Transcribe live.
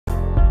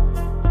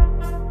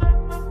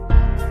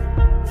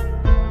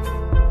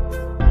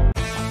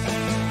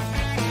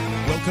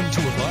to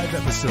a live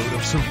episode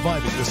of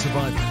Surviving the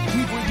Survivor.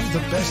 We bring you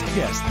the best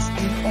guests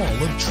in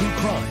all of true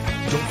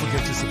crime. Don't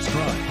forget to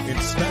subscribe and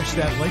smash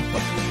that like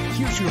button.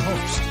 Here's your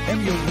host,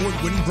 Emmy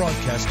Award-winning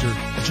broadcaster,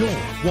 Joel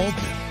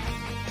Waldman.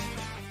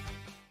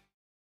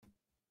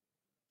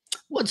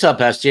 What's up,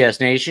 STS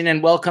Nation,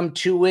 and welcome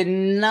to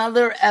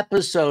another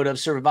episode of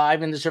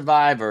Surviving the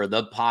Survivor,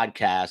 the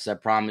podcast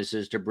that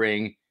promises to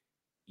bring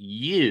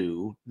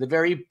you the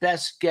very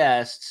best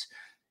guests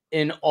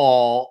in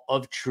all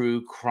of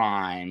true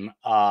crime.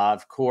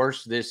 Of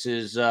course, this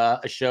is a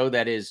show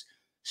that is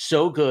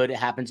so good. It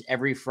happens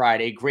every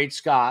Friday. Great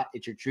Scott,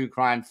 it's your true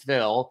crime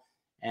Phil.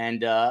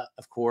 And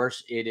of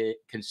course, it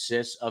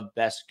consists of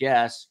best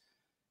guests.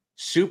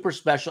 Super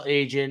Special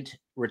Agent,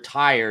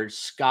 retired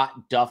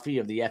Scott Duffey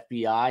of the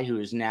FBI,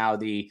 who is now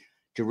the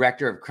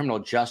Director of Criminal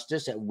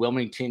Justice at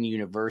Wilmington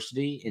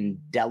University in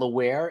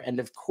Delaware. And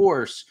of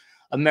course,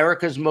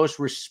 America's most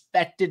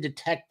respected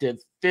detective,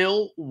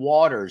 Fil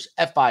Waters,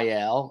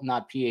 F-I-L,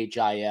 not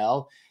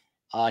P-H-I-L.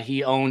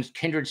 He owns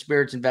Kindred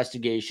Spirits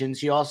Investigations.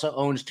 He also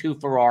owns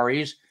 2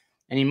 Ferraris,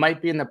 and he might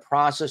be in the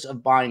process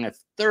of buying a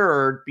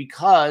 3rd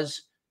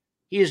because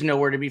he is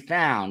nowhere to be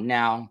found.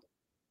 Now,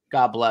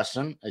 God bless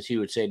him, as he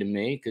would say to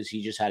me, because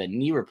he just had a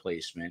knee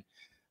replacement.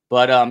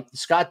 But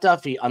Scott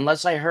Duffey,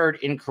 unless I heard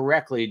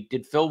incorrectly,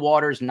 did Fil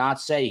Waters not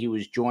say he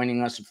was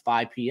joining us at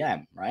 5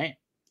 p.m., right?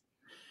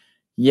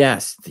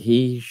 Yes,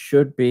 he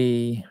should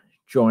be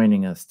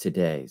joining us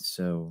today.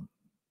 So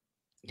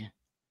yeah,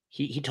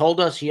 he told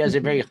us he has a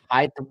very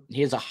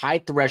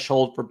high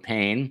threshold for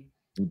pain.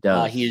 He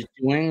does. He is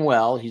doing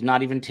well. He's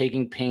not even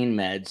taking pain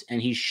meds,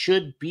 and he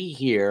should be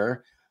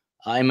here.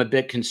 I'm a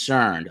bit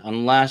concerned,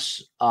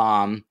 unless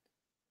of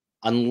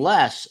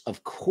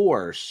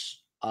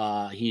course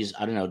he's,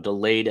 I don't know,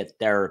 delayed at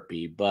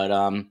therapy, but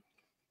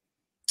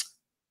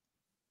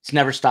it's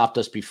never stopped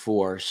us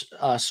before.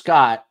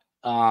 Scott,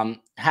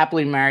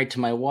 happily married to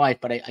my wife,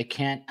 but I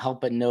can't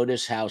help but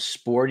notice how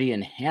sporty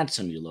and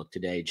handsome you look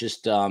today.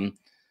 Just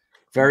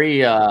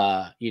very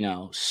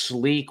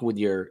sleek with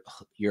your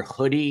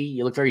hoodie.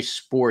 You look very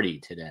sporty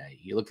today.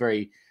 You look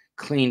very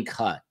clean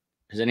cut.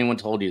 Has anyone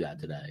told you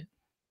that today?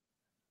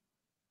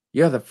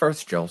 You're the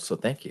first, Joel, so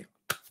thank you.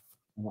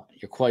 Well,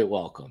 you're quite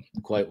welcome.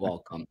 Quite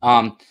welcome.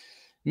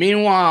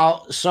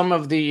 Meanwhile, some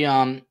of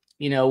the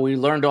we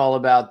learned all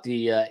about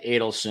the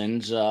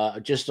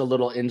Adelsons. Just a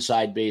little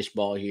inside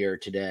baseball here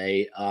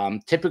today.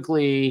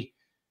 Typically,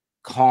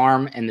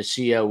 Carm and the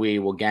COE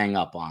will gang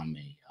up on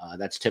me.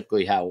 That's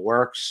typically how it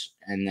works,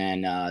 and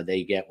then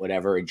they get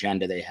whatever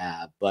agenda they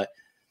have. But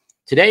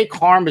today,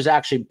 Carm has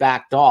actually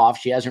backed off.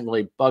 She hasn't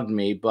really bugged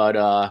me, but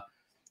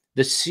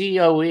the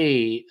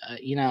COE,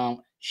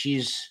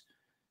 she's.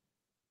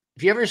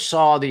 If you ever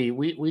saw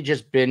we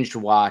just binge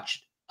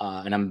watched.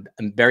 And I'm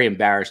very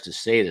embarrassed to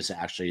say this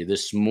actually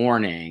this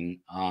morning,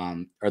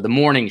 or the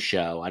morning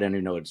show. I don't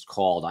even know what it's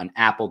called on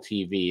Apple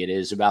TV. It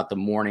is about the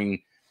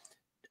morning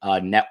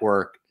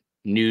network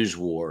News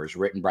Wars,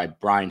 written by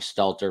Brian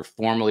Stelter,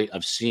 formerly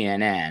of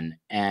CNN.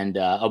 And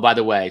oh, by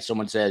the way,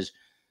 someone says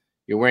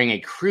you're wearing a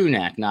crew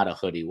neck, not a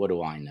hoodie. What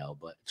do I know?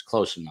 But it's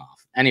close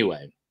enough.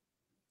 Anyway,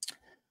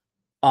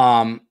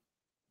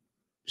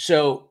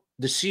 so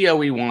the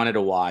COE wanted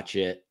to watch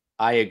it.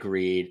 I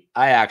agreed.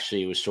 I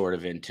actually was sort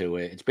of into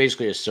it. It's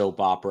basically a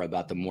soap opera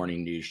about the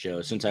morning news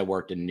show. Since I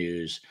worked in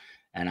news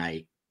and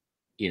I,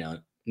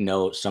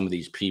 know some of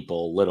these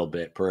people a little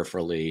bit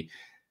peripherally,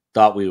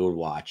 thought we would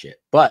watch it.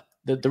 But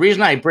the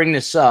reason I bring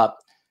this up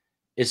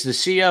is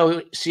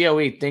the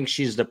COE thinks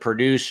she's the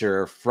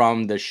producer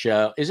from the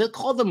show. Is it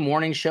called The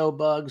Morning Show,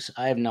 Bugs?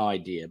 I have no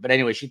idea. But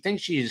anyway, she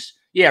thinks she's,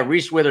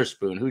 Reese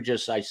Witherspoon, who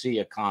I see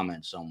a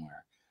comment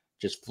somewhere,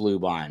 just flew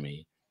by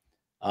me.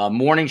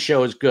 Morning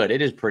show is good.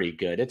 It is pretty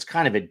good. It's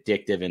kind of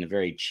addictive in a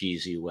very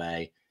cheesy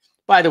way.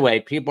 By the way,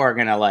 people are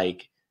going to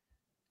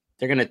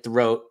they're going to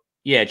throw,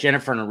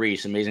 Jennifer and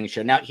Reese, amazing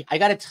show. Now, I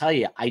got to tell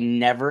you, I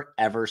never,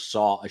 ever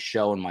saw a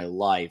show in my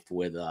life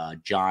with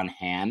John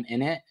Hamm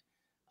in it.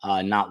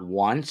 Not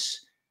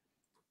once.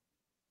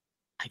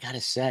 I got to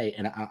say,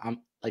 and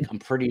I'm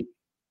pretty,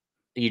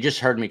 you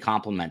just heard me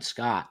compliment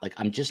Scott.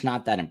 I'm just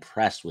not that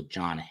impressed with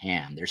John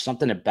Hamm. There's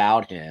something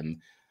about him.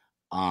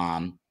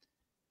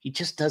 He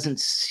just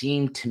doesn't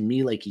seem to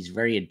me like he's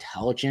very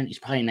intelligent. He's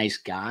probably a nice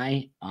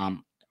guy.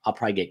 I'll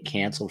probably get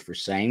canceled for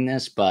saying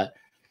this, but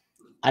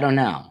I don't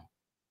know.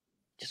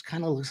 Just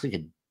kind of looks like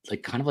a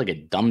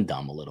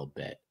dum-dum a little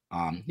bit.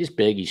 He's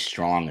big, he's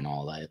strong and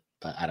all that,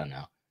 but I don't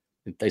know.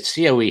 The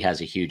COE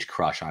has a huge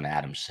crush on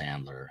Adam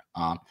Sandler.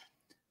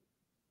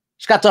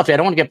 Scott Duffey, I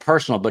don't want to get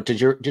personal, but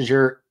does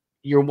your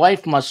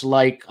wife must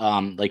like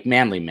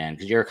manly men,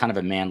 because you're kind of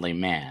a manly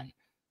man.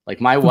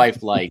 My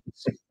wife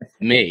likes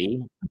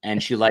me,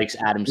 and she likes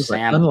Adam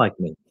Sandler. Unlike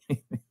me.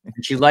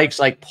 She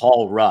likes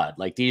Paul Rudd.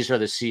 These are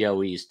the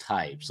COE's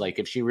types.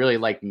 If she really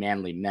liked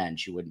manly men,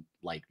 she wouldn't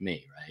like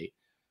me, right?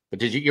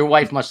 But your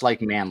wife must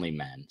like manly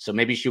men, so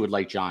maybe she would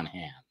like John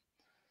Hamm.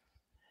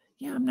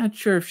 Yeah, I'm not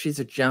sure if she's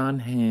a John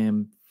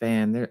Hamm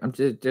fan.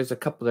 There's a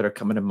couple that are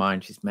coming to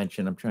mind she's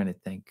mentioned. I'm trying to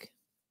think.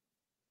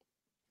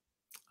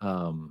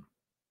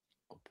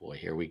 boy,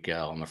 here we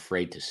go. I'm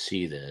afraid to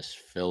see this.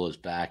 Phil is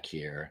back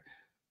here.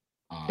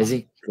 Is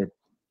he? Good.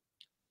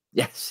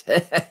 Yes.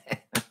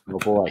 Oh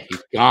boy,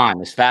 he's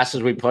gone. As fast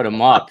as we put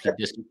him up, he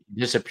just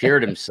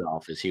disappeared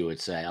himself, as he would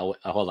say.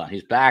 Hold on,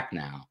 he's back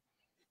now.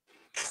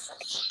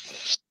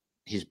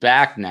 He's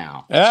back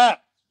now.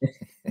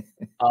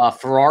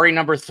 Ferrari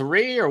number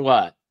 3 or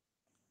what?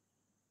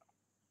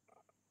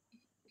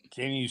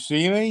 Can you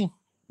see me?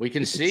 We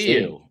can see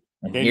you.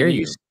 And hear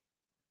you.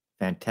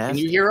 Fantastic.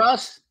 Can you hear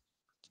us?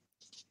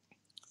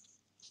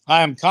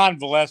 I am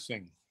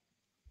convalescing.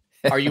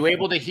 Are you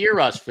able to hear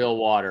us, Fil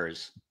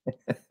Waters?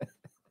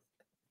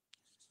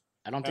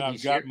 I don't think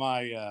I've got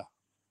my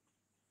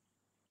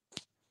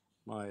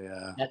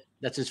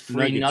that's his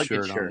free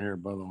nugget shirt on here,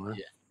 by the way.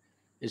 Yeah.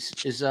 Is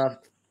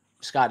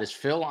Scott, is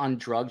Phil on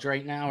drugs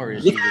right now, or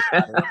is he just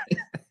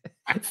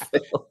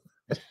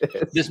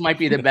This might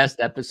be the best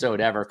episode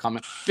ever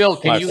coming. Phil,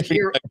 can you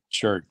hear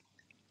shirt?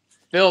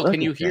 Phil,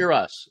 can you hear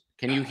us?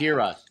 Can you hear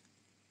us?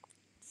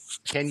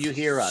 Can you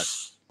hear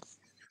us?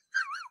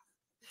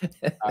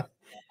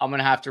 I'm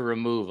gonna have to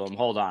remove him.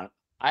 Hold on.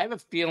 I have a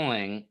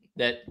feeling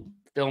that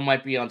Phil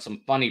might be on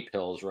some funny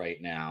pills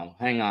right now.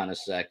 Hang on a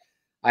sec.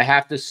 I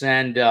have to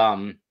send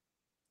the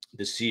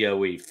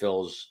COE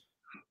Phil's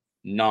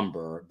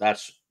number.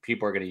 That's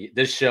people are gonna.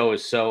 This show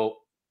is so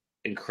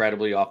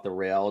incredibly off the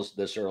rails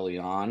this early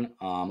on.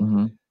 We're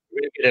gonna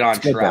get it on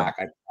track.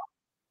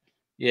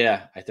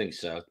 I think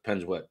so.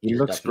 Depends what. He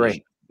looks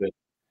great.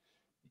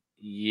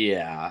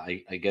 Yeah,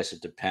 I guess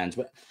it depends.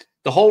 But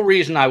the whole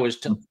reason I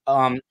was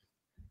I'm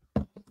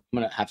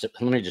gonna have to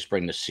let me just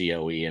bring the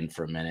COE in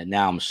for a minute.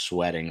 Now I'm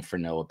sweating for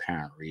no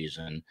apparent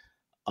reason.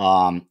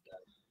 COE,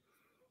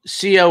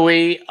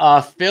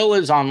 Phil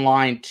is on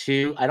line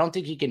 2. I don't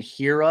think he can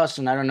hear us,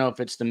 and I don't know if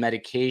it's the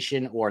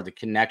medication or the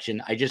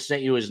connection. I just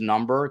sent you his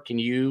number. Can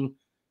you?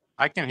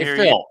 I can hear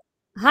Phil. you.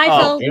 Hi,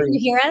 Phil. Can you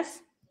hear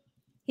us?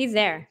 He's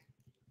there.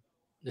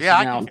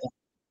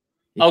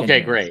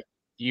 Okay, great.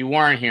 You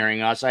weren't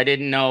hearing us. I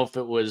didn't know if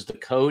it was the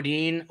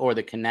codeine or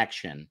the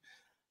connection.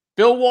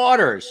 Fil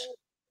Waters.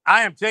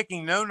 I am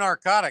taking no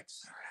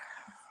narcotics.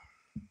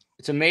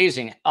 It's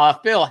amazing.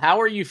 Phil,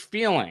 how are you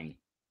feeling?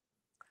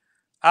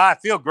 I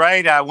feel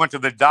great. I went to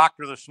the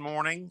doctor this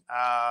morning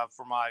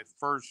for my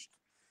first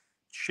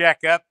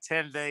checkup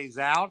 10 days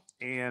out,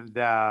 and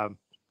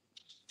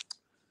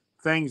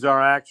things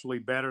are actually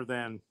better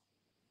than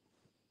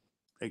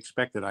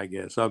expected, I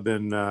guess. I've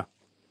been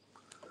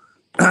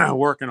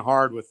working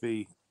hard with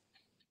the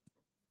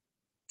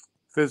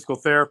physical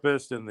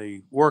therapist and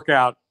the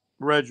workout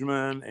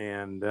regimen,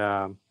 and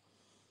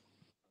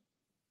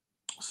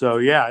so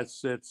yeah,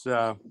 it's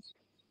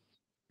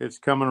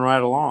coming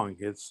right along.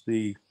 It's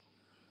the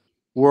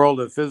world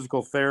of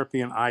physical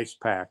therapy and ice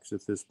packs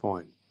at this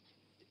point.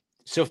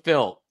 So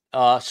Phil,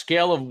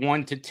 scale of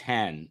 1 to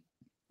 10,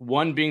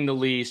 1 being the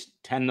least,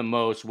 10 the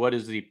most, what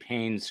is the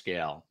pain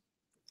scale?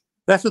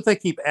 That's what they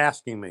keep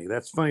asking me.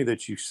 That's funny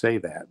that you say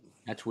that.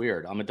 That's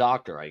weird. I'm a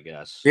doctor, I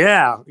guess.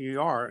 Yeah,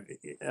 you are.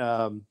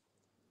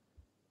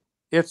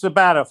 It's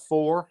about a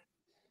 4.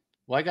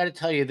 Well, I got to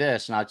tell you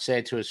this, and I'd say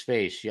it to his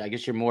face. I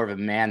guess you're more of a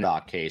man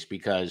doc case,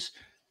 because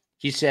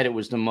he said it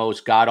was the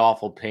most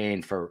god-awful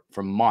pain for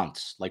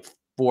months, like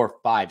 4,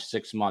 5,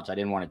 6 months. I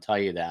didn't want to tell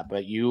you that,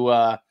 but you,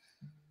 I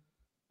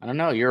don't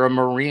know, you're a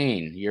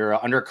Marine, you're an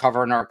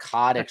undercover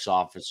narcotics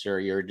officer,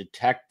 you're a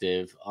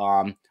detective.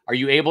 Are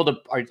you able to,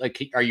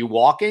 are you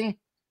walking?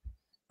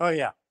 Oh,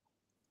 yeah.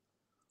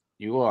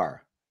 You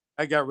are.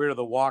 I got rid of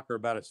the walker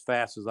about as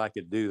fast as I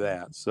could do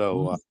that.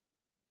 So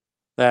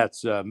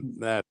that's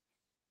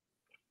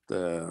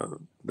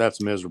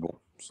miserable.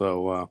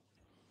 So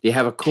do you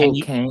have a cool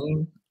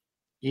cane?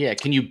 Yeah.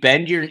 Can you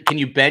bend your knee?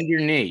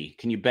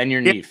 Can you bend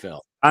your knee,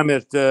 Phil? I'm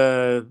at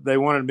they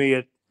wanted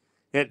me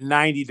at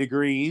 90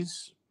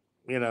 degrees,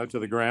 to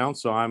the ground.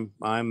 So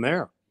I'm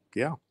there.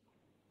 Yeah.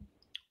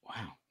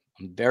 Wow.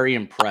 I'm very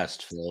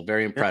impressed, Phil.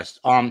 Very impressed.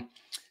 Yeah.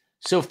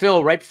 So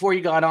Phil, right before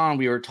you got on,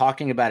 we were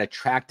talking about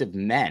attractive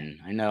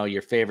men. I know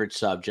your favorite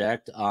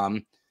subject.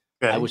 Okay.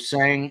 I was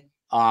saying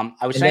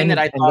that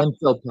I thought then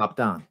Phil popped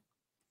on.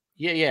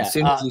 Yeah. As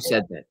soon as you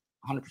said that.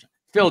 100%.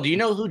 Phil, do you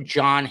know who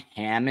John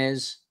Hamm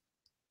is?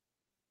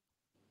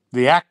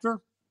 The actor?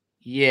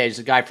 Yeah, he's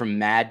the guy from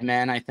Mad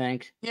Men, I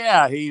think.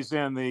 Yeah, he's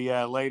in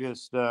the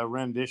latest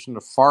rendition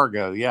of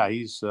Fargo. Yeah,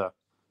 he's a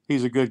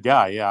good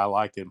guy. Yeah, I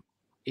like him.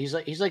 He's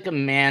like a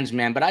man's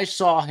man, but I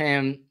saw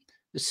him.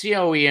 The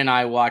COE and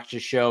I watched a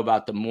show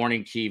about the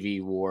morning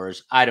TV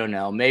wars. I don't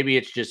know. Maybe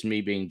it's just me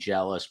being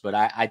jealous, but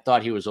I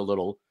thought he was a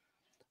little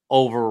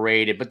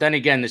overrated. But then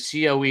again, the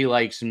COE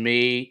likes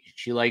me.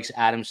 She likes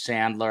Adam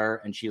Sandler,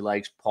 and she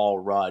likes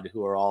Paul Rudd,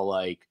 who are all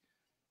like,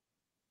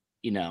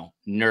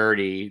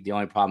 nerdy. The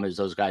only problem is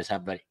those guys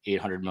have about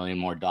 $800 million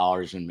more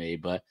than me.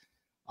 But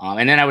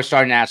and then I was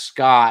starting to ask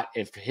Scott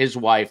if his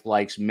wife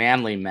likes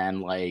manly men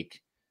like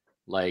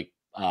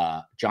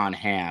John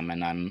Hamm,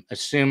 and I'm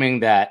assuming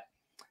that.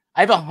 I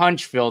have a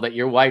hunch, Phil, that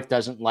your wife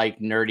doesn't like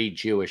nerdy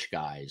Jewish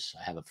guys.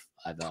 I have a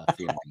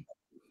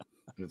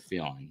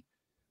feeling.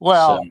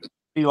 Well,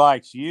 he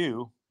likes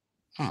you.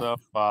 So,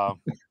 well,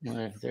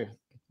 there you go.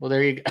 Well,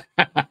 there you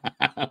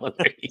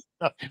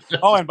go.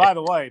 Oh, and by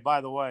the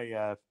way,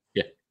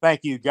 Yeah.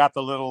 thank you. Got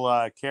the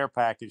little care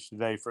package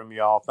today from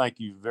y'all. Thank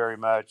you very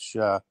much,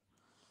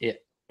 Yeah.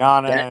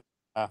 Donna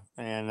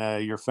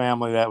and your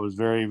family. That was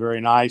very,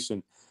 very nice,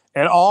 and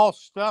all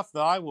stuff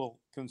that I will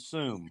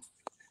consume.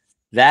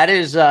 That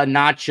is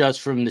not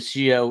just from the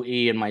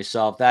COE and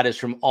myself. That is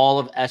from all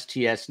of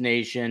STS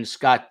Nation,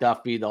 Scott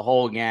Duffey, the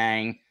whole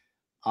gang.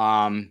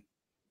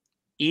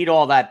 Eat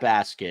all that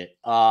basket.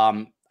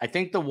 I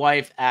think the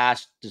wife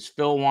asked, does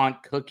Phil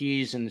want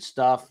cookies and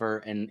stuff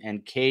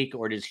and cake,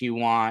 or does he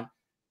want,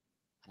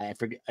 I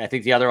forget, I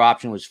think the other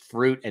option was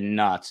fruit and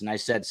nuts. And I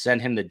said,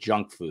 send him the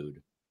junk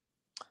food.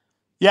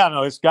 Yeah,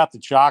 no, it's got the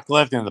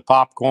chocolate and the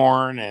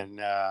popcorn and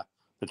the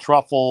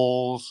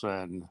truffles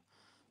and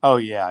oh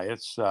yeah,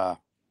 it's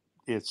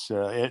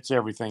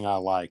everything I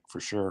like for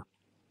sure.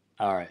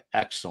 All right,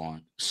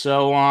 excellent.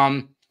 So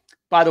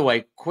by the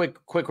way, quick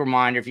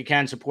reminder, if you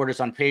can support us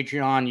on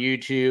Patreon,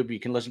 YouTube, you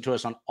can listen to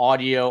us on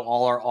audio.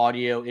 All our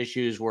audio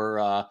issues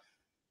were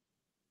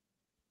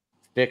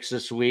fixed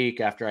this week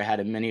after I had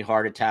a mini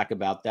heart attack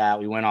about that.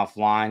 We went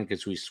offline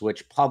because we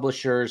switched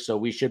publishers, so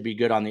we should be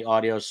good on the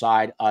audio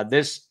side.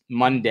 This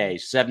Monday,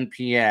 7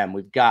 p.m.,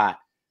 we've got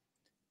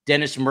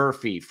Dennis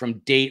Murphy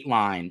from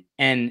Dateline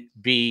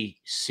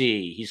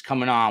NBC. He's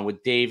coming on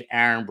with Dave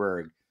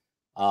Arenberg,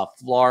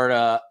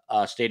 Florida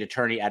state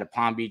attorney out of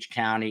Palm Beach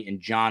County, and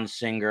John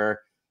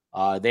Singer.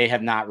 They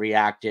have not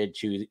reacted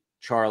to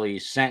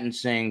Charlie's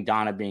sentencing,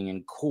 Donna being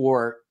in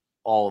court,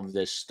 all of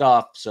this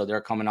stuff. So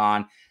they're coming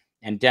on.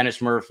 And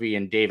Dennis Murphy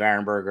and Dave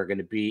Arenberg are going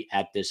to be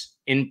at this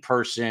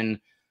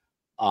in-person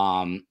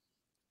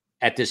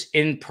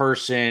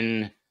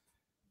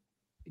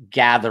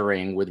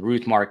gathering with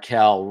Ruth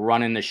Markel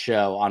running the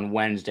show on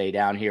Wednesday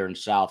down here in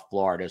South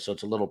Florida. So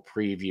it's a little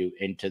preview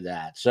into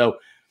that. So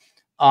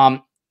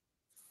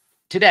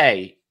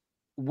today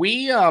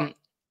we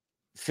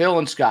Phil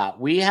and Scott,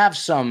 we have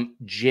some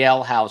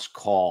jailhouse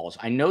calls.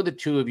 I know the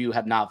two of you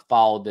have not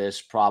followed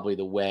this probably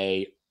the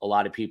way a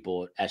lot of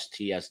people at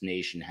STS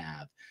Nation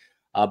have.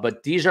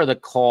 But these are the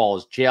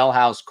calls,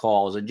 jailhouse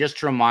calls. And just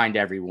to remind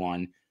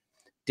everyone,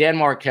 Dan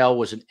Markel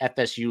was an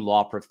FSU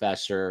law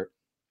professor,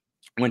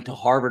 went to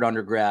Harvard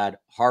undergrad,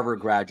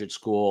 Harvard graduate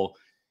school.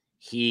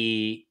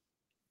 He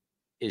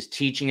is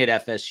teaching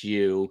at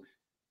FSU,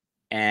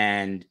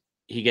 and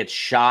he gets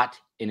shot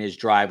in his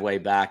driveway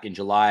back in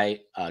July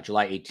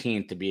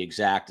 18th, to be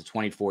exact, of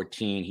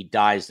 2014. He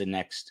dies the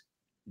next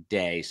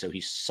day, so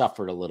he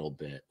suffered a little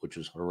bit, which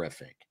was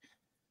horrific.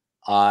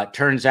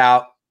 Turns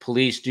out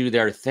police do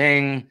their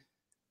thing.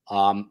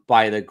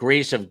 By the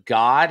grace of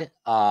God,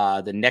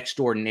 the next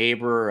door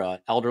neighbor,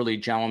 elderly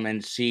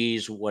gentleman,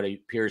 sees what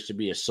appears to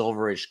be a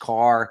silverish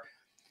car.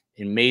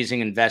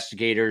 Amazing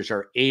investigators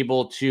are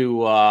able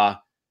to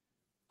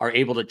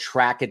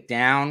track it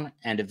down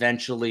and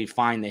eventually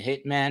find the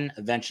hitmen,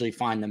 eventually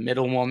find the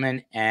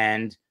middlewoman,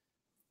 and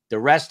the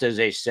rest, as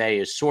they say,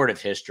 is sort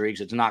of history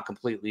because it's not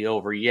completely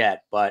over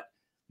yet. But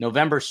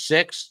November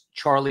 6th,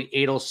 Charlie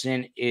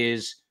Adelson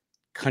is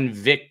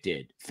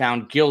convicted,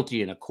 found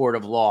guilty in a court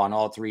of law on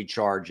all three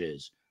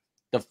charges.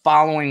 The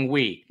following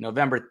week,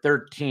 November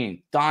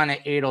 13th, Donna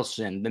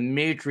Adelson, the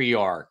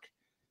matriarch,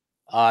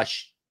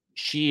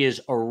 she is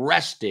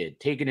arrested,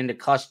 taken into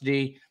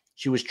custody.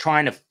 She was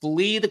trying to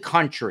flee the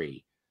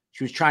country.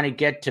 She was trying to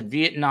get to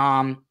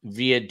Vietnam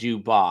via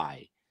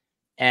Dubai.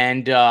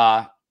 And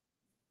I'm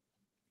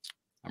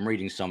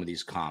reading some of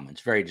these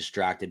comments. Very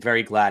distracted.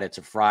 Very glad it's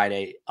a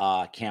Friday.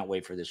 Can't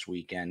wait for this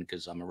weekend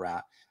because I'm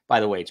around. By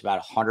the way, it's about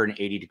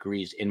 180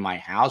 degrees in my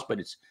house, but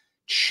it's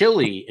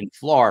chilly in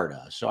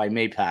Florida, so I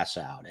may pass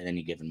out at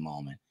any given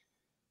moment.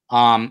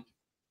 I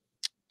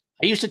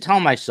used to tell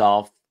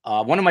myself,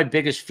 one of my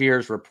biggest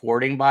fears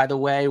reporting, by the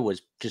way,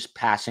 was just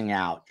passing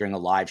out during a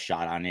live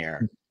shot on air.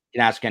 You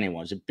can ask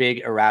anyone. It's a big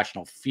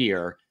irrational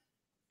fear.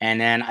 And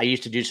then I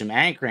used to do some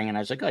anchoring, and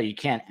I was like, oh, you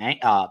can't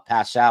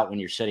pass out when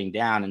you're sitting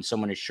down. And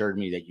someone assured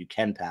me that you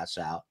can pass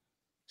out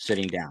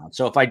sitting down.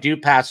 So if I do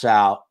pass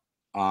out,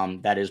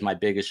 that is my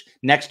biggest,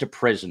 next to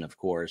prison, of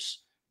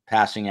course,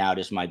 passing out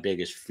is my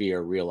biggest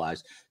fear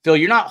realized. Phil,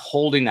 you're not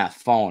holding that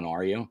phone,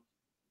 are you?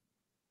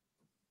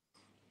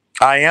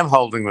 I am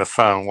holding the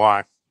phone.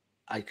 Why?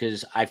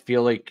 Because I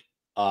feel like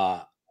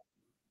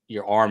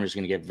your arm is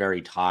going to get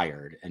very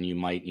tired and you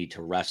might need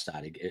to rest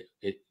that.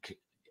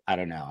 I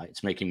don't know.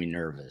 It's making me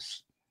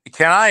nervous.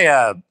 Can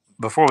I,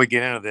 before we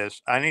get into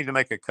this, I need to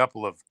make a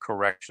couple of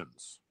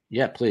corrections.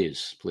 Yeah,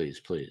 please, please,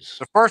 please.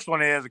 The first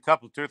one is 2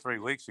 or 3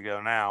 weeks ago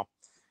now.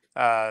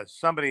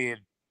 Somebody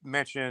had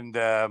mentioned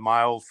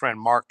my old friend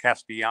Mark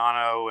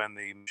Castellano and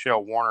the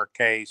Michelle Warner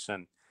case,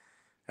 and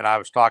I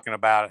was talking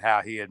about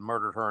how he had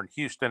murdered her in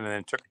Houston and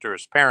then took her to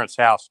his parents'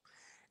 house.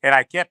 And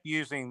I kept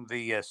using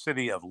the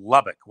city of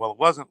Lubbock. Well, it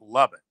wasn't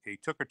Lubbock. He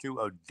took her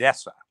to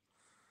Odessa,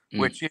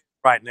 which is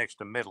right next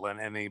to Midland,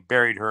 and he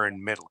buried her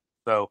in Midland.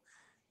 So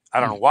I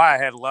don't know why I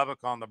had Lubbock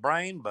on the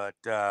brain, but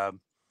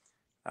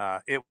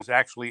it was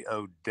actually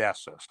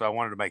Odessa. So I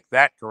wanted to make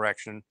that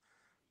correction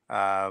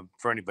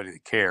for anybody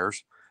that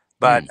cares.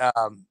 But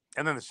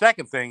and then the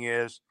second thing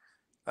is,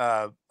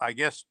 I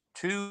guess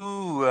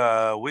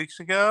 2 weeks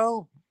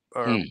ago,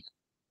 or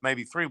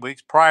maybe 3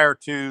 weeks prior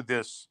to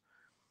this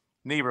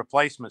knee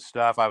replacement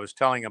stuff, I was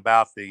telling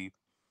about the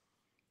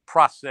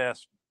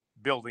process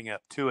building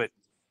up to it.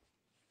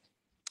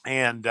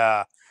 And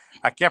I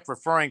kept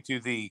referring to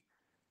the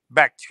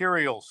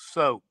bacterial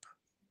soap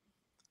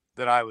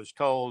that I was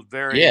told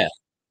very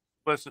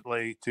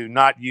explicitly to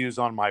not use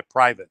on my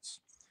privates.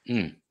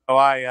 So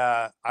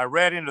I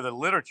read into the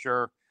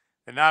literature,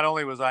 and not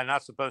only was I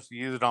not supposed to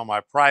use it on my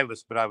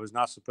privates, but I was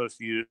not supposed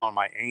to use it on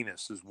my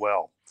anus as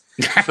well.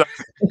 So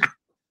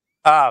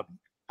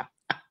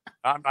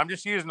I'm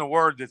just using the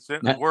word that's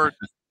the word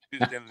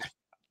used in the.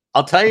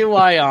 I'll tell you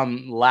why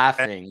I'm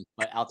laughing,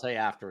 but I'll tell you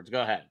afterwards.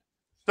 Go ahead.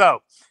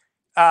 So,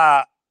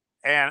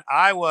 and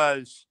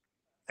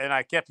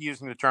I kept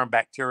using the term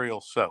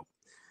bacterial soap.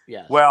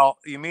 Yes. Well,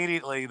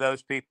 immediately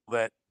those people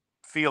that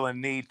feel a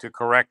need to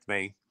correct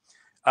me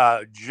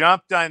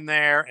jumped on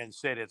there and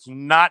said it's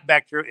not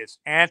bacterial, it's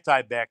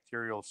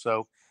antibacterial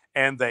soap,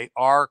 and they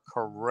are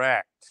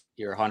correct.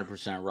 You're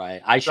 100%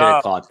 right. I should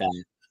have caught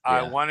that.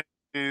 Yeah.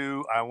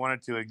 I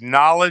wanted to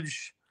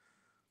acknowledge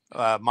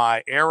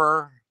my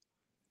error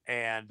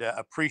and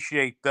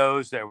appreciate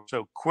those that were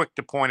so quick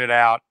to point it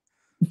out,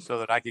 so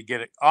that I could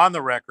get it on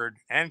the record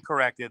and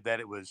corrected that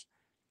it was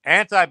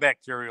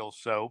antibacterial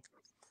soap.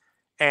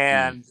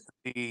 And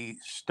the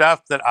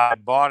stuff that I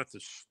bought at the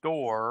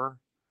store,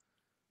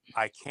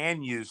 I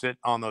can use it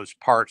on those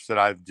parts that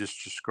I've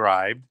just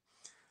described.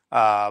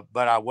 But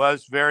I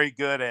was very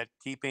good at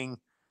keeping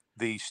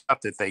the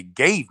stuff that they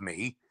gave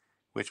me,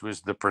 which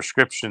was the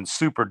prescription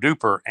super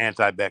duper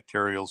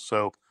antibacterial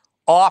soap,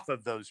 off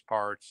of those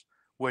parts,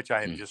 which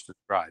I have just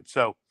described.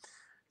 So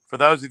for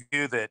those of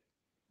you that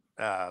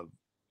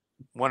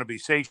want to be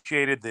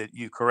satiated that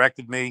you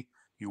corrected me,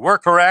 you were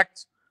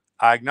correct.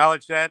 I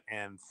acknowledge that,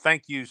 and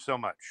thank you so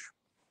much.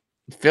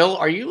 Phil,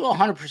 are you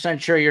 100%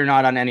 sure you're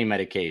not on any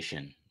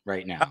medication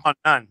right now?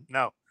 None.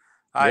 No.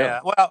 Really?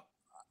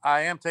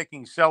 I am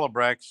taking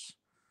Celebrex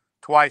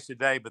twice a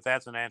day, but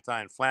that's an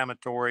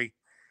anti-inflammatory.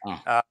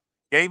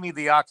 Gave me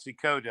the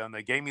oxycodone.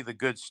 They gave me the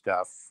good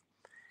stuff.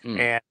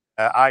 And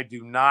I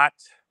do not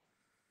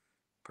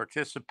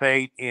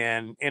participate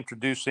in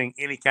introducing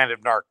any kind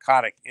of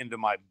narcotic into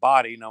my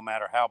body, no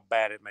matter how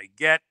bad it may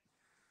get.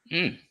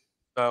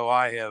 So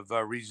I have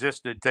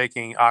resisted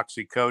taking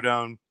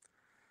oxycodone,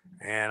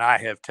 and I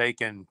have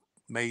taken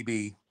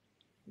maybe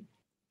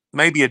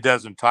a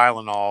dozen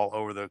Tylenol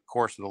over the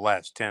course of the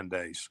last 10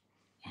 days.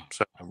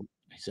 So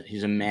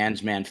he's a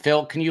man's man.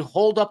 Phil, can you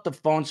hold up the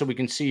phone so we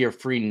can see your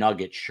free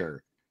nugget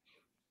shirt?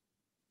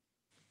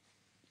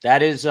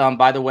 That is,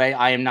 by the way,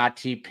 I am not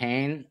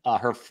T-Pain.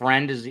 Her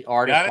friend is the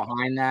artist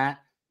behind that.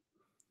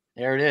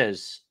 There it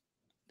is.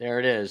 There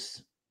it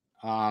is.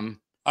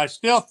 I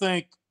still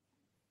think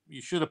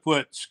you should have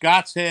put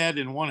Scott's head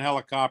in one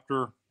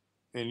helicopter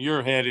and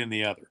your head in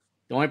the other.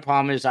 The only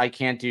problem is I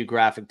can't do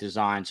graphic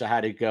design, so I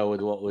had to go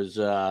with what was,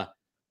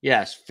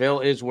 yes, Phil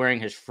is wearing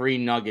his free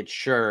nugget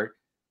shirt.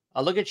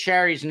 Look at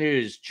Sherry's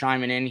News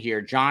chiming in here.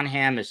 John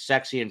Hamm is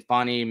sexy and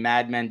funny.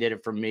 Mad Men did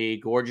it for me.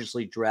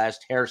 Gorgeously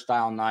dressed,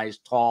 hairstyle nice,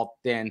 tall,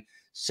 thin,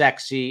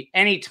 sexy,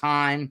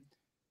 anytime.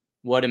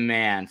 What a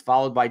man.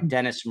 Followed by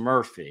Dennis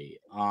Murphy.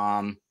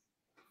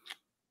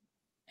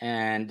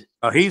 And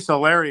he's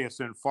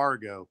hilarious in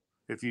Fargo.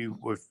 If you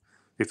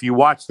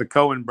watch the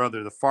Coen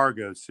brother, the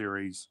Fargo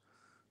series,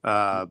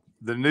 the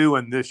new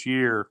one this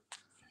year,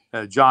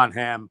 John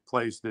Hamm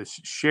plays this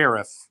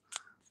sheriff,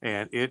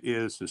 and it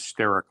is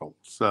hysterical.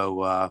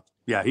 So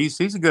yeah, he's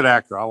a good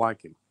actor. I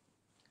like him.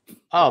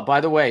 Oh, by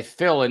the way,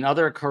 Phil,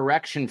 another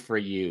correction for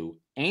you: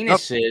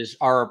 anuses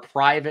are a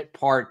private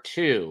part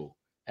too.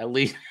 At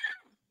least.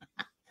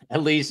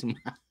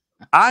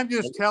 I'm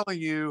just telling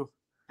you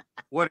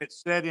what it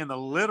said in the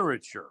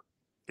literature.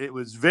 It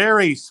was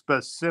very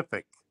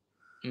specific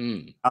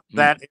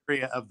that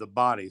area of the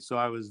body. So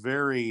I was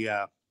very,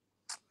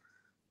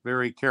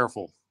 very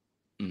careful.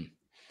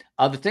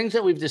 The things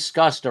that we've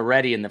discussed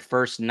already in the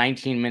first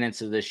 19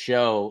 minutes of this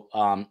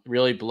show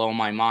really blow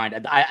my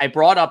mind. I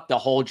brought up the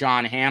whole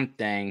John Hamm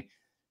thing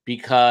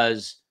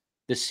because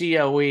the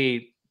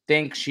COE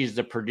thinks she's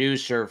the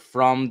producer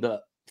from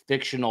the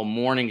fictional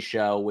morning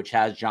show, which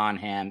has John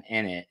Hamm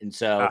in it. And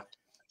so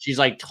she's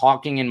like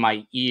talking in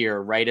my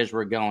ear right as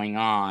we're going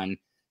on,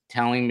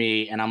 telling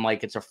me, and I'm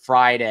like, it's a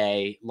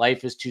Friday.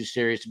 Life is too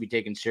serious to be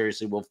taken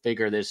seriously. We'll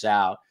figure this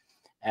out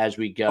as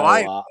we go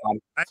on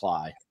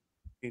fly.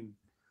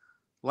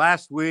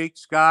 Last week,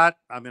 Scott,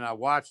 I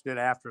watched it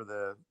after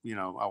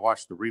I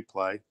watched the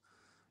replay.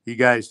 You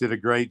guys did a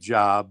great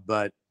job,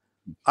 but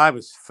I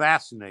was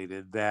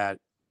fascinated that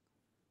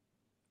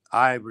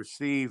I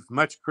received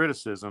much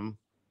criticism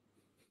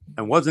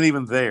and wasn't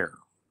even there.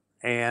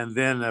 And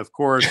then, of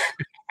course,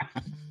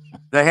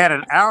 they had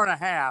an hour and a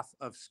half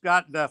of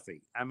Scott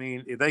Duffey. I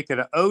mean, they could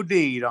have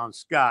OD'd on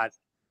Scott,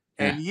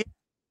 and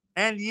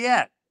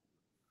yet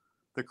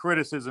the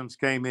criticisms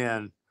came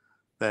in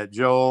that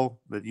Joel,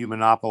 that you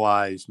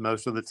monopolized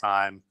most of the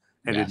time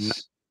and did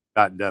not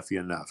gotten Duffey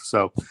enough.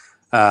 So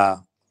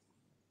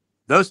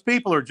those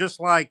people are just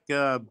like,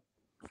 you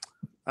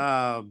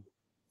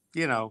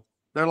know,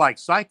 they're like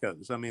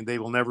psychos. I mean, they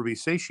will never be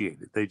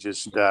satiated. They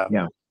just, their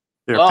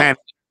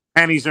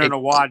panties are in a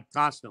wad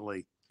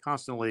constantly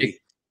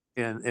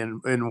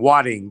in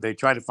wadding. They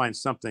try to find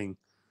something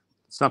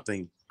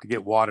to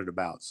get wadded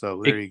about.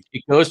 So it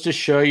goes to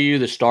show you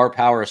the star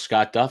power of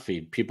Scott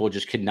Duffey. People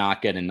just could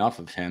not get enough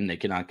of him. They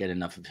could not get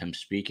enough of him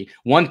speaking.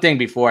 One thing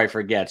before I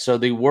forget. So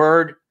the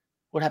word,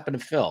 what happened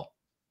to Phil?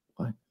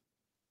 What?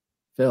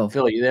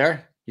 Phil, you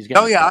there? He's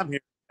getting I'm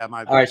here. Yeah,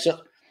 all right.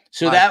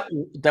 So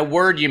that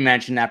word you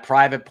mentioned, that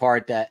private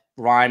part that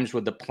rhymes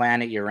with the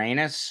planet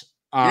Uranus.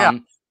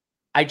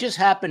 I just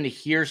happened to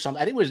hear something.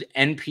 I think it was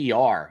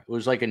NPR. It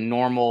was like a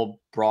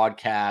normal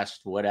broadcast,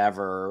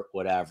 whatever.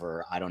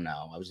 I don't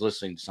know. I was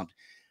listening to something,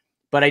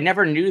 but I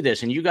never knew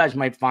this. And you guys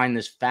might find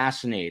this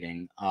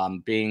fascinating,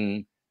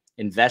 being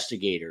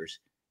investigators.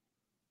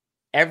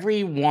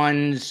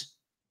 Everyone's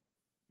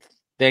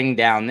thing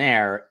down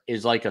there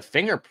is like a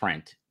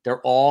fingerprint.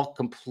 They're all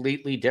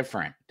completely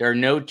different. There are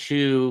no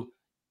two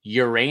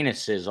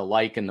Uranuses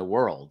alike in the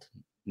world.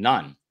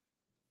 None.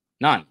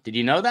 Did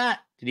you know that?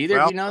 Did either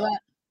of you know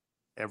that?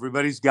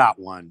 Everybody's got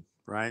one,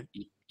 right?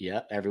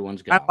 Yeah,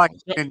 everyone's got one.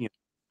 Opinion.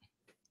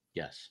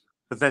 Yes.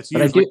 But that's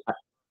usually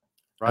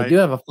right. I do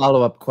have a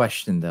follow-up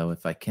question, though,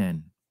 if I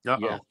can.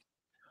 Yeah.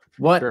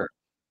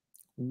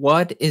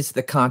 What is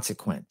the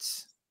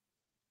consequence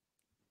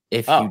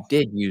if you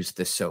did use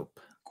the soap?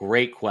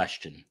 Great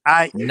question.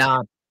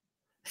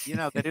 You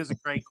know, that is a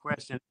great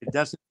question. It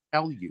doesn't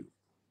tell you.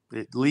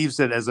 It leaves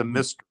it as a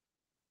mystery.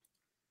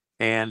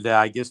 And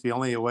I guess the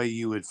only way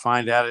you would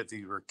find out if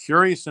you were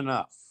curious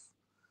enough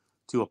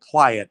to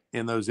apply it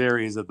in those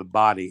areas of the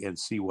body and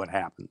see what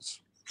happens.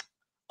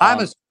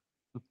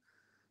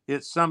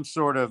 It's some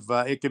sort of,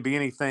 it could be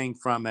anything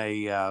from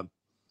a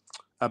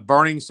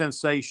burning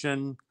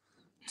sensation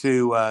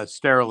to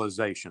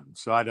sterilization.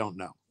 So I don't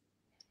know.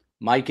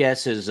 My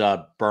guess is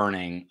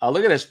burning.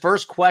 Look at this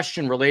first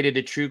question related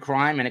to true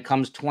crime, and it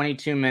comes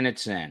 22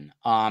 minutes in.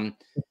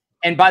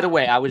 And by the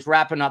way, I was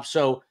wrapping up.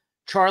 So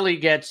Charlie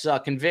gets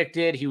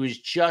convicted. He was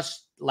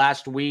just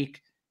last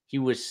week. He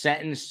was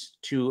sentenced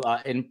to,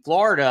 in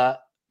Florida,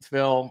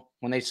 Phil,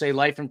 when they say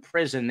life in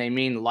prison, they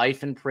mean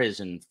life in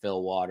prison,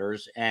 Fil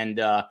Waters. And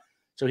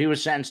so he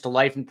was sentenced to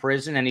life in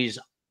prison, and he's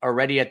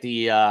already at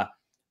the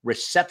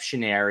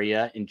reception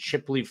area in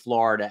Chipley,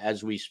 Florida,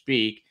 as we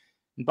speak.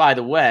 And by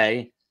the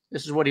way,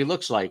 this is what he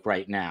looks like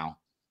right now.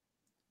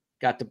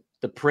 Got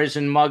the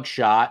prison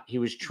mugshot. He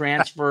was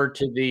transferred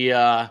to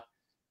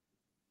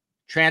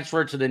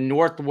the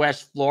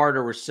Northwest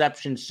Florida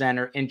Reception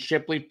Center in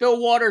Chipley.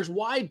 Fil Waters,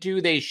 why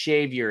do they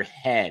shave your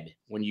head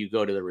when you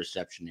go to the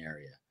reception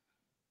area?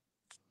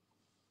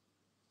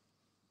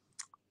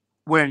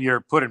 When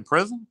you're put in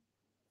prison?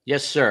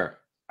 Yes, sir.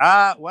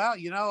 Well,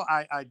 you know,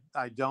 I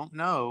don't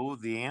know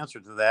the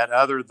answer to that,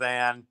 other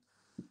than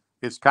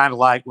it's kind of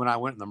like when I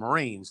went in the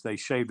Marines, they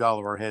shaved all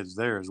of our heads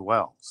there as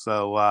well.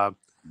 So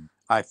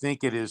I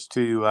think it is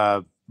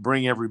to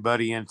bring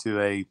everybody into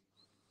a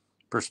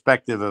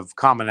perspective of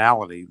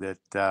commonality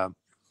that,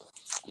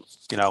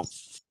 you know,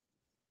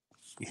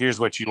 here's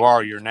what you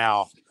are.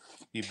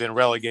 You've been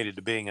relegated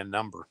to being a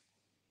number.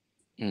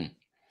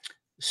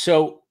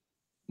 So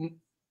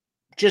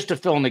just to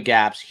fill in the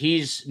gaps,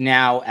 he's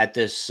now at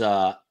this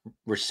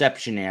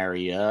reception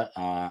area.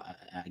 I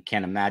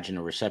can't imagine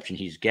the reception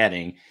he's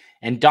getting.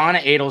 And Donna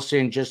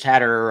Adelson just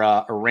had her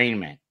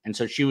arraignment. And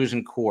so she was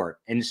in court.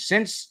 And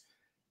since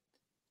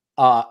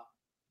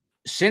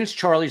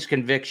Charlie's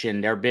conviction,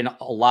 there have been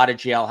a lot of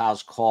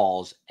jailhouse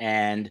calls,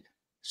 and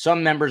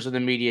some members of the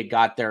media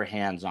got their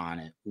hands on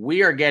it.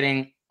 We are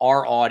getting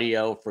our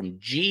audio from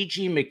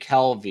Gigi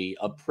McKelvey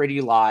of Pretty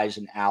Lies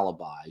and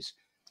Alibis.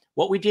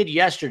 What we did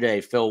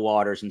yesterday, Fil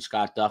Waters and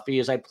Scott Duffey,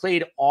 is I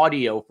played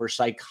audio for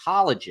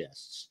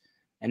psychologists,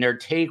 and their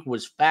take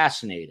was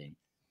fascinating.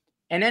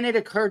 And then it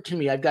occurred to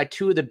me, I've got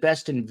two of the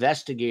best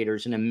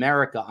investigators in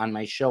America on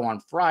my show on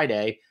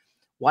Friday.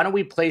 Why don't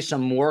we play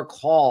some more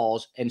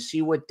calls and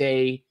see what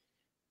they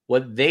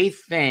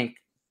think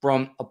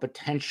from a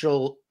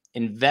potential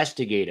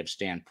investigative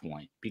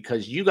standpoint?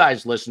 Because you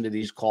guys listen to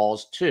these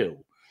calls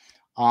too.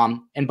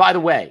 And by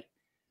the way,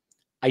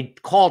 I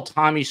called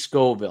Tommy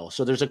Scoville.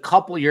 So there's a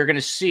couple you're going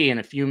to see in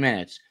a few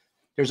minutes.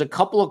 There's a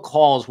couple of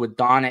calls with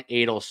Donna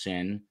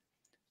Adelson,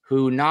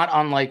 who, not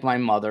unlike my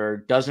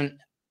mother, doesn't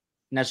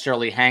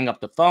necessarily hang up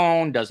the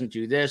phone, doesn't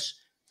do this.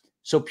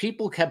 So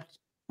people kept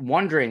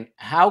wondering,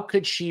 how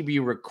could she be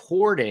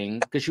recording?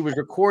 Because she was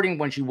recording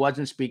when she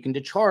wasn't speaking to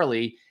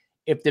Charlie.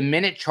 If the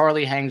minute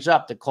Charlie hangs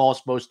up, the call is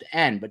supposed to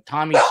end. But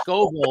Tommy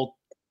Scoville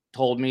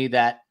told me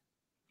that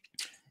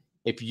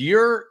if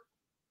you're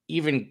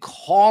even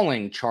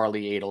calling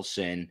Charlie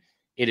Adelson,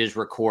 it is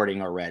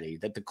recording already,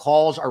 that the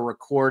calls are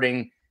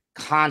recording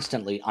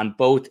constantly on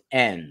both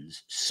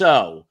ends.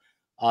 So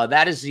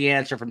that is the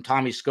answer from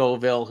Tommy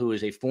Scoville, who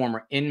is a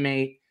former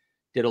inmate,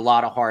 did a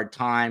lot of hard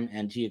time,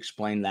 and he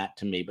explained that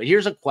to me. But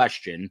here's a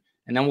question,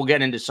 and then we'll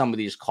get into some of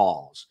these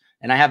calls.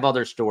 And I have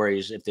other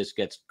stories if this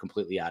gets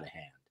completely out of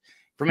hand.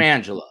 From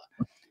Angela,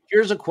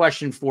 here's a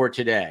question for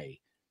today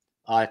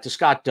to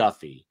Scott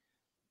Duffey.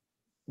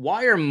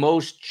 Why are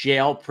most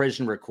jail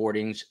prison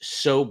recordings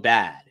so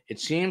bad? It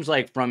seems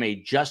like from a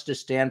justice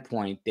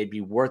standpoint, they'd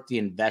be worth the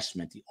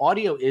investment. The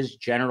audio is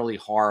generally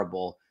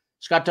horrible.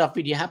 Scott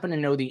Duffey, do you happen to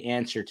know the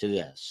answer to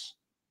this?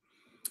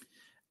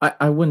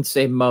 I wouldn't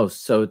say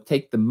most. So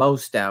take the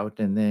most out,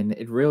 and then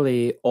it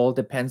really all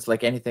depends,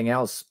 like anything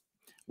else.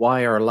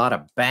 Why are a lot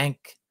of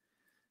bank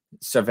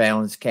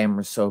surveillance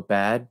cameras so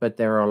bad? But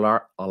there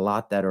are a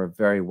lot that are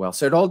very well.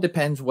 So it all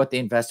depends what the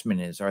investment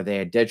is. Are they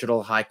a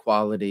digital, high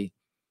quality,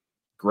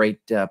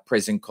 great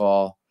prison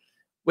call?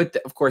 With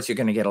of course, you're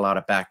going to get a lot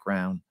of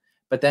background.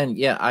 But then,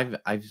 yeah,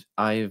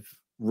 I've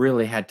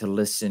really had to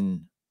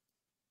listen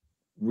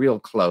real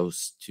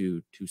close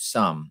to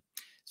some.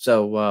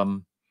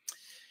 So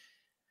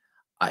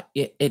I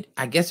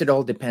guess it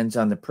all depends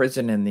on the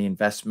prison and the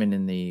investment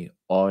in the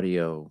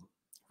audio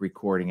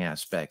recording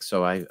aspect.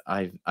 So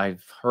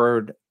I've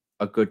heard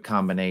a good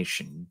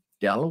combination.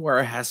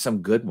 Delaware has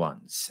some good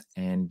ones,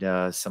 and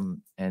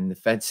the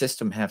Fed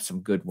system have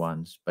some good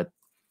ones, but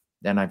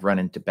then I've run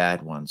into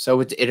bad ones. So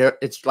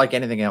it's like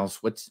anything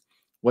else.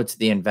 What's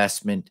the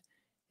investment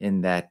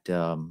in that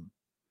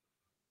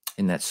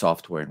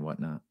software and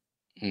whatnot?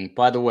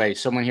 By the way,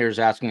 someone here is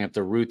asking if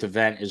the Ruth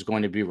event is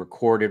going to be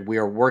recorded. We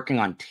are working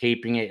on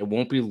taping it. It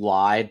won't be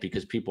live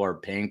because people are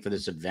paying for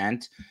this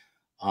event.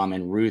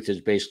 And Ruth is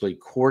basically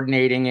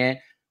coordinating it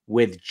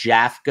with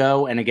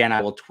Jafco. And again,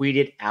 I will tweet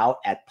it out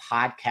at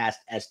Podcast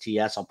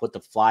STS. I'll put the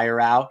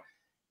flyer out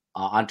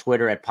on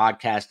Twitter at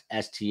Podcast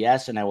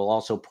STS. And I will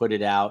also put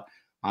it out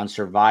on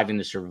Surviving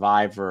the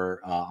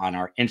Survivor on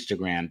our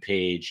Instagram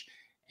page.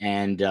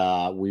 And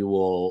we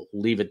will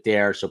leave it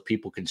there so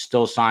people can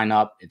still sign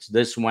up. It's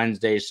this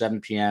Wednesday,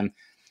 7 p.m.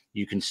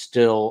 You can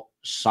still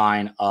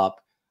sign up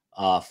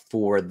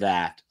for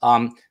that.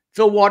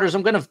 Fil Waters,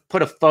 I'm going to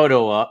put a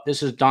photo up.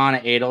 This is Donna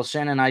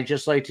Adelson, and I'd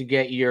just like to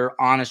get your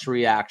honest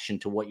reaction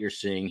to what you're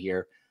seeing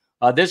here.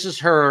 This is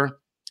her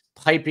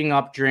piping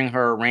up during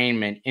her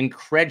arraignment,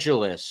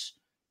 incredulous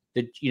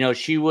that,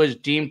 she was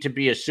deemed to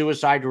be a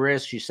suicide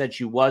risk. She said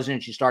she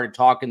wasn't. She started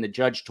talking. The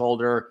judge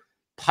told her,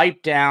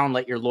 pipe down,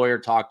 let your lawyer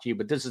talk to you.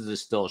 But this is a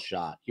still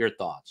shot. Your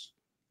thoughts?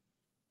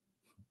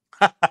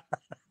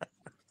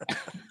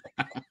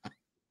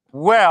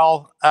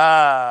 Well,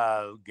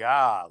 golly,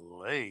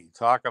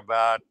 talk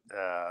about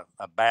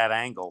a bad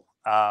angle.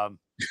 Gosh,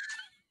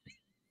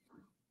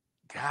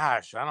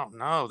 I don't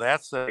know.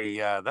 That's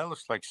that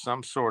looks like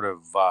some sort of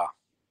I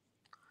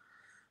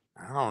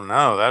don't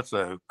know. That's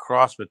a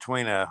cross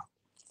between a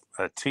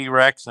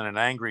T-Rex and an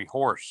angry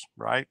horse,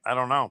 right? I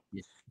don't know.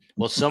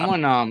 Well,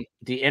 someone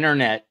the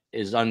internet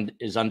is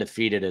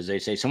undefeated, as they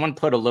say. Someone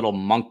put a little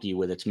monkey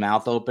with its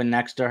mouth open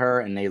next to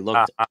her, and they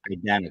looked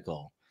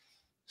identical.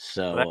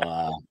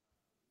 So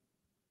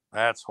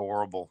that's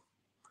horrible.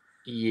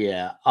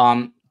 Yeah.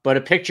 But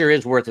a picture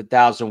is worth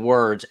 1,000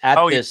 words.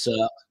 At this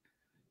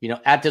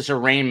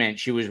arraignment,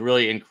 she was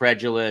really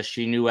incredulous.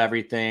 She knew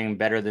everything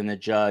better than the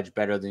judge,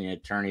 better than the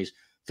attorneys.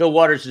 Fil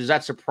Waters, does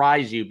that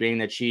surprise you, being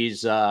that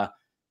she's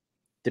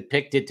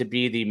depicted to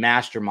be the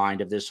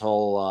mastermind of this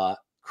whole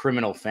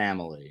criminal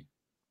family?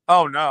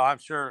 Oh no, I'm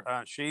sure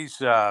she's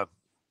a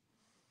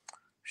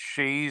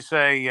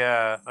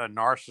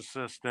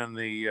narcissist in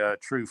the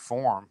true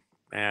form,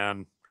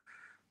 and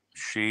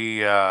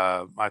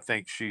I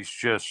think she's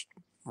just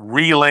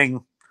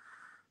reeling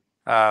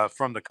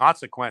from the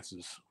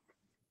consequences,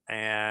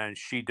 and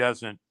she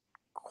doesn't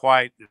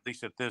quite, at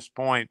least at this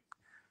point,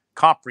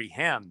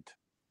 comprehend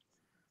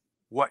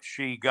what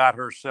she got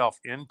herself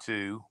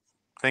into,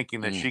 thinking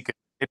that she could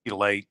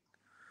manipulate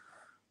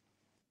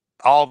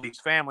all these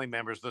family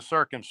members, the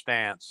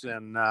circumstance,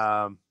 and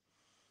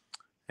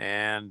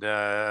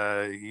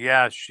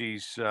yeah,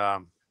 she's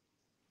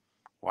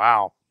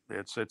wow.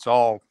 It's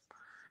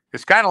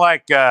kind of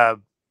like the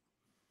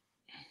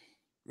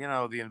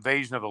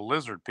invasion of the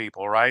lizard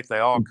people, right? They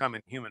all come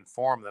in human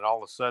form, then all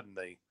of a sudden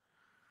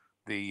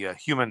the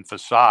human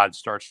facade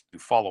starts to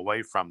fall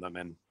away from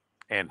them,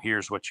 and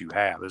here's what you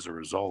have as a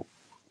result.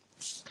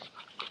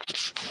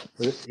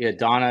 Yeah,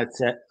 Donna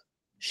said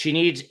she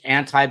needs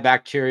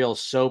antibacterial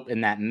soap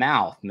in that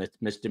mouth,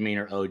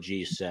 Misdemeanor OG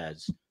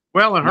says.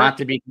 Well, and not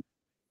to be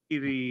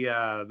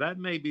that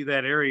may be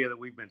that area that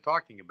we've been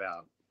talking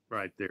about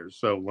right there.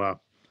 So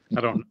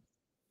I don't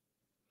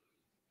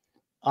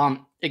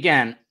know.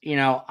 Again,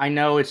 I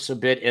know it's a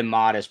bit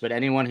immodest, but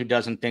anyone who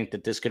doesn't think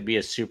that this could be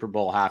a Super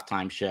Bowl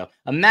halftime show,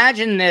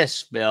 imagine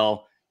this,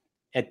 Bill,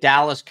 at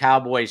Dallas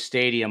Cowboys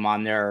Stadium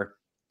on their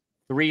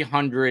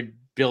 $300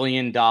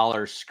 billion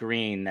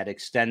screen that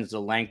extends the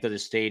length of the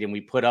stadium. We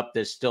put up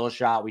this still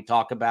shot. We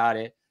talk about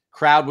it.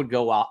 Crowd would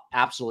go out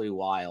absolutely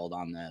wild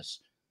on this.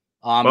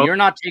 Well, you're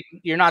not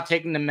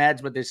taking the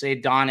meds, but they say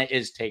Donna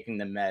is taking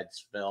the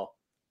meds, Bill.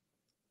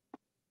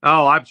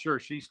 Oh, I'm sure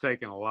she's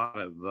taking a lot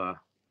of,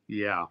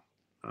 yeah.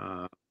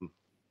 All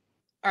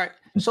right.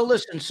 So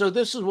listen, so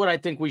this is what I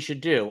think we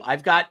should do.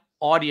 I've got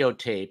audio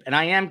tape and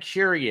I am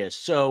curious.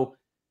 So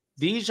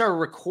these are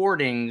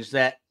recordings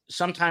that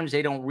sometimes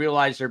they don't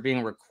realize they're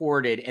being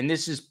recorded. And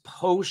this is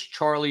post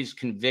Charlie's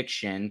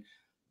conviction.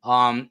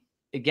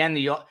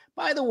 Again,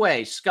 by the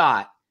way,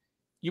 Scott,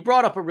 you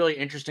brought up a really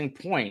interesting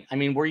point. I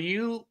mean,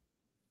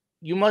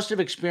 you must have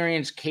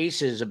experienced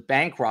cases of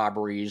bank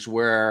robberies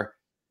where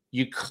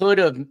you could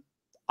have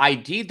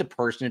ID'd the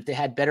person if they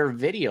had better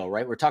video,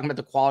 right? We're talking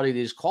about the quality of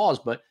these calls,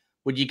 but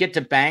would you get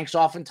to banks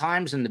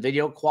oftentimes and the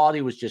video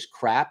quality was just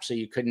crap, so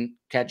you couldn't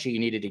catch who you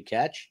needed to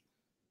catch?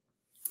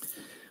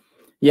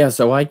 Yeah,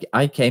 so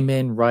I came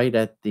in right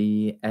at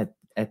the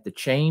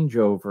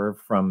changeover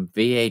from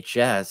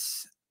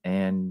VHS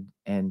and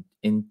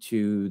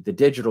into the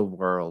digital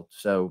world.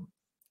 So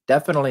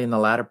definitely in the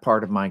latter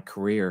part of my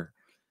career,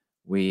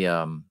 we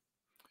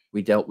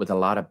dealt with a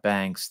lot of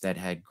banks that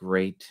had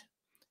great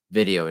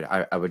video.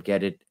 I would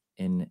get it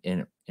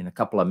in a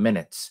couple of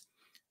minutes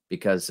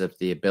because of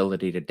the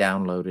ability to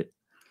download it,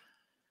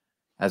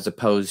 as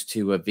opposed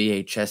to a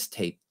VHS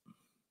tape.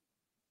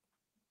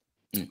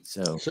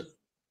 So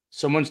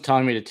someone's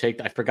telling me to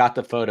take. I forgot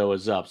the photo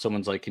was up.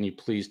 Someone's like, "Can you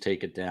please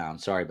take it down?"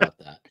 Sorry about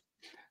that.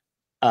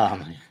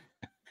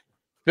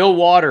 Fil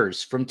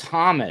Waters from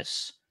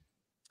Thomas.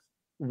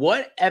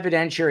 What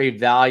evidentiary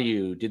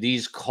value do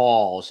these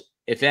calls,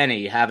 if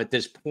any, have at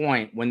this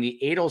point when the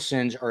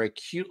Adelsons are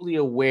acutely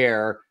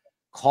aware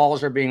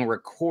calls are being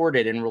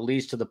recorded and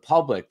released to the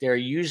public? They're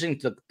using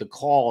the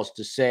calls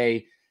to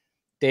say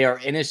they are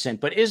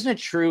innocent. But isn't it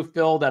true,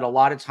 Phil, that a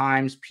lot of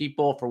times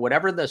people, for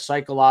whatever the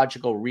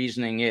psychological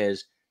reasoning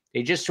is,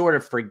 they just sort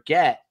of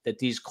forget that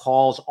these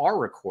calls are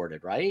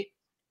recorded, right?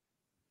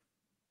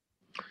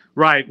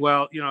 Right.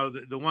 Well, you know,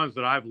 the ones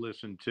that I've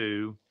listened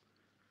to,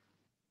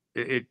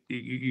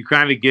 you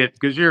kind of get,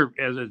 because you're,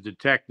 as a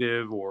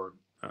detective or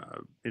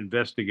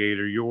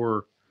investigator,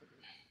 you're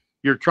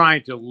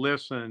trying to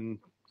listen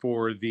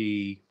for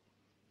the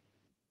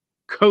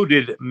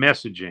coded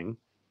messaging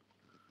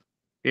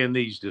in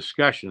these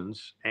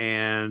discussions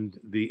and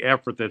the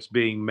effort that's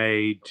being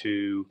made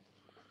to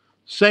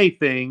say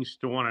things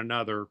to one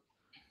another,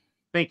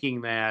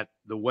 thinking that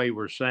the way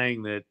we're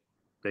saying that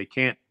they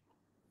can't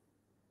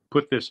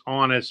put this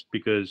on us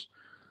because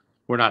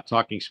we're not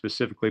talking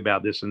specifically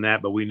about this and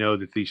that, but we know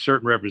that these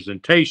certain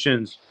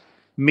representations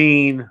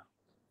mean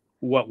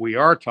what we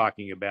are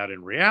talking about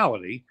in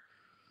reality.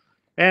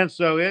 And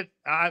so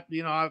I've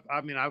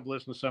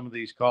listened to some of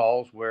these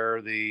calls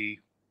where the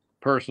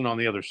person on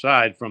the other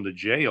side from the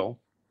jail,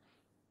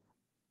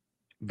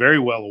 very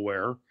well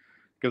aware,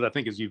 because I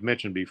think, as you've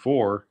mentioned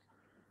before,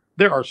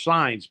 there are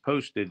signs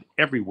posted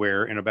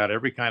everywhere in about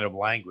every kind of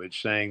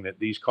language saying that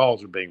these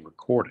calls are being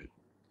recorded.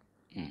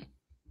 Mm.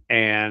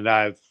 And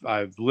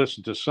I've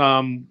listened to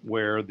some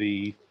where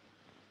the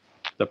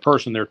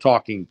person they're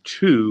talking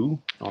to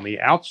on the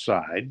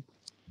outside,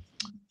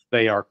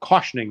 they are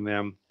cautioning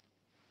them,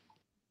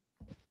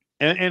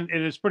 and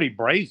it's pretty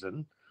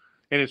brazen,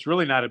 and it's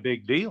really not a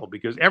big deal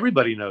because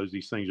everybody knows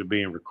these things are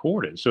being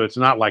recorded. So it's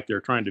not like they're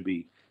trying to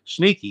be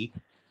sneaky.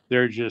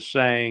 They're just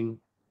saying,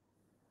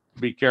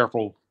 be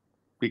careful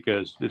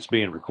because it's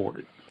being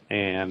recorded.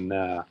 And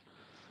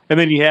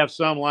then you have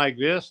some like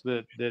this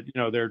that you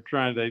know, they're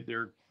trying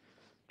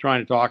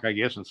to talk, I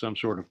guess, in some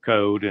sort of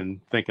code and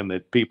thinking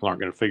that people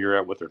aren't going to figure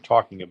out what they're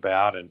talking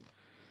about. And,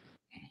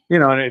 you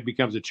know, and it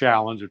becomes a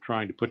challenge of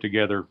trying to put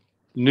together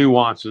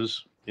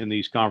nuances in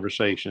these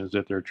conversations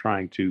that they're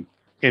trying to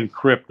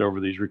encrypt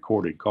over these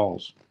recorded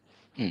calls.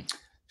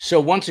 So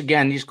once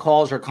again, these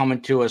calls are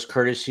coming to us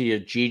courtesy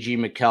of Gigi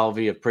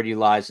McKelvey of Pretty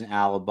Lies and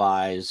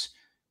Alibis.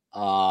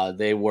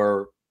 They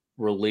were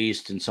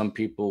released, and some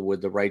people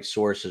with the right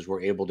sources were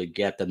able to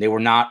get them. They were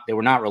not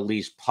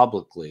released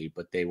publicly,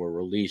 but they were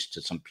released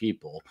to some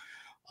people.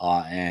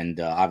 And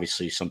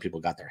obviously some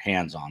people got their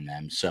hands on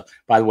them. So,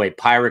 by the way,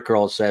 Pirate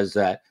Girl says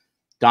that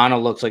Donna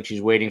looks like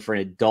she's waiting for an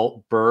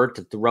adult bird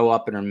to throw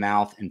up in her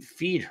mouth and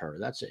feed her.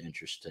 That's an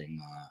interesting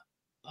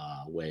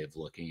way of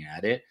looking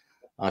at it.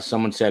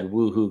 Someone said,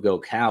 "Woohoo, go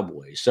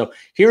Cowboys!" So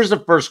here's the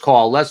first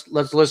call. Let's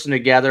listen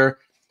together.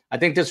 I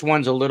think this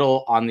one's a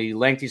little on the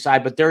lengthy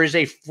side, but there is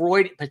a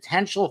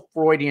potential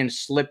Freudian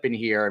slip in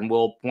here, and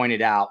we'll point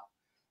it out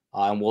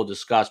and we'll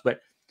discuss. But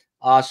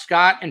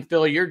Scott and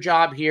Phil, your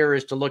job here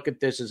is to look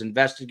at this as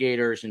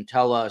investigators and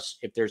tell us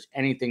if there's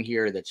anything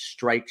here that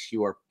strikes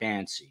your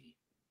fancy.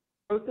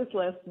 I wrote this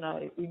last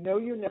night. We know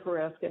you never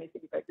ask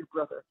anything about your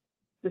brother.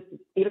 This is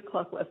 8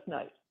 o'clock last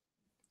night.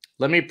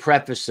 Let me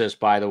preface this,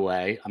 by the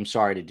way. I'm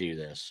sorry to do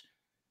this.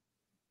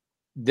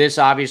 This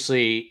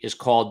obviously is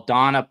called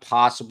Donna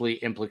Possibly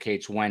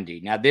Implicates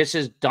Wendi. Now, this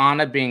is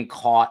Donna being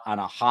caught on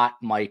a hot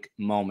mic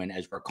moment,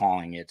 as we're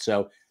calling it.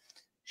 So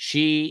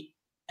she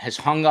has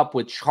hung up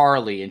with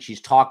Charlie, and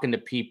she's talking to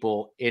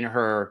people in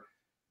her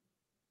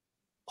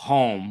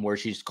home where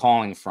she's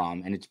calling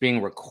from, and it's being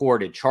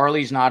recorded.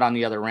 Charlie's not on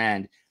the other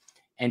end,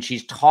 and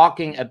she's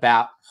talking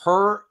about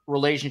her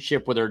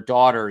relationship with her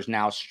daughter is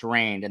now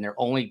strained, and they're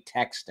only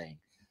texting.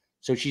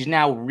 So she's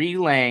now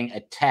relaying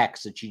a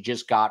text that she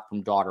just got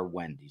from daughter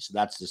Wendi. So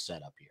that's the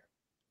setup here.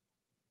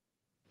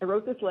 I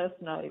wrote this last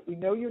night. We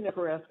know you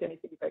never ask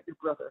anything about your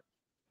brother.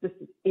 This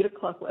is 8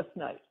 o'clock last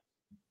night.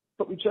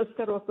 But we just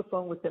got off the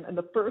phone with him, and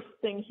the first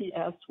thing he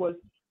asked was,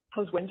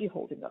 how's Wendi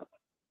holding up?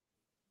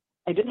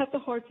 I didn't have the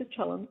heart to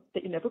tell him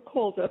that you never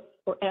called us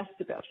or asked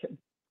about him.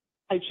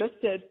 I just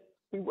said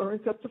we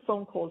weren't up to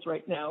phone calls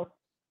right now.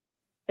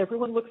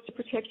 Everyone looks to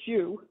protect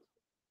you.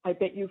 I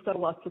bet you've got a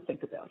lot to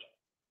think about.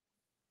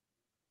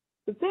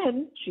 But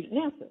then she didn't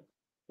answer.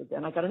 So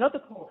then I got another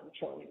call from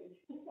Charlie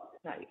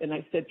night, and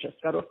I said,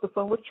 just got off the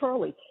phone with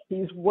Charlie.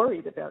 He's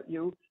worried about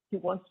you. He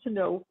wants to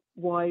know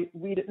why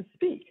we didn't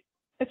speak.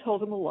 I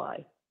told him a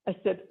lie. I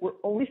said, we're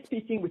only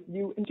speaking with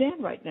you and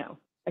Dan right now.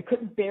 I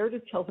couldn't bear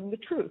to tell him the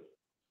truth.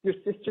 Your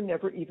sister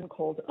never even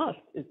called us,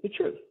 is the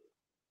truth.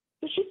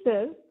 So she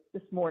says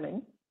this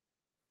morning,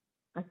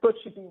 I thought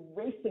she'd be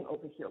racing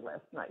over here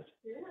last night.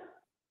 Yeah.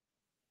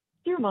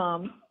 Dear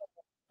Mom,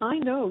 I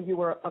know you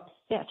are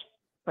upset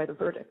by the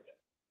verdict,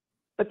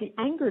 but the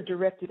anger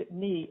directed at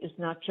me is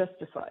not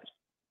justified.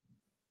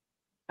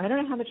 I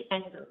don't know how much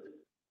anger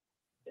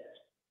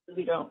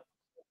we don't.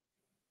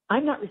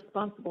 I'm not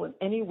responsible in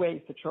any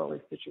way for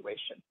Charlie's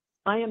situation.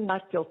 I am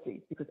not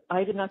guilty because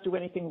I did not do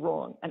anything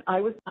wrong, and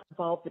I was not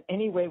involved in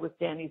any way with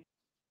Danny's.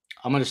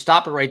 I'm going to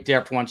stop it right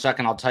there for 1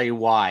 second. I'll tell you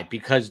why.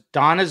 Because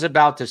Donna's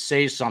about to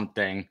say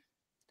something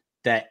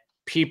that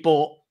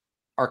people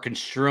are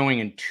construing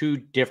in two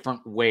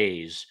different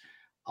ways.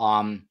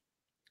 And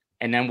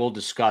then we'll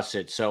discuss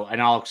it. So,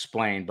 and I'll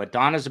explain. But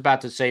Donna's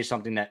about to say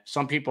something that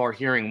some people are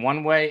hearing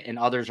one way and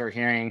others are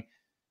hearing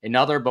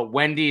another. But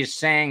Wendi is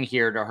saying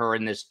here to her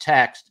in this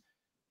text,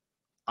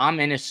 I'm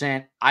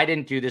innocent. I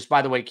didn't do this.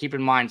 By the way, keep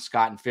in mind,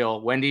 Scott and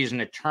Phil, Wendy's an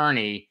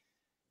attorney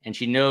and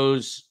she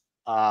knows,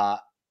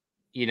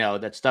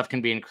 that stuff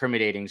can be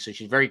incriminating. So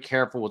she's very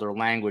careful with her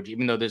language,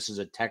 even though this is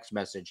a text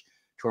message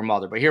to her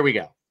mother. But here we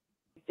go.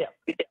 Yeah.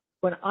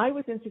 When I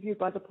was interviewed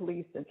by the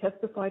police and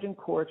testified in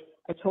court,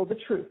 I told the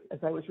truth as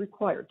I was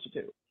required to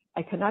do.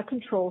 I cannot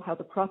control how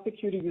the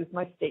prosecutor used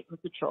my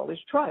statements at Charlie's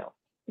trial.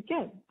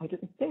 Again, I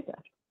didn't say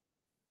that.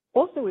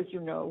 Also, as you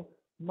know,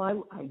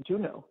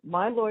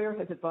 my lawyer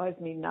has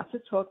advised me not to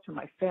talk to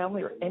my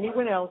family or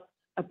anyone else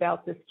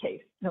about this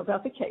case. No,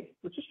 about the case,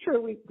 which is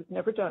true. We've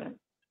never done it.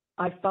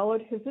 I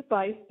followed his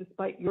advice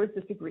despite your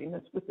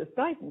disagreements with this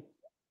guidance.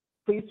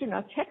 Please do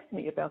not text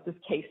me about this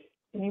case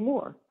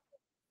anymore.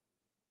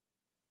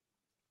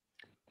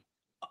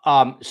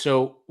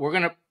 So we're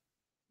going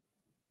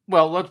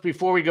to,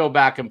 before we go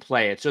back and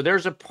play it. So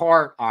there's a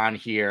part on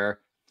here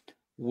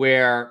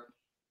where,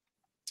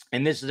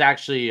 and this is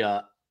actually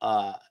a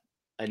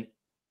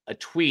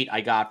tweet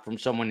I got from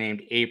someone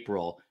named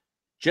April.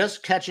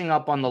 Just catching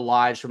up on the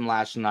lives from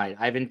last night.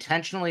 I've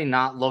intentionally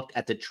not looked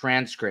at the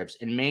transcripts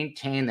and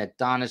maintain that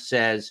Donna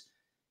says,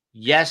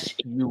 yes,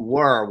 you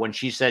were, when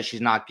she says she's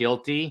not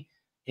guilty,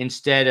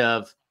 instead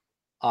of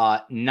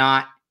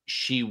not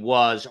she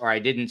was, or I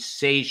didn't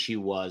say she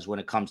was when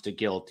it comes to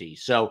guilty.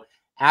 So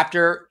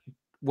after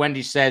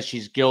Wendi says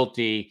she's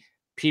guilty,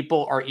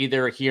 people are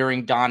either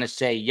hearing Donna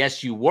say,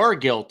 yes, you were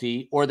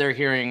guilty, or they're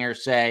hearing her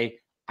say,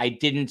 I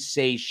didn't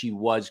say she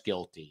was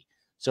guilty.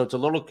 So it's a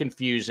little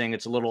confusing.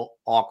 It's a little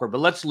awkward,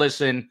 but let's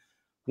listen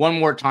one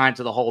more time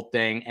to the whole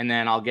thing, and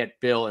then I'll get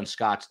Bill and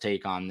Scott's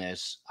take on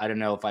this. I don't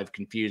know if I've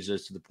confused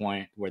this to the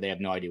point where they have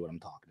no idea what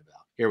I'm talking about.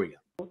 Here we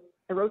go.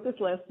 I wrote this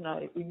last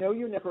night. We know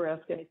you never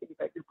ask anything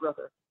about your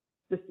brother.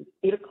 This is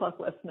 8 o'clock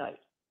last night,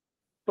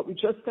 but we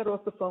just got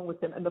off the phone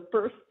with him, and the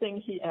first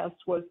thing he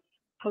asked was,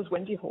 how's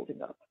Wendi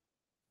holding up?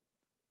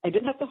 I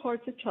didn't have the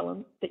heart to tell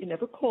him that you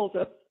never called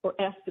us or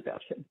asked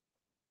about him.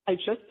 I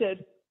just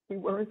said we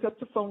weren't up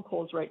to phone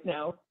calls right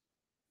now.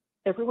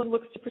 Everyone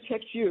looks to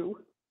protect you.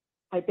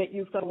 I bet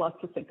you've got a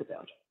lot to think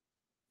about.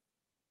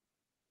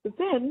 But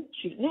then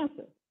she didn't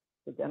answer.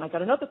 So then I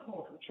got another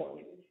call from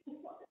Charlie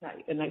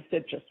night, and I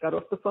said, just got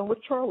off the phone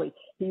with Charlie.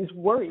 He's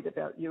worried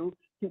about you.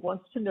 He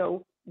wants to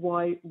know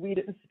why we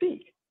didn't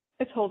speak.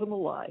 I told him a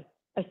lie.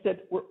 I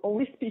said, we're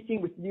only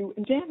speaking with you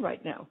and Dan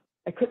right now.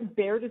 I couldn't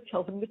bear to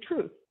tell him the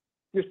truth.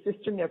 Your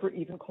sister never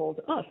even called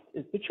us,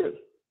 is the truth.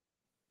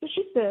 So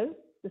she says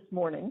this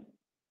morning,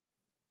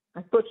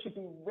 I thought she'd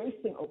be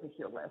racing over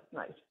here last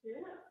night.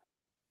 Yeah.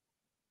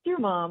 Dear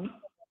Mom,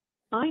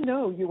 I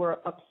know you are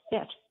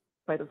upset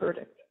by the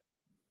verdict,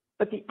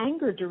 but the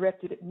anger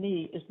directed at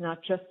me is not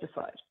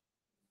justified.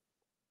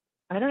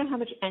 I don't know how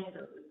much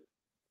anger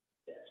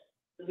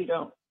we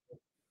don't.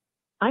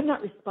 I'm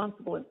not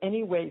responsible in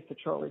any way for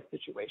Charlie's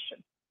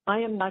situation. I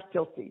am not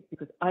guilty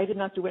because I did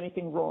not do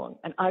anything wrong,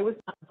 and I was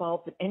not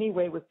involved in any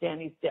way with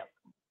Danny's death.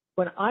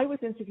 When I was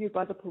interviewed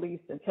by the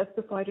police and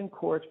testified in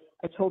court,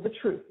 I told the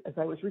truth as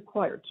I was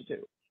required to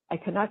do. I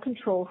cannot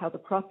control how the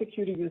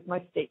prosecutor used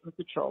my statements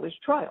at Charlie's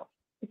trial.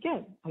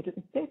 Again, I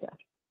didn't say that.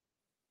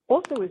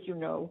 Also, as you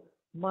know,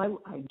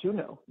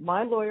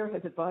 my lawyer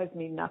has advised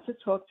me not to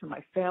talk to my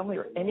family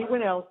or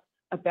anyone else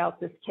about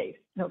this case.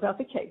 No, about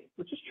the case,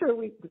 which is true.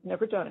 We've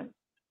never done it.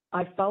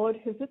 I followed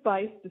his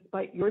advice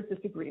despite your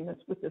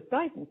disagreements with this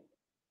guidance.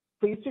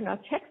 Please do not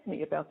text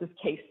me about this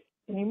case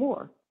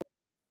anymore.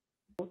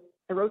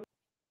 I wrote.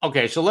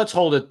 Okay, so let's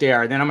hold it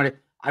there. Then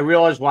I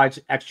realize why it's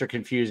extra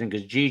confusing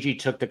because Gigi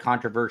took the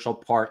controversial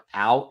part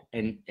out,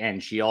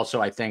 and she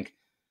also, I think,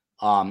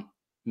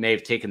 may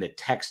have taken the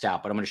text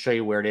out. But I'm going to show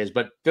you where it is.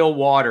 But Fil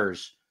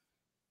Waters,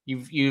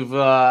 you've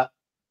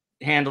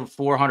handled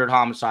 400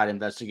 homicide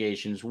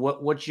investigations.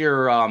 What's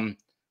your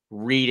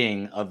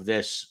reading of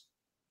this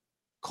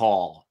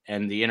call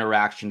and the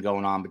interaction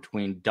going on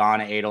between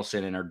Donna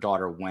Adelson and her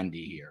daughter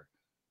Wendi here?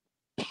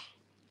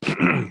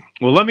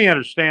 Well, let me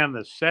understand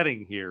the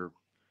setting here.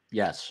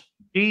 Yes.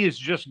 She has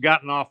just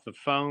gotten off the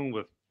phone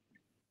with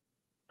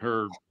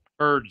her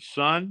third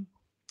son.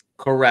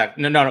 Correct.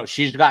 No.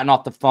 She's gotten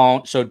off the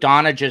phone. So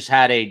Donna just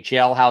had a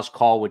jailhouse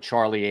call with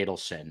Charlie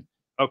Adelson.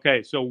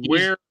 Okay. So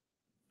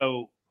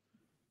so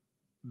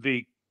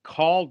the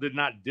call did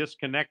not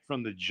disconnect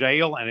from the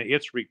jail and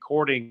it's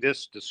recording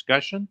this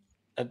discussion?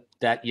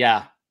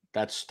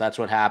 That's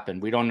what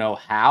happened. We don't know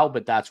how,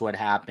 but that's what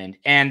happened.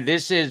 And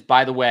this is,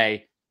 by the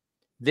way,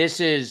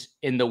 this is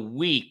in the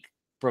week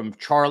from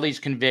Charlie's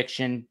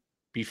conviction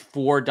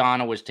before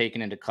Donna was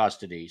taken into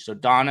custody. So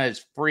Donna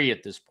is free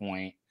at this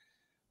point.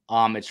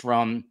 It's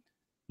from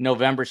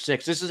November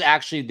 6th. This is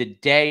actually the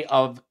day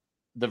of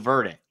the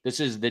verdict. This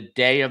is the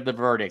day of the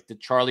verdict that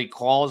Charlie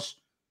calls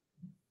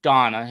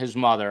Donna, his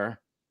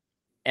mother,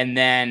 and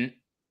then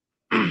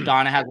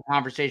Donna has a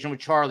conversation with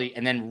Charlie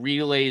and then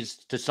relays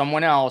to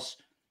someone else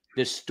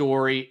this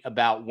story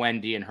about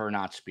Wendi and her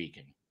not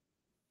speaking.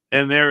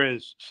 And there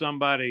is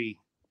somebody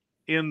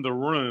in the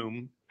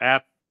room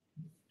at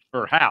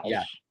her house.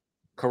 Yeah,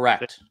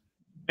 correct.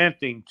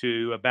 Venting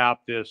to about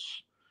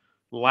this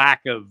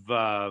lack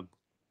of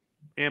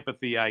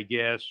empathy, I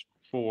guess,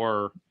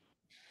 for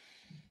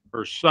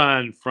her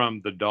son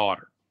from the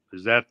daughter.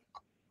 Is that?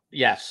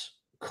 Yes,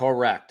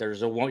 correct.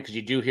 There's a woman, because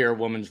you do hear a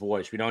woman's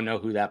voice. We don't know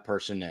who that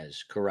person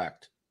is.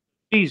 Correct.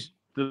 The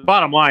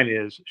bottom line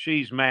is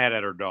she's mad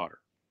at her daughter.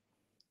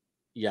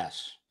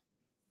 Yes.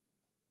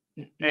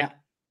 Now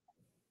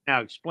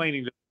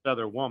explaining to this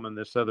other woman,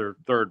 this other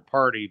third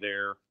party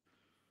there,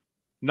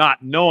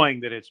 not knowing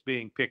that it's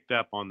being picked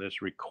up on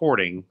this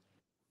recording.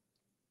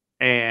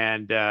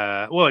 And,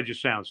 well, it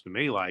just sounds to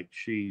me like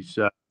she's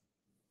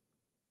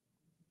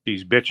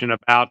bitching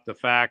about the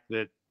fact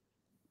that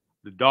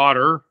the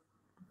daughter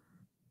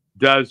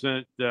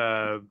doesn't,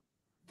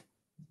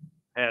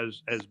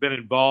 has been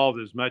involved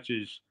as much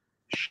as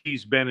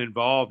she's been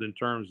involved in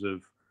terms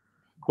of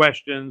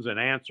questions and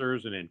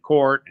answers and in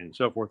court and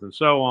so forth and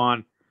so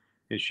on.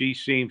 And she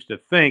seems to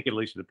think, at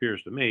least it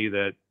appears to me,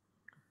 that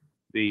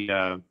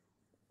her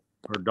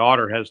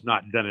daughter has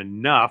not done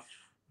enough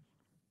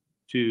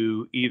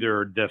to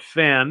either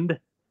defend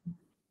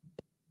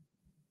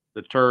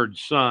the third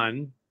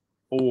son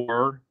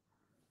or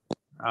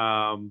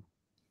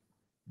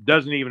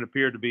doesn't even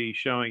appear to be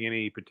showing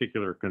any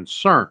particular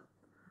concern.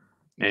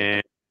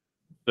 And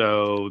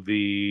so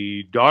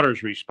the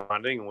daughter's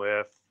responding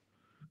with,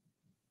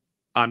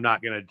 I'm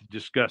not going to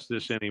discuss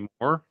this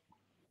anymore.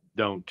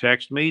 Don't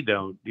text me.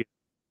 Don't.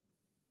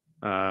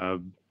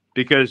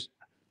 Because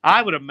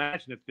I would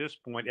imagine at this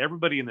point,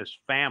 everybody in this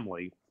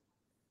family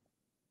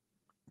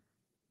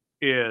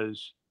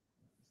is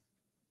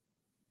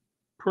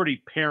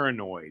pretty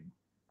paranoid,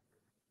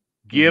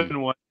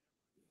 given what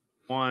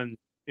one's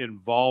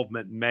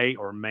involvement may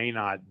or may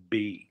not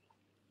be.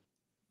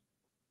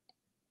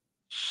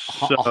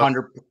 So,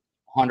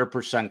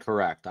 100%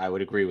 correct. I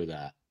would agree with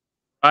that.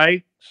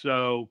 Right.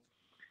 So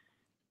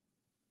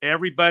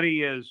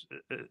everybody is,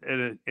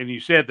 and you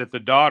said that the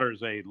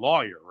daughter's a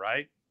lawyer,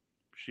 right?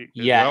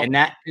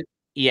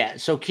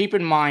 So keep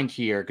in mind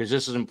here, because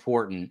this is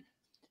important.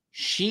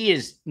 She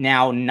is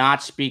now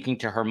not speaking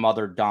to her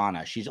mother,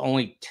 Donna. She's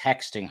only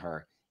texting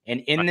her.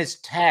 And in this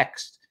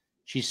text,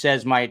 she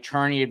says, my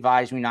attorney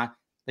advised me not,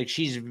 like,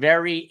 she's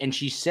and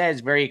she says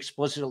very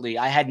explicitly,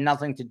 I had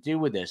nothing to do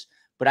with this.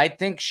 But I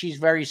think she's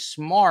very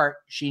smart.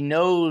 She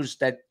knows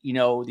that,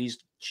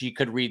 she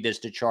could read this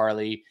to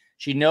Charlie.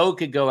 She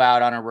could go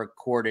out on a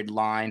recorded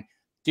line.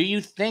 Do you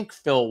think,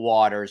 Fil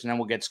Waters, and then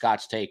we'll get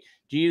Scott's take,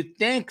 do you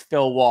think,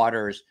 Fil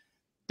Waters,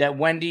 that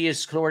Wendi is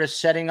sort of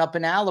setting up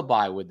an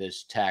alibi with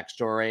this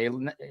text, or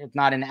if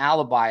not an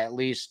alibi, at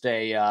least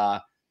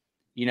a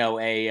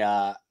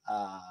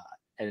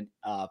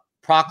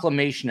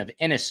proclamation of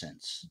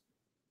innocence?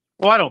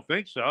 Well, I don't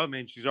think so. I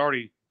mean, she's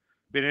already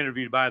been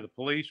interviewed by the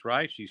police,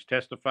 right? She's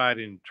testified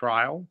in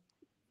trial,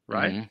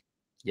 right? Mm-hmm.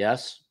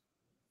 Yes.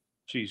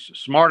 She's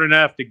smart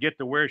enough to get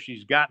to where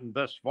she's gotten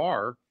thus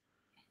far,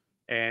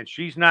 and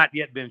she's not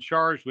yet been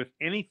charged with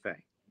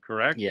anything,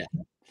 correct? Yeah.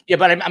 Yeah,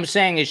 but I'm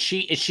saying, is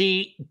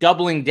she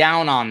doubling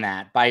down on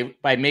that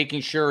by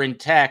making sure in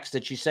text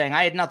that she's saying,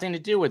 I had nothing to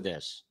do with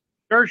this?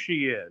 Sure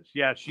she is.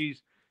 Yeah,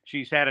 she's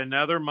had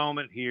another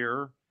moment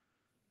here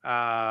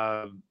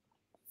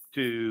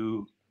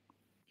to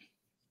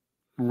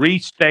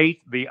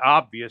restate the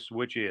obvious,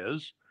 which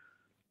is,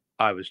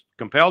 I was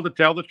compelled to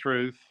tell the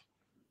truth.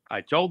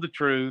 I told the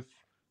truth.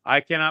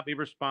 I cannot be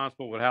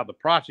responsible with how the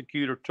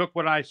prosecutor took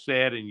what I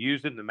said and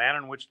used it in the manner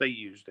in which they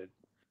used it.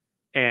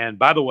 And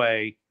by the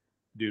way,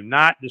 do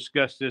not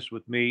discuss this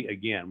with me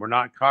again. We're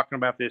not talking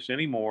about this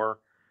anymore.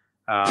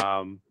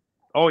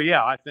 Oh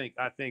yeah, I think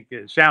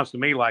it sounds to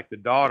me like the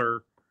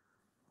daughter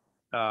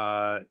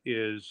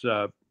is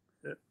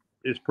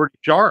pretty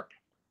sharp,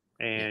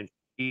 and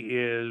she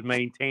is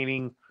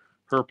maintaining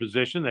her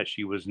position that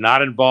she was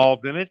not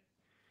involved in it,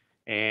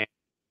 and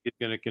is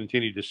going to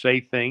continue to say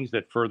things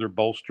that further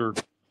bolster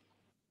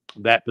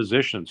that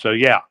position. So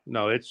yeah,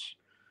 no, it's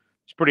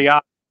pretty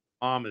obvious.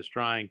 Mom is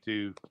trying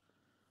to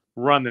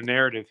run the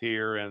narrative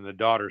here, and the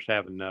daughter's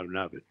having none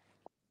of it.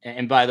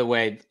 And by the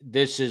way,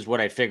 this is what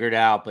I figured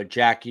out, but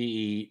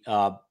Jackie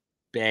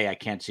Bay, I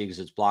can't see because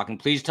it's blocking.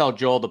 Please tell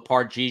Joel the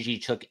part Gigi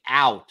took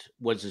out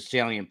was the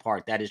salient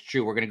part. That is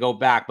true. We're going to go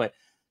back. But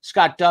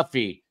Scott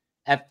Duffey,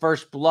 at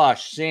first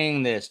blush,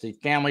 seeing this, the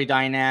family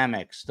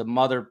dynamics, the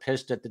mother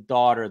pissed at the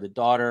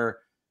daughter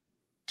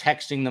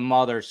texting the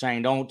mother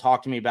saying, don't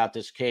talk to me about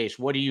this case.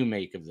 What do you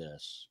make of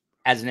this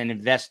as an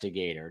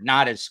investigator,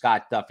 not as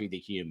Scott Duffey, the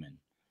human?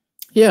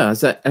 Yeah.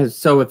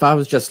 So if I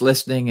was just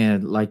listening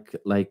and like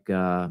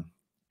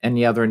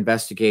any other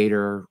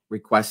investigator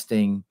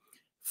requesting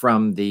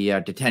from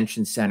the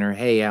detention center,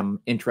 hey,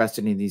 I'm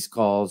interested in these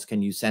calls.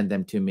 Can you send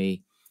them to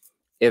me?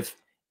 If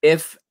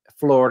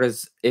Florida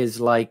is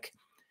like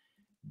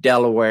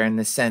Delaware in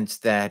the sense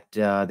that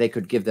they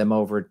could give them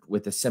over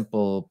with a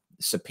simple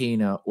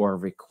subpoena or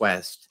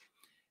request,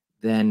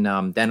 then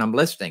I'm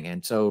listening.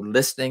 And so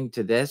listening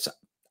to this,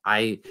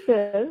 I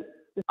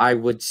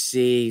would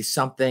see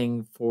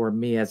something for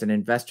me as an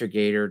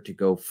investigator to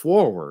go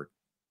forward.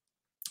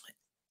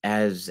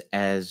 As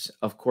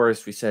of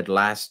course we said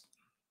last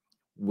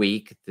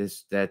week,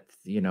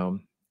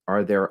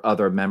 are there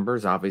other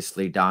members?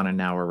 Obviously Donna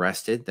now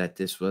arrested, that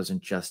this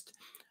wasn't just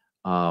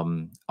a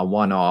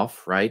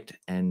one-off, right?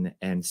 And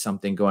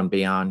something going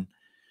beyond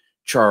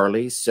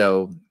Charlie.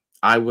 So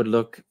I would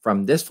look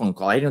from this phone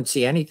call. I don't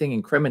see anything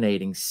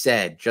incriminating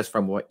said just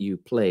from what you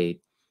played.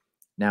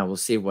 Now we'll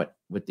see what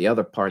with the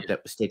other part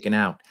that was taken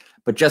out.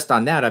 But just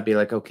on that, I'd be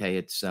like, okay,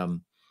 it's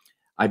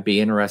I'd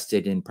be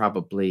interested in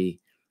probably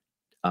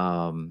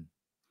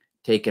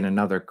taking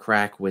another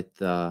crack with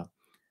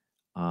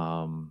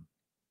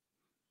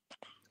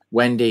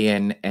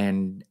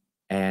Wendi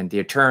and the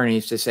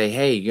attorneys to say,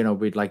 hey,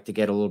 we'd like to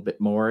get a little bit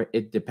more,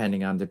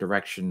 depending on the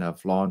direction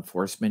of law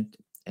enforcement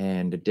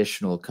and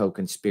additional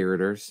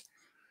co-conspirators.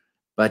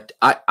 But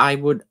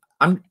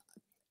I'm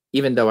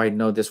even though I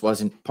know this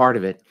wasn't part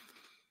of it,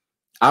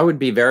 I would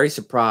be very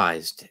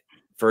surprised,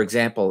 for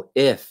example,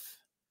 if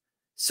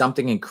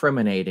something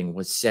incriminating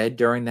was said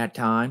during that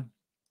time.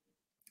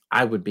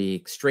 I would be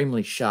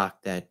extremely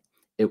shocked that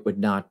it would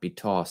not be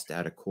tossed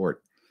out of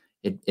court.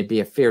 It'd be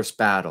a fierce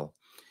battle.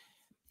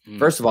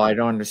 First of all, I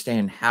don't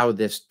understand how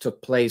this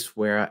took place,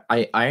 where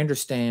I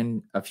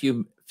understand a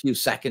few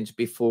seconds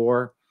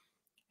before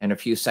and a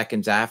few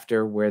seconds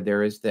after where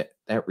there is that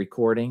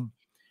recording.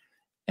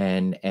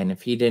 And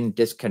if he didn't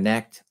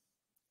disconnect,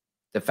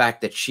 the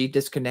fact that she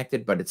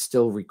disconnected, but it's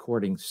still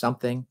recording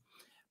something,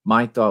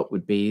 my thought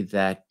would be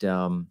that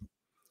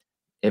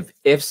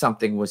if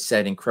something was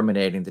said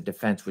incriminating, the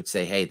defense would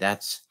say, hey,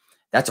 that's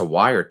a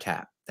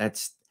wiretap.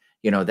 That's,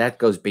 that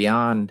goes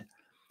beyond,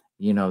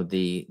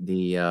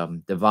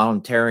 the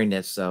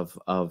voluntariness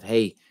of,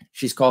 hey,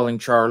 she's calling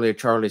Charlie or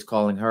Charlie's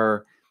calling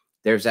her.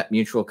 There's that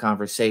mutual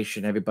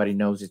conversation. Everybody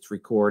knows it's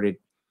recorded.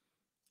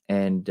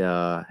 And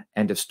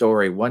end of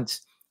story.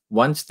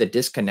 Once the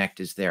disconnect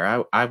is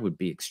there, I would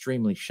be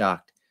extremely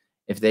shocked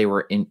if they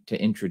were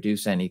to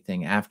introduce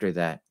anything after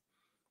that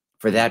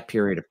for that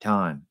period of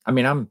time. I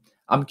mean,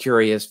 I'm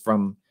curious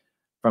from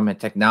a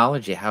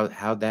technology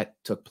how that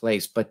took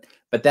place. But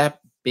that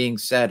being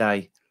said,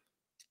 I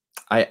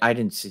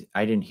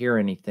didn't hear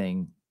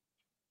anything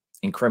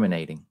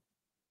incriminating.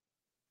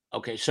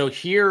 Okay, so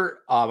here,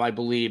 I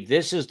believe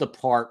this is the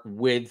part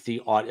with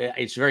the audio.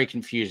 It's very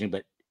confusing,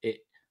 but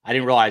I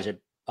didn't realize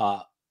it.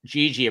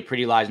 Gigi, a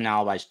Pretty Lies and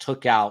Alibis,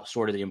 took out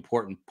sort of the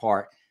important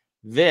part.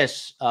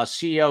 This,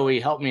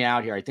 COE, help me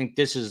out here. I think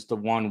this is the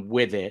one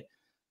with it.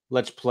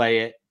 Let's play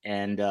it.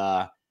 And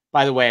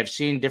by the way, I've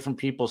seen different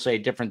people say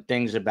different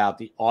things about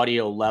the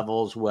audio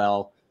levels.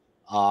 Well,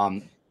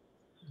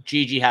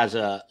 Gigi has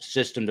a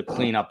system to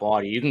clean up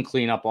audio. You can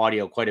clean up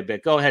audio quite a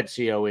bit. Go ahead,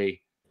 COE.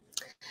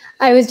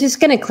 I was just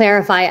going to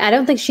clarify. I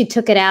don't think she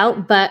took it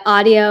out, but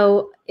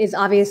audio is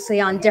obviously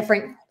on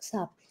different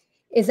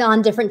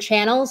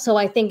channels. So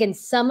I think in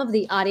some of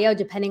the audio,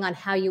 depending on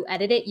how you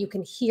edit it, you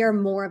can hear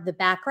more of the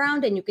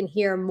background and you can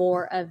hear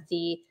more of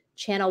the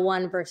channel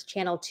 1 versus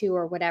channel 2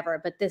 or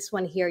whatever. But this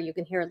one here, you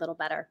can hear a little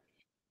better.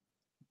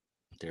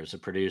 There's a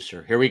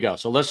producer. Here we go.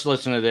 So let's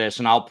listen to this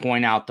and I'll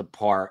point out the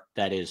part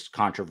that is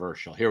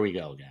controversial. Here we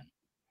go again.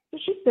 So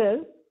she says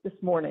this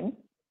morning,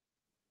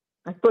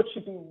 I thought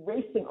she'd be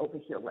racing over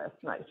here last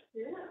night.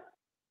 Yeah.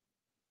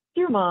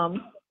 Dear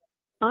Mom,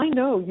 I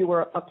know you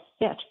are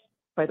upset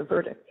by the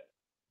verdict,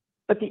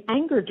 but the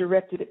anger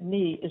directed at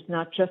me is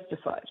not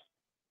justified.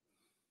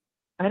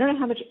 I don't know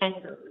how much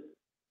anger.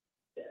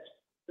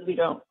 We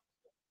don't.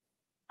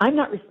 I'm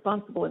not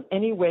responsible in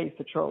any way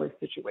for Charlie's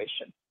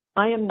situation.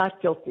 I am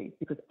not guilty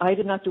because I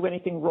did not do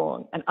anything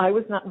wrong, and I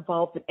was not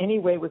involved in any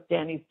way with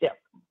Danny's death.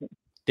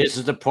 This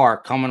is the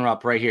part coming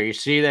up right here. You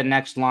see that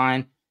next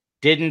line?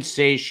 Didn't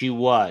say she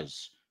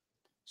was.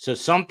 So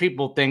some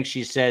people think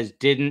she says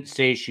didn't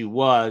say she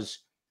was.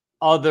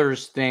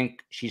 Others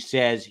think she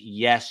says,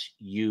 yes,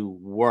 you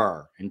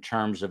were, in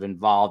terms of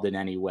involved in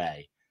any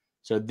way.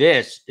 So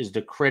this is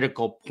the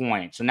critical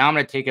point. So now I'm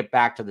going to take it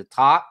back to the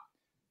top.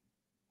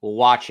 We'll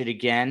watch it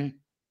again.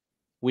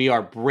 We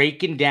are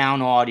breaking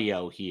down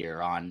audio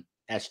here on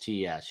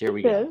STS. Here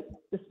we go.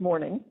 This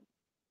morning,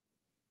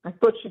 I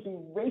thought she'd be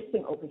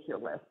racing over here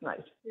last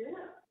night. Yeah.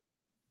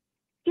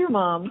 Dear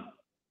Mom,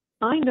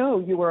 I know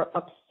you were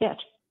upset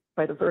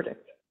by the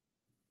verdict,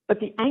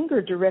 but the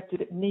anger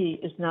directed at me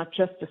is not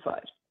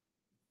justified.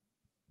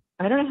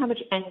 I don't know how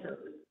much anger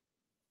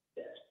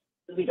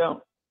we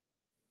don't.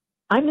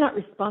 I'm not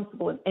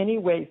responsible in any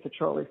way for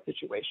Charlie's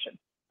situation.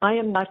 I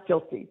am not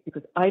guilty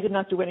because I did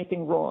not do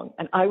anything wrong,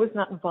 and I was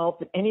not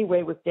involved in any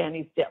way with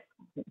Danny's death.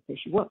 I didn't say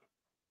she was.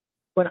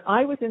 When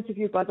I was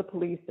interviewed by the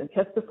police and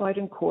testified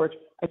in court,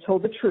 I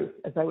told the truth,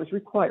 as I was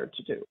required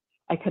to do.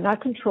 I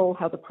cannot control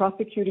how the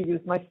prosecutor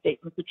used my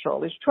statements at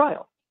Charlie's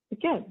trial.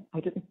 Again,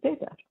 I didn't say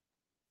that.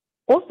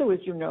 Also, as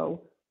you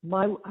know,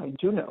 my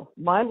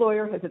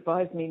lawyer has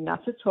advised me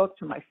not to talk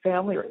to my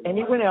family or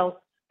anyone else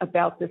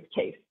about this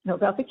case. No,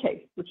 about the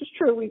case, which is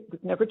true. We've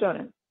never done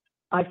it.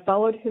 I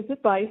followed his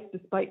advice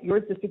despite your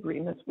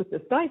disagreements with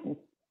this guidance.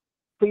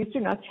 Please do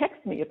not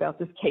text me about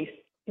this case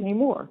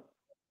anymore.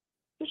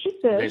 So she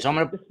said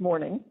this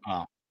morning.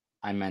 Oh,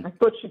 I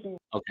thought she'd be.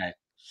 Okay.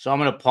 So I'm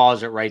going to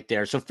pause it right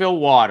there. So Fil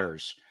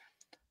Waters,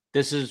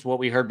 this is what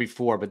we heard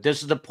before, but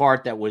this is the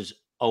part that was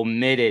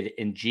omitted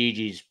in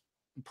Gigi's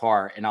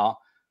part. And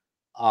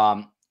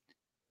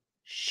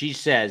she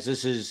says,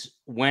 this is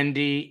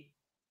Wendi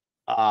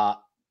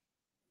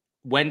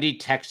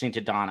texting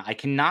to Donna. I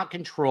cannot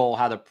control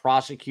how the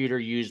prosecutor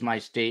used my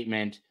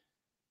statement.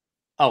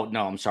 Oh,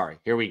 no, I'm sorry.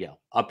 Here we go.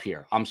 Up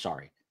here. I'm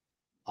sorry.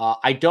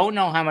 I don't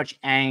know how much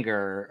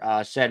anger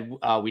said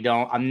we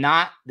don't. I'm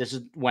not. This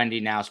is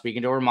Wendi now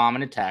speaking to her mom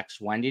in a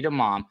text. Wendi to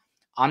mom.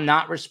 I'm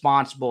not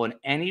responsible in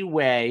any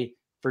way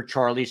for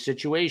Charlie's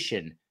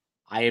situation.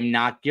 I am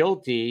not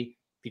guilty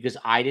because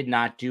I did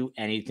not do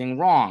anything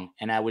wrong.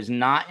 And I was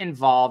not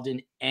involved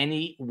in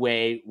any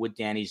way with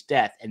Danny's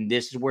death. And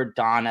this is where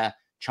Donna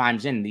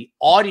chimes in. The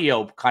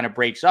audio kind of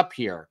breaks up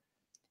here.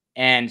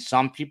 And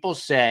some people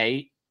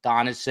say,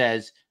 Donna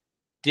says,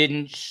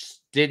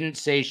 didn't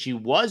say she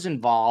was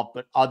involved,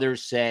 but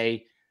others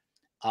say,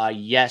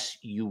 yes,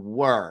 you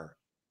were.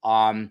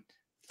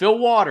 Fil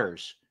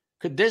Waters,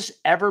 could this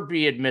ever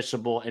be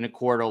admissible in a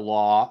court of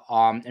law?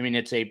 I mean,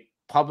 it's a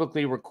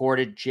publicly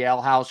recorded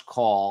jailhouse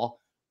call,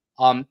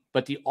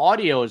 but the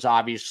audio is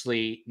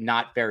obviously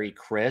not very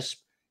crisp.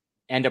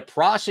 And a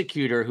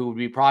prosecutor who would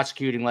be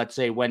prosecuting, let's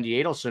say,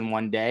 Wendi Adelson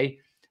one day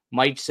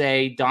might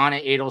say, Donna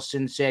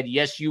Adelson said,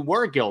 yes, you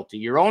were guilty.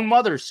 Your own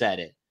mother said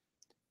it.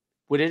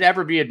 Would it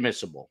ever be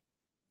admissible?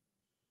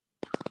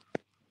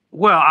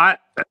 Well, I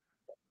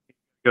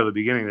go to the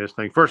beginning of this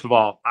thing. First of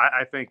all,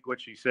 I think what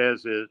she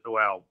says is,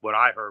 well, what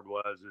I heard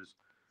is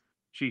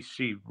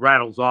she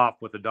rattles off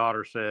what the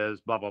daughter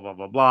says, blah, blah, blah,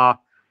 blah, blah.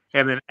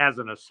 And then as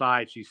an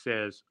aside, she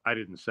says, I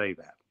didn't say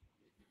that.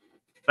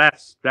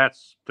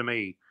 That's to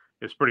me,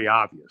 it's pretty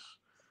obvious.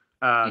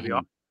 The audio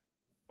is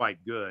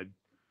quite good.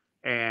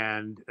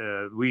 And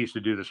we used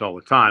to do this all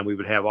the time. We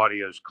would have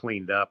audios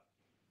cleaned up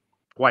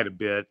quite a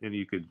bit, and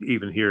you could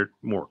even hear it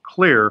more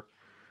clear.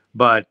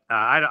 But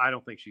I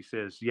don't think she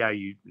says, yeah,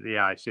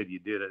 I said you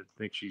did it. I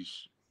think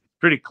she's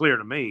pretty clear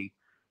to me.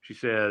 She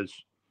says,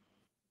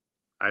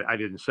 I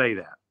didn't say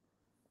that.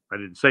 I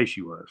didn't say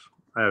she was.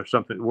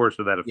 Something worse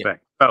to that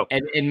effect. Yeah. Oh,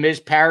 and Ms.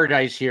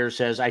 Paradise here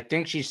says, I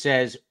think she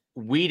says,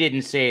 we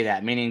didn't say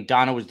that, meaning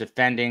Donna was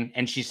defending.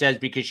 And she says,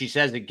 because she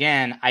says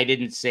again, I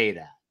didn't say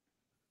that.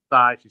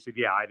 She said,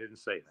 yeah, I didn't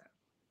say that.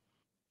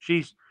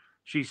 She's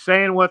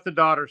saying what the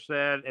daughter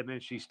said, and then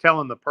she's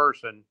telling the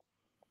person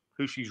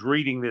who she's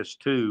reading this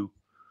to,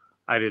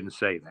 I didn't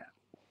say that.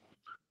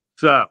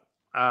 So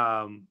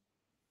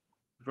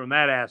from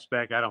that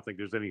aspect, I don't think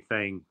there's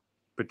anything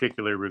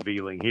particularly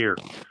revealing here.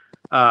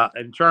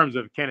 In terms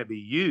of can it be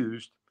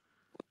used,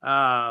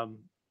 I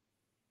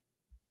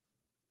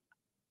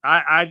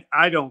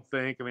don't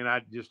think. I mean,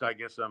 I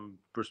guess I'm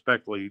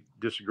respectfully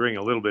disagreeing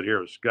a little bit here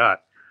with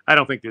Scott. I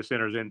don't think this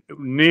enters into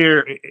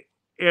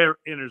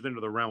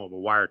the realm of a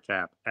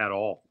wiretap at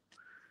all.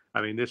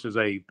 I mean, this is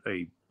a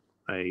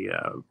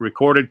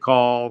recorded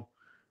call.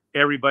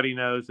 Everybody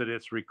knows that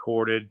it's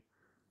recorded.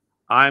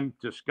 I'm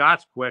to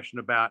Scott's question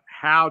about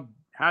how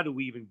do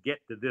we even get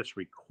to this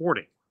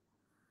recording,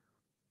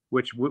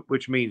 which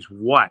means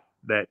what?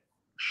 That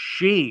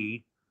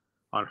she,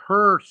 on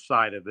her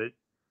side of it,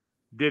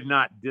 did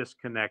not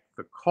disconnect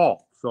the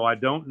call. So I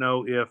don't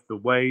know if the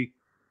way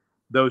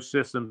those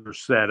systems are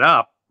set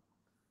up,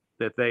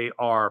 that they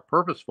are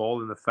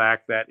purposeful in the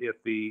fact that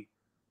if the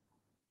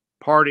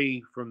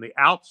party from the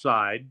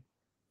outside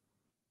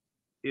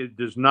it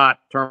does not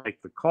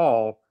terminate the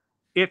call,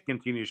 it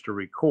continues to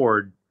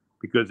record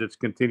because it's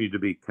continued to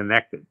be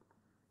connected,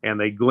 and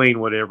they glean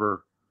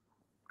whatever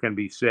can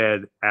be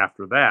said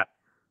after that.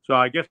 So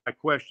I guess my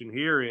question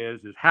here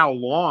is how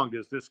long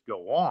does this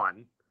go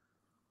on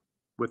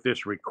with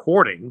this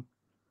recording?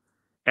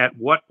 At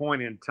what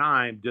point in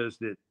time does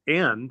it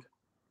end?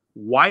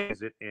 Why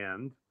does it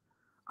end?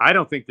 I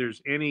don't think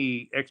there's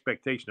any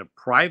expectation of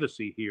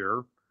privacy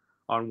here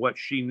on what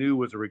she knew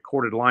was a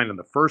recorded line in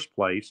the first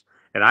place.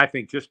 And I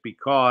think just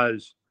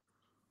because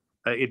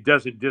it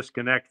doesn't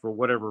disconnect for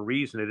whatever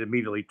reason, it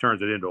immediately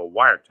turns it into a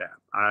wiretap.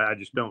 I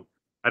just don't.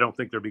 I don't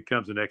think there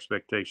becomes an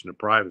expectation of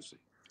privacy.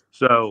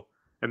 So,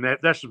 and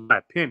that's just my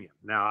opinion.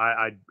 Now,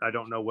 I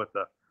don't know what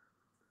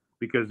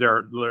because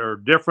there are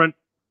different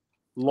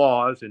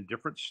laws in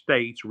different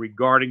states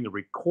regarding the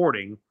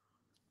recording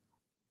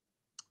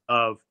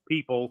of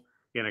people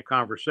in a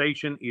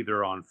conversation,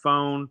 either on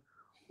phone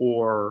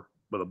or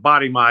with a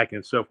body mic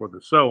and so forth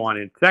and so on.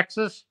 In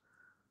Texas,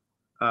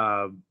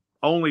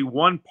 only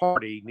one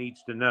party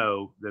needs to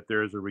know that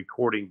there is a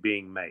recording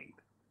being made.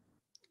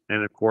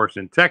 And of course,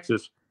 in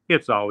Texas,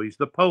 it's always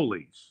the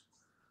police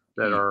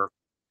that are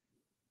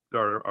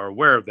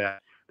aware of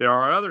that. There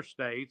are other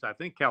states, I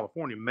think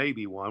California may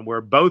be one, where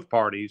both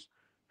parties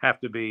have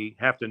to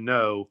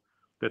know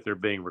that they're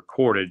being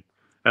recorded,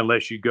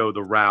 unless you go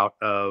the route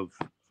of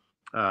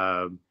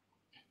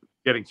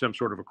getting some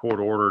sort of a court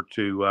order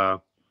to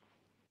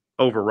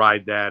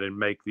override that and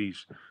make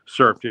these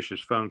surreptitious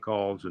phone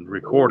calls and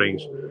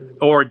recordings,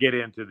 or get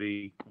into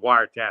the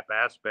wiretap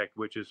aspect,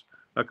 which is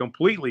a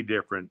completely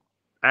different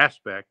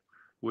aspect,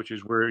 which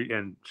is where,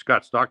 and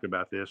Scott's talked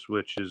about this,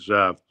 which is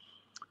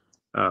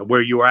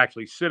where you are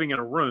actually sitting in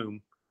a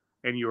room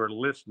and you are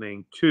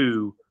listening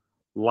to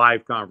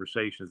live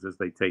conversations as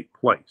they take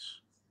place,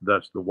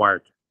 thus the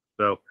wiretap.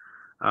 So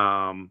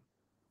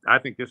I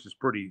think this is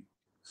pretty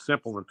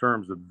simple in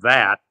terms of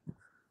that.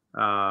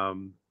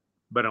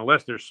 But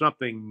unless there's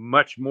something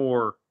much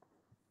more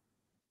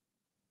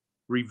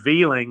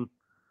revealing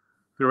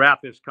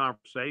throughout this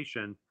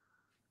conversation,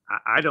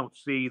 I don't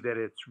see that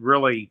it's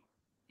really,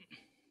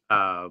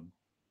 I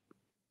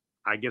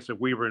guess if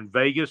we were in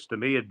Vegas, to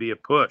me, it'd be a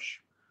push.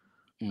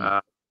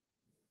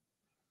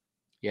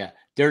 Yeah,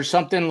 there's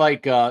something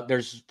like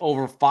there's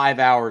over 5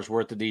 hours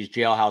worth of these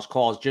jailhouse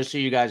calls. Just so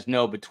you guys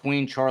know,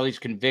 between Charlie's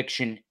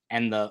conviction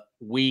and the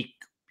week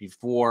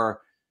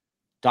before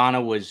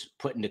Donna was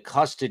put into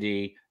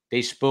custody,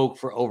 they spoke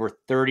for over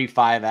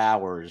 35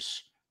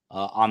 hours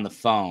on the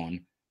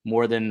phone.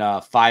 More than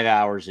 5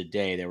 hours a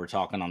day they were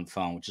talking on the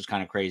phone, which is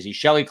kind of crazy.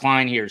 Shelly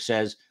Klein here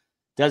says,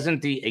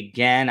 doesn't the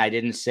 "again, I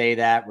didn't say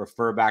that"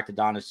 refer back to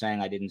Donna saying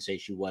I didn't say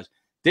she was?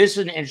 This is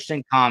an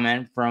interesting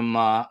comment from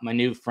my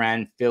new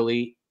friend,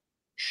 Philly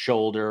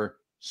shoulder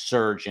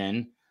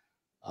surgeon.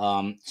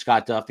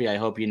 Scott Duffey, I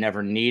hope you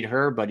never need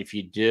her, but if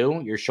you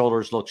do, your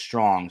shoulders look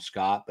strong,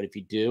 Scott. But if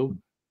you do,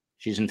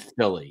 she's in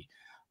Philly.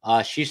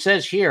 She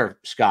says here,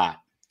 Scott,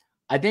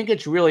 I think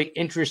it's really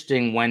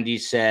interesting. Wendi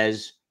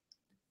says,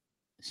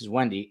 this is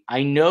Wendi,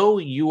 I know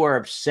you are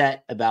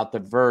upset about the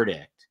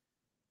verdict,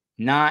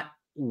 not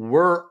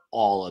we're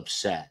all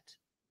upset,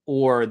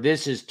 or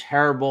this is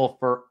terrible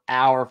for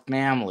our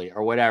family,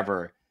 or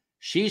whatever.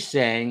 She's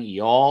saying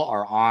y'all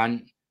are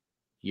on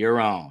your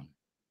own.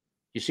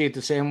 You see it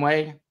the same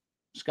way,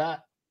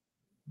 Scott?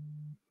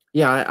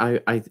 Yeah,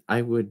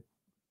 I would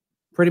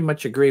pretty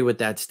much agree with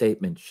that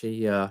statement.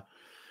 She's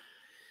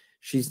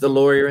the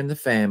lawyer in the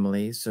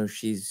family, so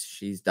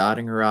she's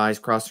dotting her I's,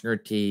 crossing her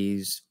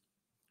T's,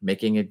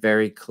 making it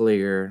very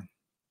clear.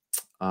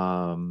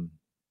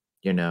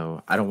 You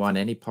know, I don't want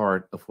any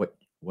part of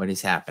what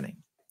is happening.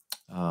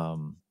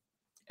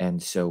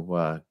 And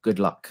so good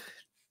luck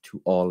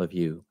to all of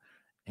you.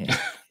 And,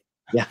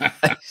 yeah.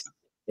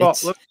 Well,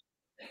 look,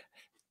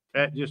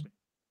 just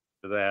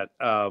to that,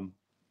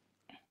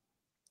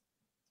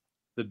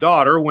 the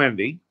daughter,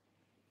 Wendi,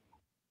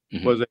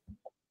 was a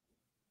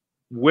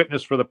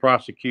witness for the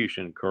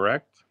prosecution,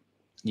 correct?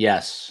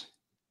 Yes.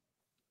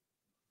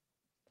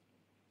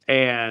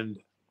 And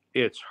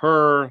it's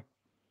her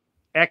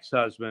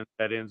ex-husband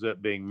that ends up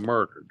being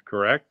murdered,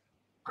 correct?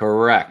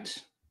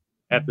 Correct.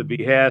 At the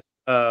behest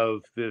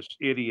of this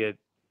idiot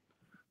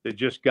that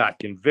just got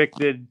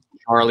convicted.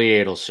 Charlie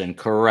Adelson,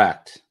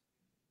 correct.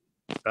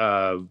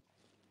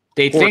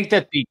 They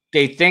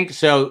think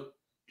so.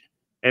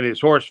 And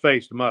his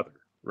horse-faced mother,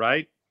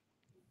 right?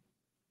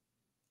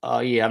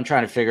 Yeah, I'm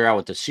trying to figure out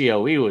what the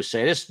COE was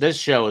saying. This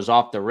show is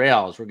off the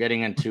rails. We're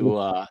getting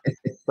into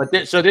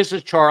so this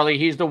is Charlie.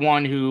 He's the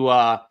one who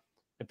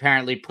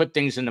apparently put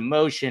things into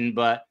motion.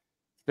 But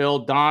Phil,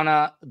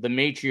 Donna, the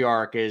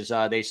matriarch, is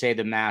they say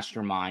the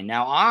mastermind.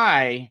 Now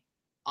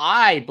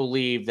I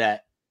believe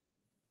that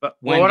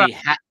Wendi.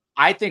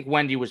 I think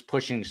Wendi was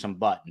pushing some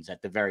buttons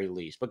at the very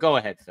least. But go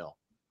ahead, Phil.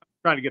 I'm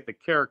trying to get the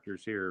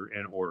characters here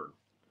in order.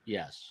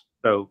 Yes.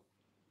 So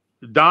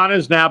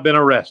Donna's now been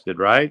arrested,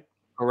 right?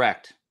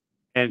 Correct.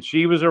 And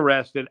she was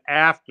arrested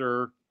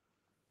after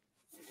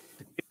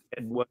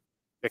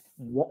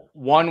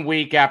 1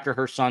 week after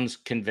her son's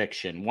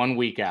conviction. 1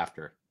 week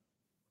after.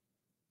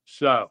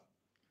 So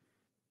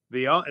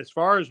as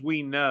far as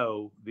we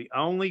know, the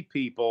only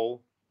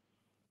people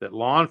that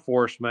law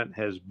enforcement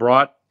has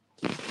brought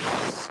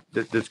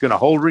that's going to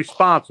hold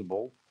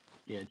responsible.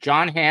 Yeah,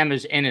 John Hamm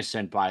is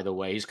innocent, by the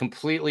way. He's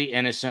completely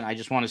innocent. I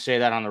just want to say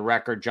that on the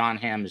record. John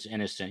Hamm is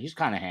innocent. He's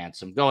kind of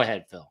handsome. Go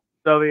ahead, Phil.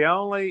 So the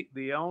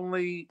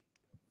only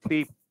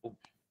people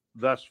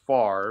thus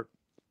far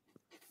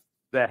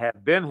that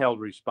have been held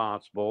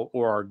responsible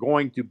or are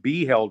going to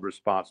be held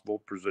responsible,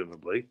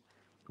 presumably,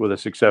 with a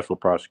successful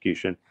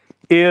prosecution,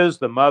 is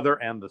the mother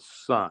and the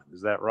son.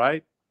 Is that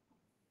right?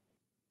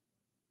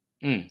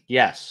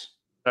 Yes.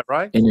 Is that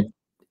right?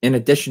 In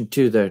addition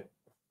to the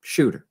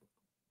shooter.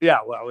 Yeah,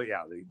 well,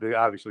 yeah,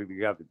 obviously the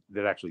guy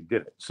that actually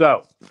did it.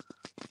 So,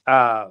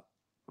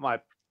 my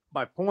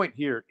point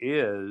here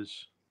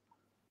is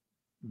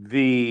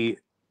the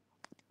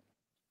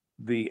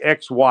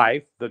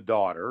ex-wife, the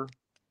daughter,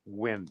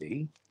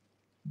 Wendi,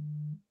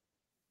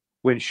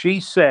 when she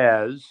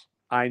says,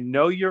 "I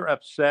know you're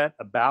upset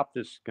about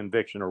this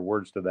conviction," or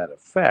words to that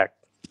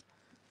effect,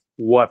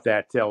 what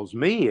that tells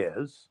me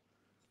is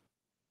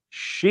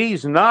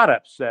she's not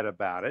upset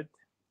about it.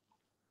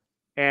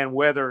 And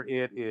whether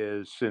it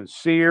is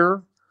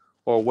sincere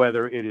or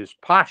whether it is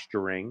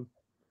posturing,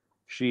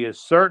 she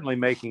is certainly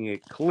making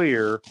it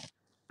clear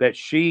that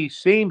she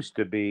seems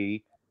to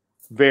be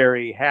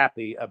very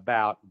happy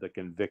about the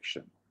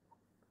conviction.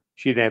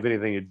 She didn't have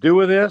anything to do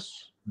with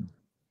this.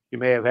 She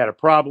may have had a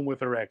problem with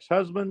her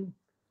ex-husband,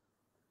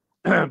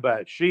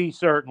 but she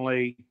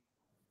certainly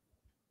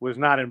was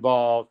not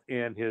involved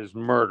in his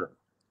murder.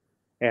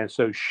 And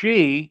so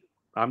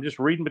I'm just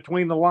reading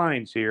between the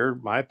lines here,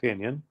 my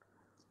opinion.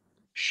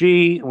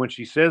 When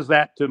she says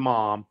that to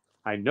mom,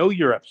 "I know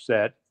you're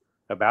upset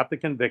about the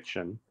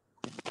conviction,"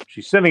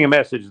 she's sending a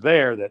message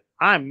there that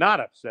I'm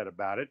not upset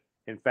about it.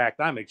 In fact,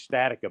 I'm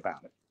ecstatic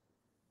about it.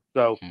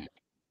 So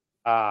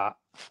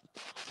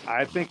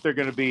I think they're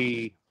going to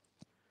be,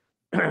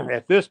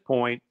 at this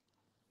point,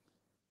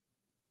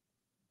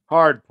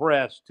 hard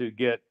pressed to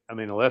get,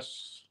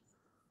 unless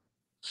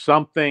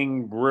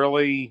something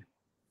really,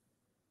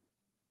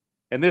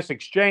 and this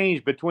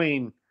exchange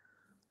between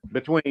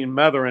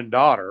mother and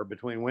daughter,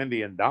 between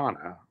Wendi and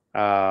Donna,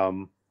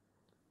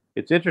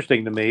 it's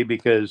interesting to me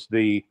because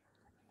the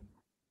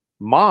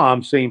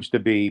mom seems to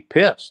be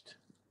pissed,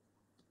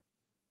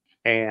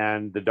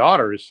 and the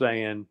daughter is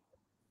saying,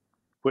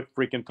 "Quit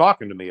freaking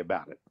talking to me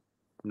about it.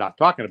 I'm not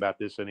talking about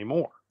this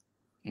anymore.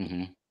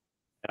 Mm-hmm. And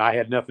I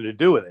had nothing to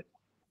do with it.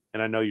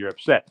 And I know you're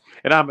upset."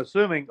 And I'm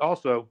assuming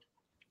also,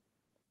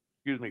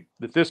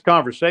 that this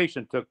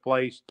conversation took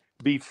place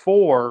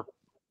before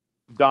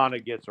Donna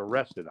gets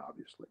arrested,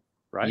 obviously,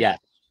 right?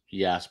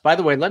 Yes. By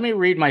the way, let me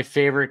read my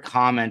favorite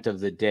comment of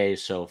the day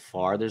so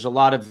far. There's a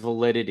lot of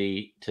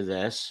validity to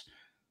this.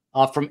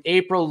 From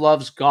April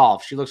Loves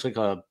Golf. She looks like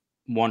a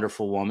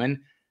wonderful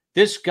woman.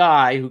 "This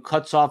guy who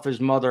cuts off his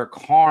mother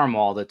Carm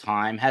all the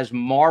time has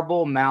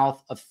marble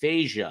mouth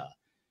aphasia.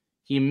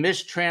 He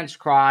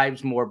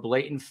mistranscribes more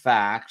blatant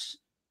facts,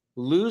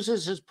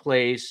 loses his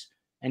place,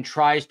 and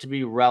tries to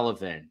be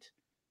relevant.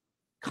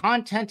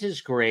 Content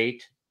is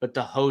great, but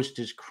the host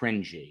is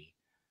cringy."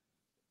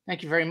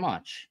 Thank you very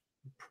much.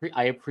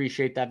 I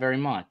appreciate that very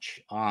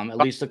much. At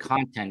least the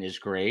content is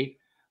great.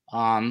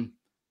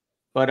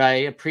 But I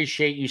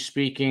appreciate you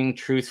speaking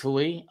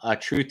truthfully,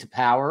 truth to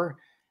power.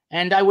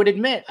 And I would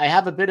admit I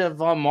have a bit of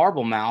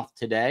marble mouth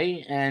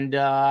today and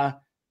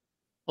a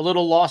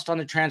little lost on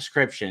the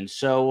transcription.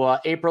 So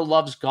April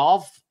Loves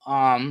Golf.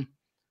 I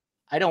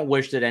don't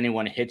wish that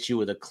anyone hits you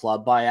with a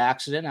club by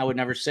accident. I would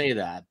never say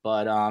that.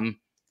 But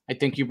I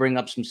think you bring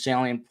up some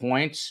salient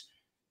points.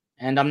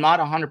 And I'm not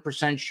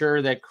 100%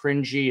 sure that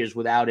cringy is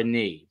without a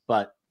knee,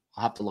 but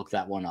I'll have to look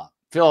that one up.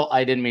 Phil,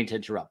 I didn't mean to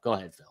interrupt. Go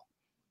ahead, Phil.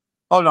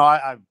 Oh no,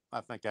 I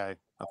think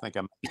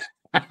I'm.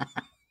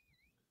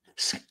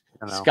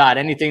 Scott,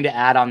 anything to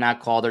add on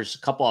that call? There's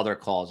a couple other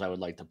calls I would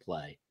like to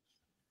play.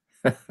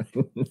 I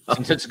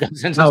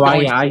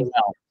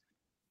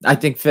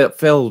think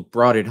Phil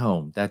brought it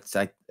home. That's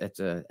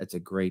a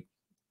great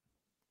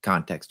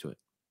context to it.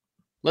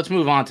 Let's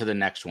move on to the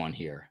next one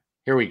here.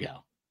 Here we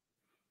go.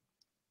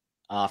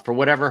 For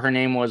whatever her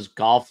name was,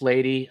 Golf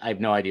Lady. I have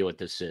no idea what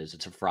this is.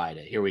 It's a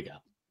Friday. Here we go.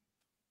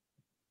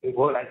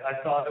 Well,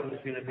 I thought it was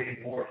going to be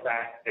more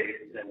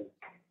fact-based than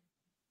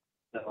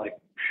like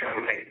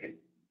show-making.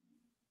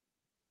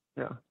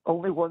 Yeah,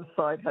 only one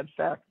side had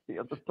facts. The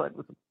other side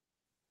was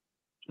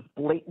just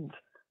blatant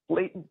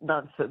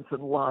nonsense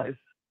and lies.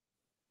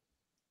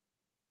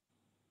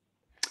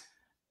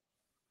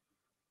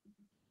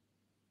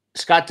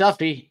 Scott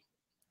Duffey,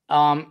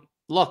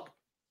 look,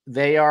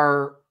 they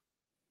are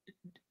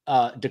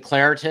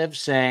declarative,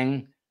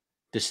 saying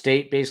the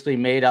state basically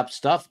made up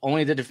stuff.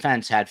 Only the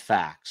defense had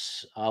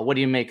facts. What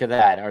do you make of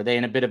that? Are they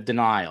in a bit of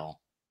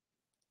denial?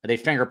 Are they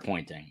finger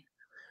pointing?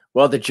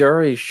 Well, the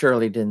jury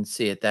surely didn't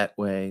see it that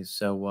way.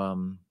 So,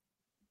 and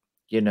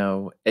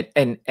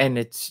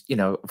it's,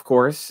 of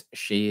course,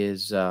 she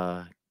is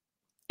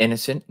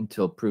innocent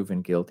until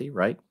proven guilty,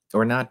 right?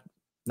 Or not,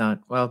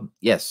 well,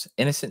 yes,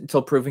 innocent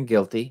until proven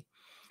guilty.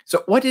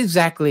 So what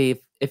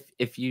exactly,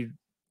 if you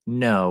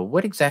know,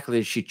 what exactly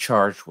is she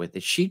charged with?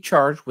 Is she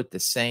charged with the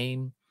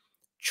same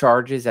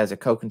charges as a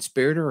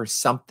co-conspirator or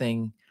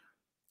something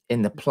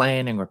in the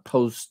planning or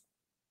post.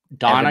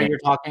 Donna, evidence. you're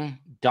talking?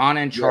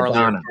 Donna and Charlie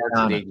Donna,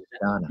 are charged with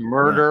Donna,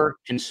 murder,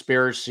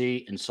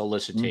 conspiracy, and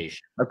solicitation.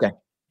 Okay.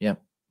 Yeah.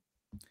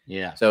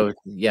 Yeah. So,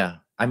 yeah,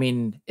 I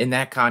mean, in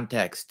that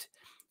context,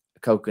 a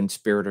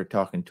co-conspirator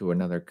talking to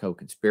another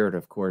co-conspirator,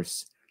 of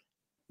course,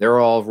 they're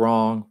all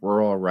wrong.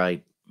 We're all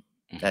right.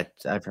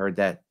 I've heard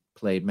that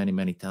played many,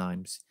 many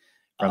times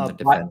from the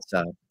defense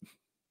side.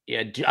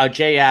 Yeah.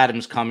 Jay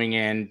Adams coming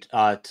in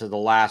to the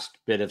last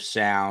bit of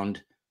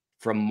sound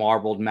from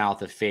marbled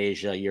mouth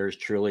aphasia, yours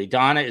truly.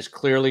 Donna is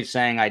clearly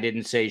saying, I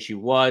didn't say she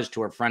was,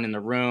 to her friend in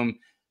the room.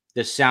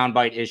 This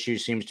soundbite issue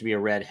seems to be a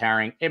red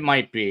herring. It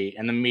might be,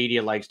 and the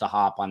media likes to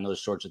hop on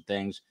those sorts of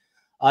things.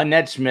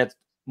 Ned Smith,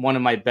 one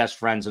of my best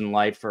friends in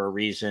life for a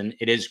reason.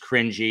 It is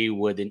cringy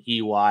with an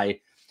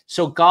EY.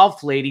 So,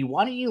 golf lady,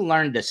 why don't you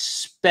learn to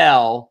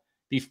spell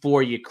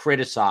before you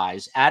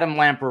criticize? Adam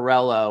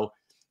Lamparello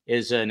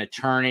is an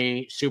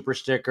attorney, super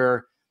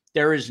sticker.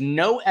 There is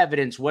no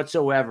evidence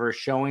whatsoever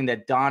showing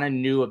that Donna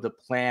knew of the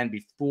plan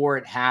before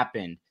it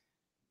happened.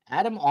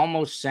 Adam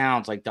almost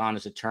sounds like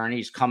Donna's attorney.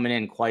 He's coming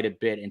in quite a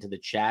bit into the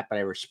chat, but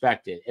I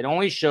respect it. It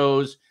only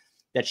shows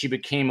that she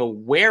became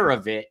aware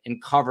of it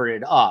and covered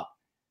it up.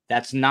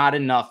 That's not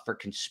enough for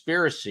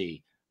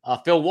conspiracy.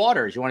 Fil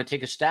Waters, you want to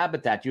take a stab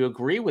at that? Do you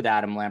agree with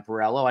Adam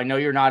Lamparello? I know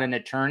you're not an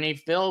attorney,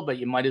 Phil, but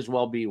you might as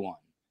well be one.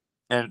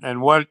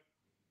 And what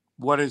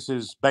is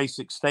his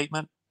basic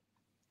statement?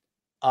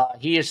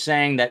 He is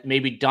saying that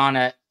maybe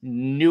Donna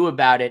knew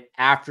about it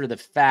after the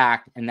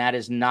fact, and that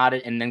is not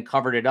it, and then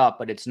covered it up,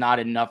 but it's not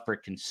enough for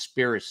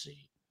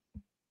conspiracy.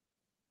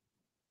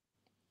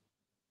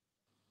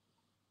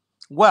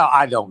 Well,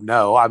 I don't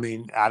know. I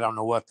mean, I don't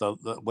know what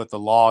the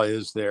law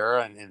is there,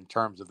 and in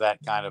terms of that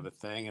kind of a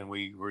thing. And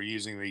we're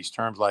using these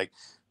terms like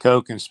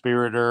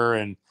co-conspirator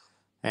and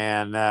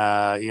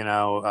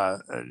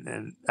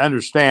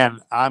understand.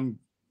 I'm,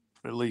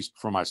 at least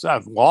for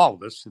myself, well, all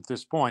of us at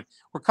this point,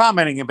 we're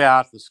commenting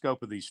about the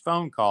scope of these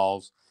phone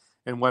calls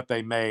and what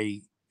they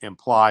may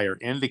imply or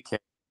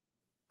indicate.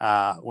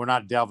 We're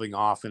not delving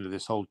off into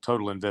this whole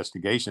total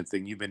investigation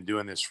thing. You've been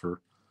doing this for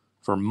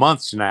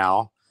months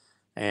now.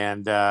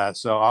 And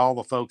so all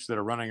the folks that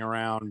are running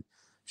around,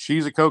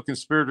 she's a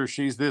co-conspirator,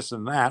 she's this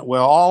and that.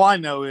 Well, all I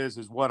know is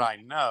what I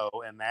know,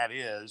 and that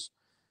is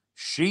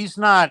she's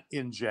not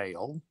in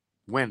jail,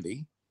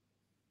 Wendi.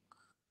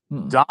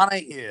 Donna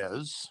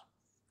is.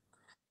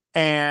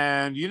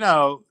 And, in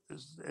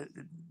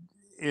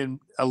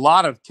a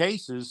lot of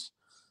cases,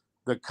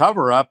 the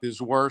cover-up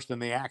is worse than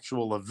the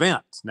actual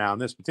event. Now, in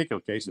this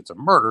particular case, it's a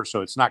murder,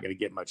 so it's not going to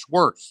get much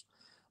worse.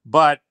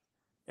 But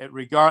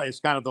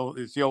it's kind of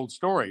it's the old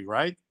story,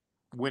 right?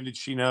 When did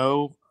she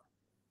know?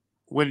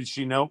 When did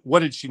she know? What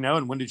did she know?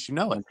 And when did she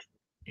know it?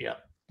 Yeah.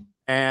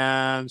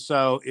 And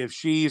so if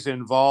she's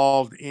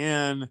involved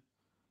in,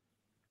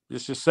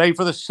 just to say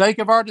for the sake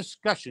of our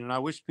discussion, and I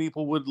wish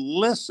people would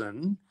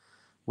listen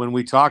when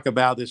we talk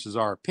about this as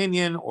our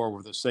opinion or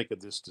for the sake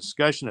of this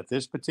discussion at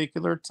this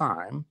particular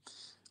time,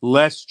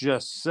 let's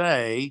just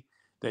say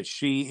that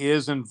she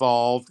is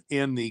involved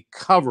in the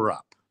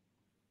cover-up.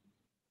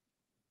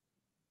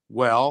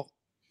 Well,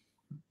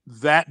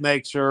 that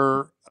makes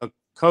her a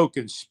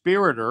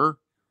co-conspirator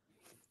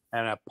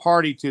and a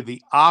party to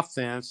the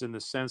offense in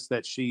the sense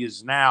that she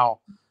is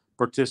now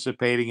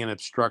participating in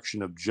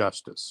obstruction of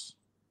justice.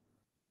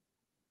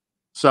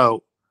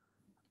 So,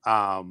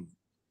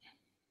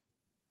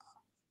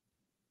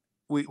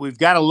 we've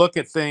got to look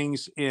at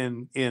things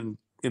in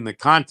the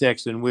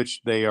context in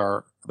which they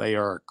are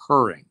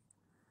occurring.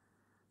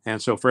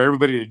 And so for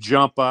everybody to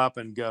jump up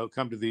and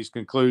come to these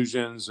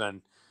conclusions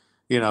and,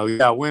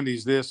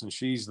 Wendy's this and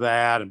she's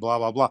that and blah,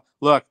 blah, blah.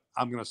 Look,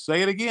 I'm going to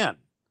say it again.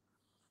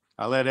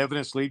 I let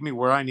evidence lead me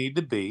where I need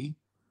to be.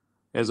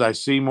 As I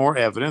see more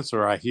evidence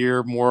or I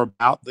hear more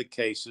about the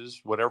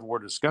cases, whatever we're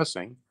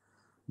discussing,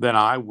 then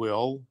I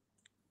will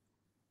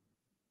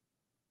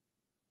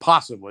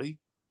possibly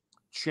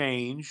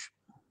change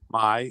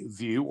my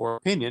view or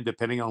opinion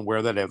depending on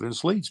where that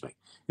evidence leads me.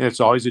 And it's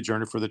always a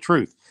journey for the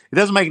truth. It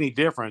doesn't make any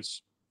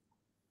difference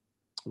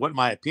what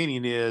my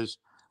opinion is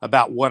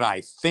about what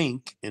I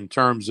think in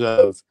terms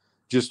of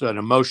just an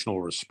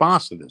emotional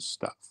response to this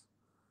stuff.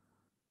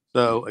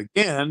 So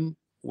again,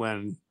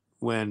 when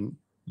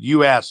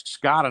you ask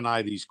Scott and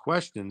I these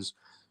questions,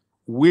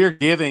 we're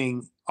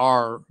giving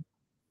our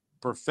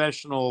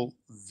professional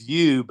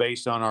view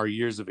based on our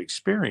years of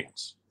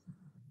experience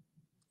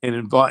and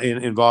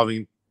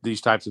involving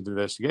these types of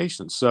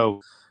investigations.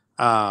 So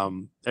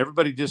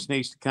everybody just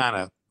needs to kind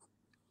of,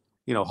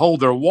 hold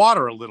their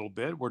water a little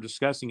bit. We're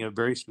discussing a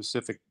very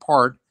specific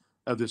part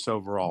of this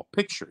overall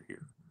picture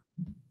here.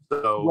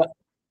 So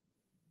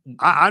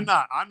I'm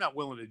not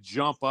willing to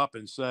jump up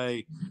and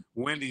say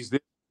Wendy's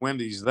this,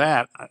 Wendy's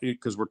that,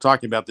 because we're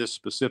talking about this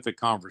specific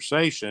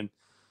conversation.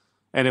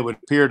 And it would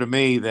appear to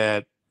me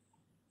that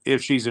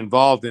if she's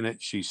involved in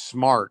it, she's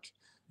smart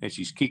and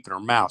she's keeping her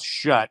mouth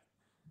shut.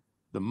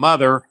 The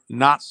mother,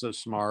 not so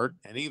smart.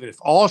 And even if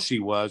all she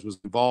was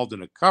involved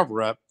in a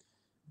cover-up,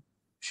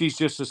 she's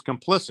just as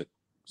complicit.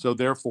 So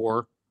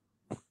therefore,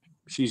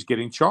 she's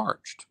getting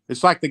charged.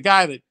 It's like the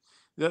guy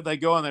that they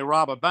go and they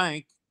rob a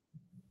bank,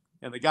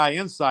 and the guy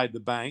inside the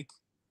bank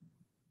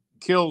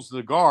kills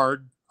the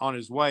guard on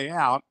his way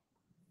out,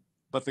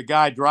 but the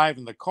guy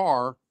driving the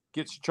car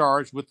gets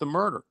charged with the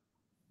murder.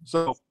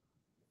 So,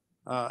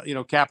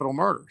 capital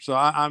murder. So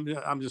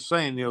I'm just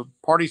saying,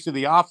 parties to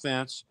the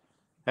offense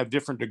have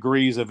different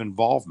degrees of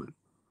involvement.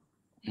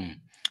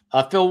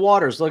 Fil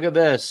Waters, look at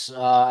this.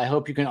 I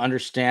hope you can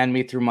understand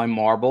me through my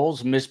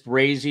marbles. Miss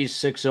Brazy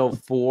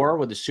 604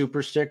 with a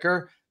super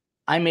sticker.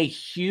 I'm a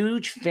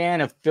huge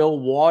fan of Fil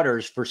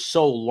Waters for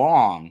so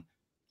long.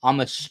 I'm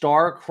a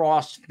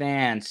star-crossed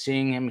fan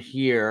seeing him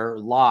here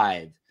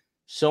live.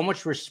 So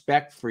much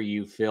respect for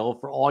you, Phil,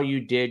 for all you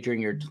did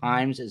during your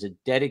times as a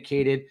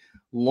dedicated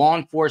law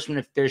enforcement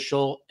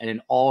official and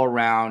an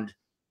all-around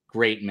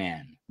great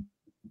man.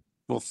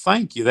 Well,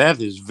 thank you.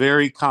 That is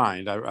very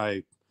kind.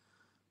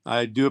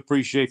 I do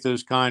appreciate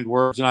those kind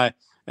words, and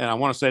I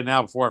want to say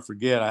now before I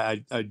forget,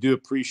 I do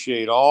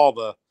appreciate all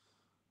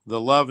the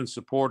love and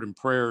support and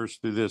prayers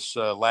through this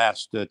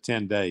last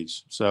 10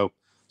 days. So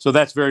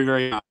that's very,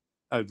 very,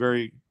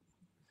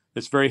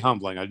 it's very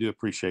humbling. I do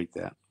appreciate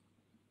that.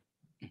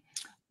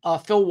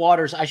 Fil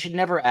Waters, I should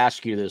never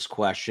ask you this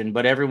question,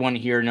 but everyone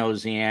here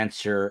knows the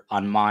answer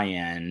on my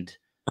end.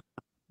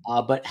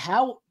 But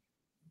how,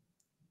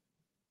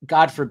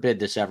 God forbid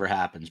this ever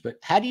happens, but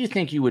how do you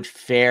think you would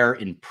fare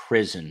in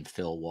prison,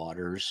 Fil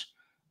Waters?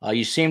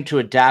 You seem to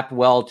adapt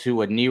well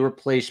to a knee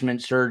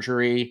replacement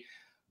surgery.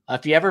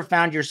 If you ever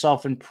found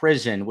yourself in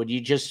prison, would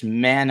you just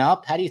man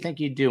up? How do you think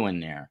you'd do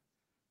in there?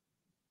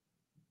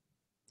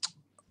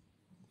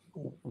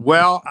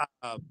 Well,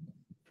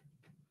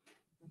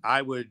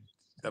 I would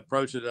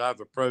approach it. I've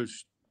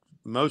approached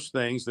most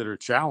things that are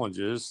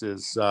challenges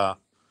is,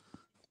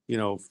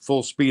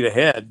 full speed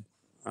ahead.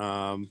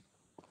 I'm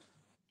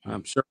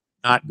certainly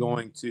not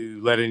going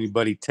to let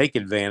anybody take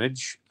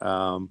advantage.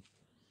 And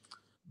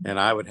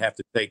I would have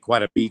to take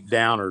quite a beat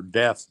down or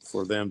death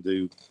for them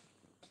to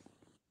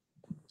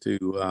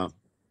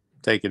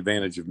take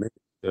advantage of me.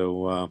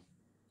 So,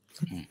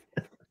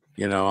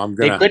 I'm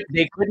gonna.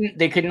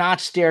 They could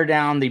not stare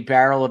down the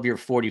barrel of your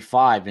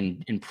 45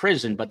 in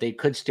prison, but they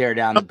could stare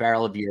down the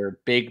barrel of your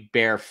big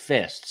bare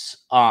fists.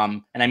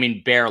 And I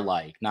mean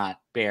bear-like, not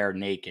bare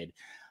naked.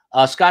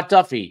 Scott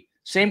Duffey,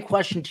 same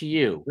question to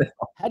you.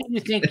 How do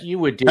you think you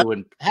would do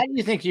in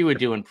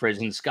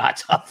prison,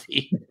 Scott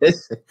Duffey?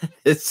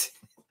 It's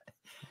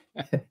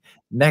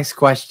next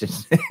question.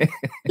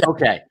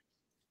 Okay.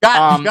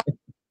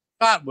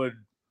 Scott would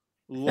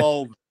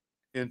lull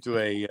into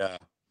a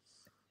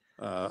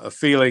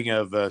feeling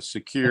of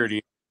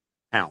security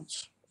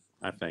counts,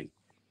 I think.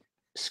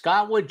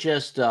 Scott would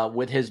just,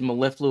 with his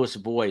mellifluous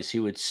voice,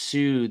 he would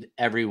soothe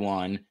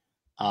everyone.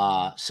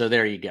 So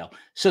there you go.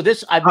 So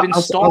I've been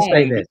stalling. I'll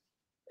say this.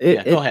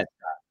 Go ahead.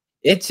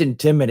 It's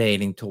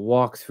intimidating to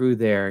walk through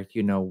there,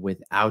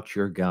 without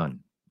your gun.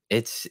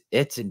 It's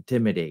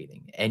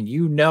intimidating, and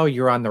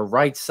you're on the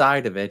right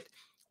side of it,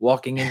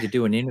 walking in to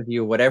do an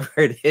interview, whatever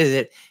it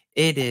is.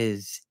 It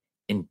is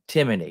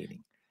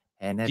intimidating.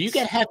 And do you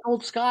get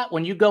heckled, Scott,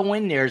 when you go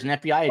in there as an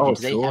FBI agent?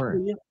 Do they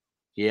heckle you?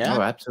 Yeah.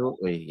 Oh,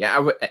 absolutely.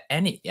 Yeah.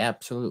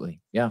 Absolutely.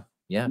 Yeah.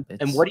 Yeah. And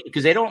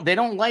because they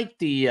don't like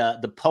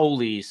the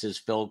police, as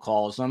Phil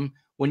calls them.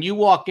 When you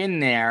walk in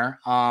there,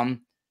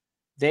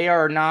 they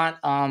are not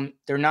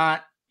they're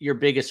not your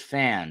biggest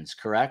fans,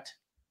 correct?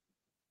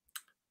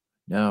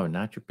 No,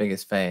 not your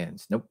biggest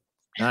fans. Nope,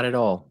 not at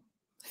all.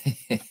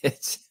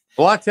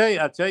 Well, I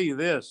tell you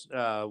this.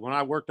 When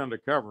I worked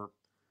undercover,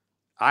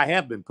 I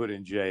have been put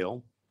in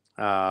jail.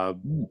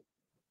 And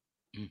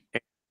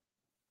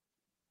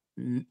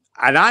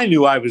I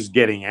knew I was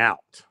getting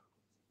out.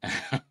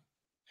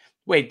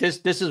 Wait,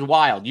 this is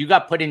wild. You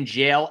got put in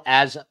jail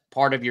as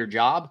part of your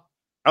job?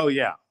 Oh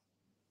yeah.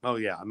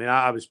 I mean,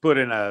 I was put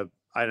in an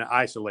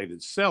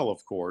isolated cell,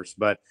 of course,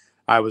 but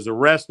I was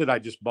arrested. I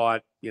just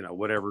bought,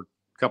 whatever,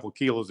 couple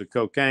kilos of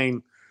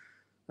cocaine,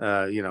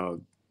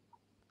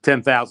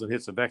 10,000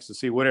 hits of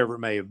ecstasy, whatever it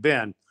may have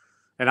been.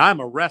 And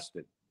I'm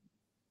arrested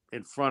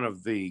in front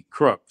of the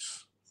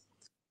crooks.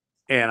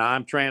 And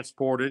I'm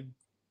transported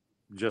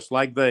just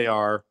like they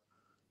are.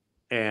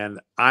 And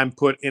I'm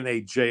put in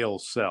a jail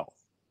cell.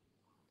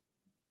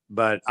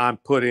 But I'm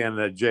put in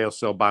a jail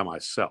cell by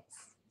myself.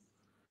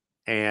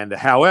 And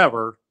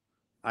however,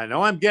 I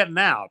know I'm getting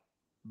out,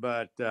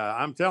 but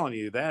I'm telling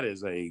you, that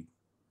is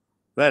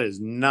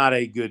not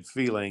a good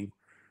feeling.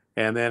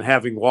 And then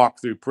having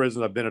walked through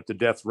prison, I've been up to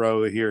death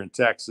row here in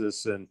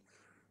Texas and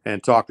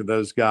talked to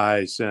those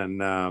guys. And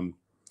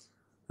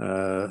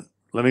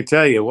let me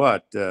tell you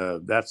what,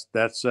 that's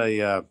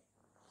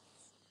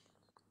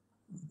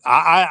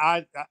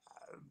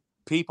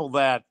people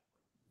that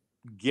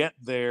get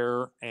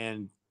there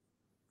and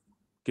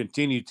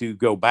continue to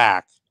go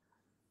back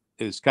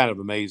is kind of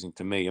amazing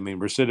to me. I mean,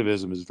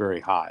 recidivism is very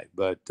high,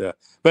 but that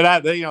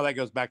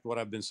goes back to what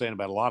I've been saying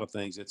about a lot of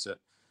things.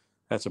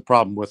 That's a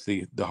problem with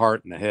the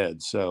heart and the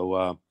head.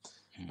 So,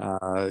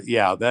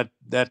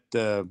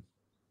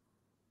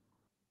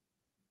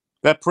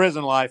 that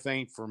prison life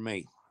ain't for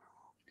me.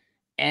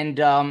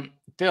 And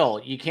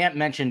Phil, you can't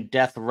mention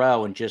death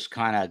row and just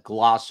kind of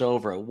gloss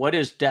over it. What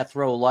is death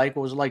row like?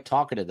 What was it like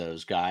talking to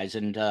those guys?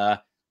 And I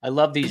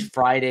love these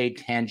Friday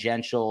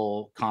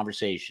tangential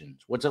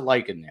conversations. What's it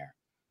like in there?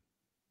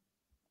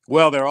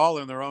 Well, they're all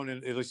in their own,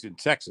 at least in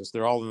Texas,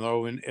 they're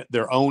all in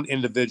their own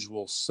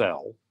individual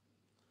cell.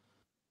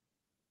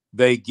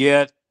 They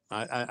get,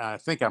 I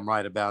think I'm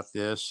right about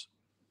this,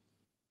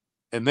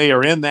 and they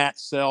are in that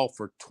cell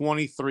for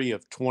 23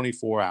 of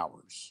 24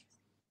 hours.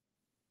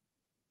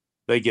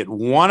 They get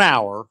 1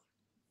 hour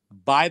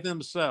by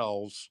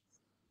themselves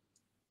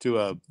to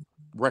a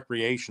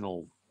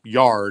recreational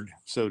yard,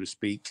 so to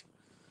speak,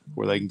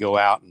 where they can go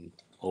out and,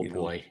 oh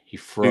boy, he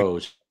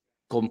froze.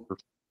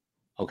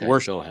 Okay,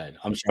 worship, go ahead.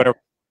 I'm sorry. whatever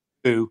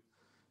they do,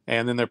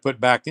 and then they're put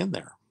back in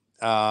there.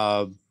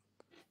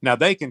 Now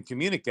they can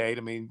communicate.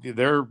 I mean,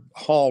 they're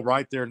all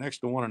right there next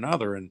to one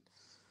another, and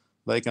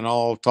they can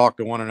all talk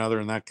to one another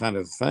and that kind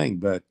of thing.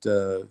 But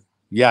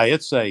yeah,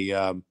 it's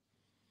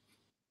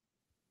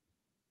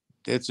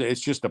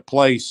just a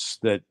place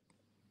that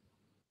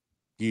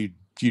you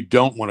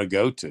don't want to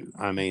go to.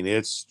 I mean,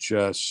 it's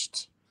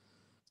just,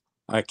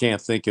 I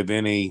can't think of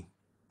any.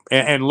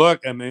 And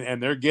look, I mean,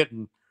 and they're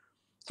getting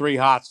 3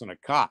 hots and a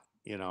cot.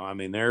 You know, I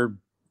mean, they're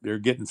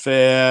getting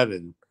fed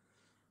and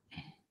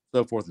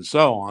so forth and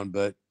so on.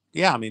 But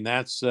yeah, I mean,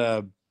 that's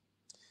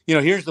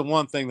here's the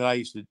one thing that I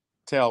used to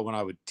tell when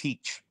I would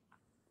teach.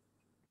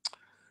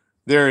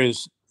 There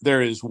is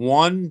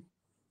one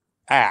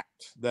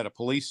act that a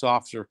police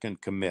officer can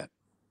commit,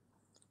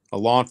 a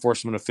law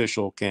enforcement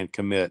official can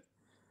commit,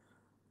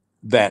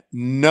 that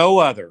no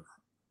other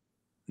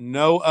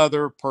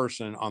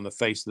person on the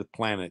face of the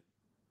planet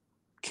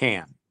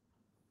can.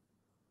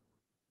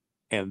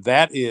 And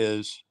that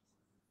is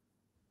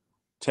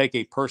take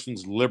a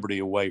person's liberty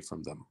away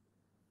from them.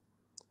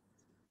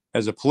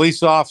 As a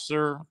police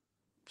officer,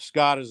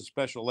 Scott is a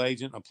special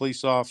agent, a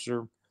police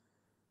officer,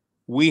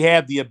 we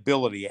have the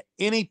ability at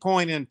any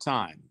point in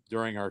time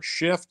during our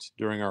shift,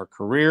 during our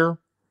career,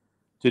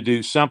 to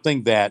do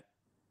something that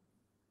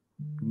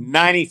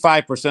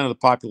 95% of the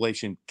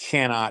population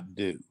cannot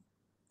do.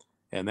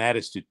 And that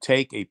is to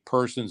take a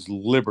person's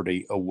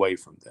liberty away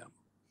from them.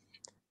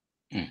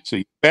 So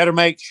you better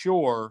make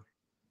sure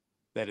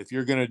that if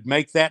you're going to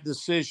make that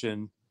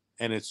decision,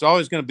 and it's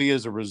always going to be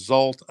as a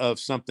result of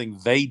something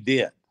they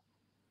did,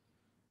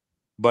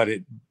 but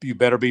you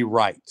better be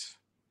right,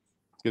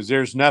 because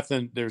there's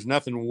nothing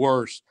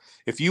worse.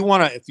 If you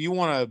want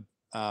to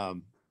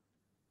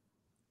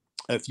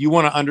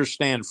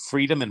understand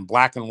freedom in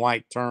black and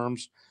white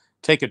terms,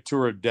 take a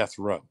tour of death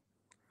row.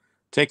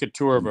 Take a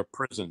tour of a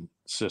prison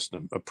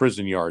system, a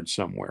prison yard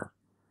somewhere,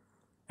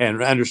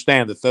 and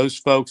understand that those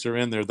folks are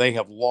in there. They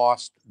have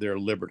lost their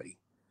liberty.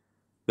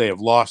 They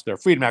have lost their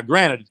freedom. Now,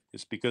 granted,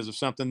 it's because of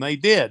something they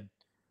did.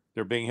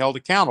 They're being held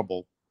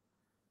accountable.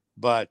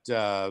 But,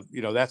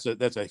 that's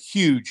a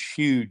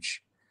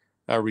huge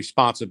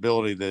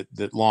responsibility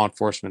that law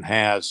enforcement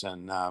has.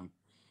 And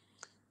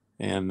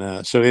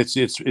so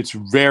it's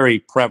very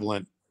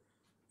prevalent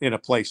in a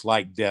place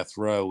like death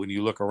row. When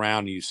you look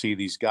around and you see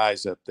these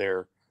guys up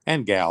there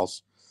and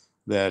gals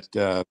that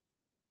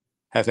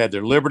have had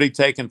their liberty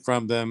taken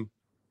from them,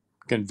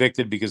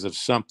 convicted because of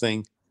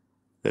something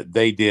that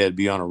they did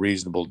beyond a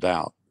reasonable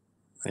doubt.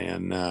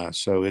 And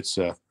so it's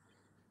a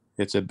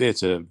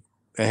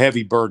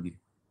heavy burden.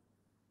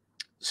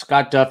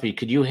 Scott Duffey,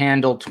 could you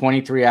handle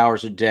 23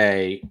 hours a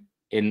day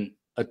in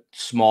a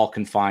small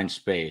confined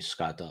space,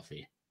 Scott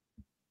Duffey?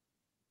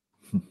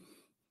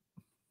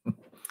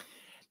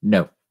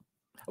 No.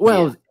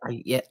 Well,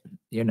 yeah,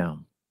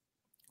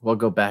 we'll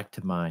go back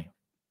to my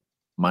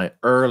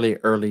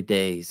early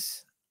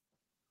days.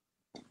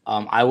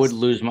 I would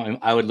lose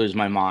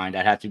my mind.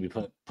 I'd have to be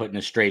put in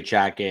a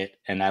straitjacket,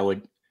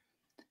 and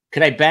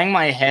could I bang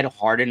my head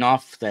hard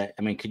enough that,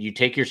 I mean, could you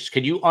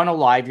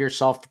unalive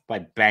yourself by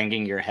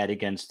banging your head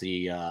against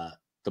the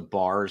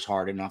bars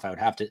hard enough?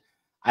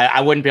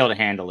 I wouldn't be able to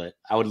handle it.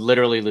 I would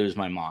literally lose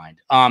my mind.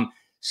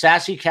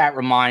 Sassy Cat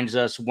reminds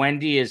us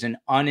Wendi is an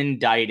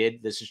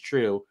unindicted. This is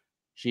true.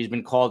 She's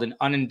been called an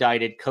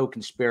unindicted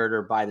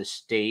co-conspirator by the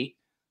state.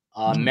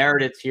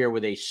 Meredith here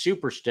with a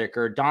super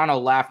sticker. Donna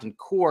laughed in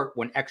court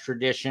when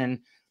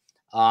extradition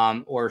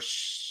or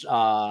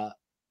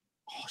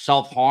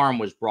self-harm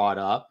was brought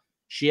up.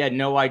 She had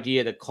no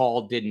idea the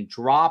call didn't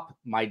drop.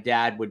 My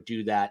dad would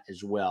do that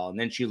as well. And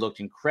then she looked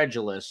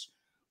incredulous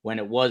when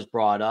it was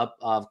brought up.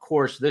 Of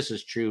course, this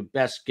is true.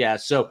 Best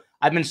guess. So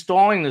I've been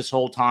stalling this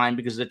whole time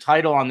because the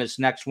title on this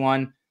next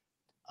one,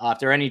 if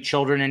there are any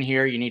children in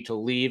here, you need to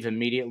leave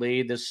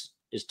immediately. This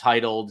is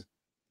titled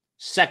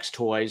Sex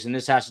Toys, and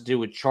this has to do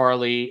with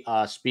Charlie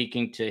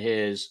speaking to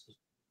his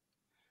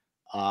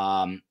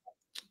Actually,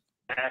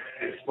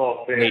 a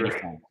small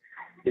favor.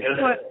 You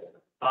know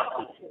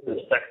the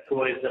sex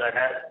toys that I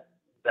had at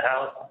the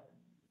house?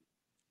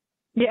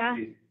 Yeah.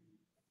 You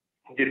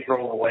just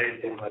throw them away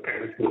so my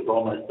parents can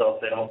throw my stuff.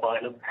 They don't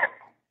find them.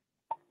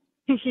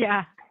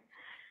 Yeah.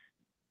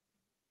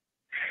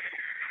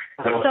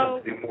 I don't So,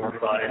 have to be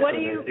mortified what when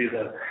do you- they do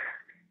that.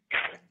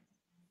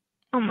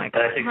 Oh my And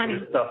God, I think honey.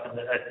 there was stuff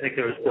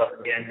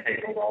in the end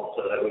table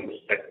also that we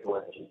expect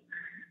to just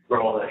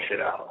throw all that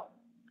shit out.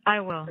 I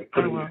will. Like, I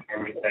put it will. in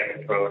everything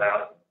and throw it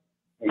out.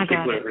 You I keep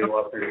got whatever it. you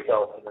want for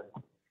yourself and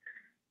then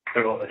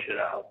throw all that shit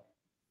out.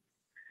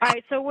 All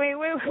right, so wait.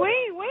 Why are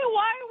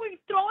we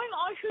throwing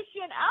all your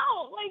shit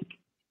out? Like,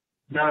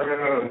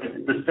 No,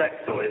 the sex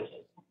toys.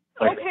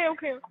 Like,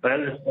 okay. But I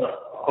just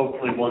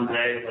hopefully one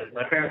day, like,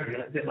 my parents are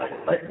gonna say, my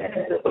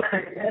dad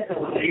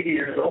was 80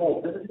 years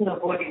old. This is gonna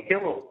fucking kill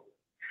him.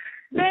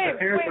 Babe, My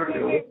parents are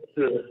gonna wait.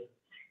 listen to this.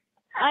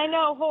 I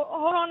know.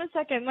 Hold on a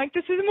second. Like,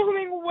 this is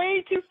moving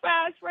way too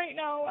fast right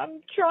now.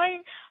 I'm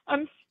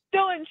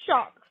still in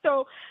shock.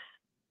 So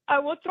I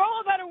will throw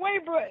all that away,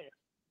 but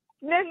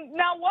then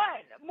now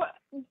what?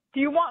 Do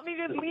you want me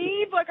to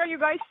leave? Like, are you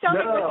guys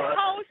selling this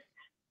house?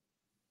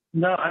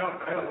 No, I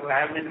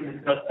haven't even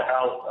discussed the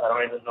house. I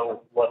don't even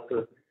know what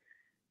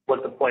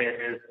the plan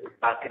is.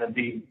 It's not gonna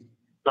be.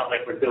 It's not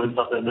like we're doing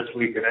something this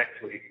week or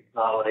next week. It's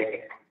not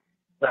like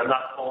I'm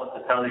not calling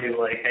to tell you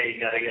like, hey, you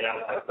gotta get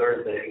out by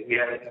Thursday. We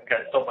haven't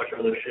got so much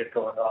other shit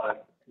going on.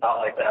 Not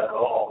like that at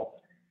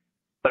all.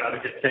 But I was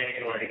just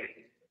saying,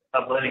 like,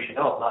 I'm letting you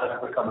know I'm not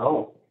ever coming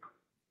home.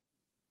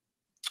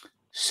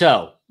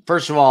 So,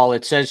 first of all,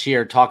 it says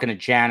here, talking to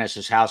Janice,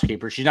 his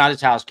housekeeper. She's not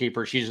his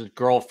housekeeper. She's his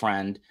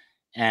girlfriend.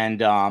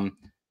 And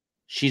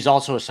she's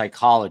also a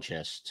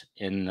psychologist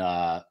in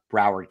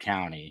Broward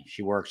County.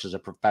 She works as a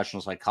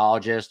professional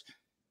psychologist.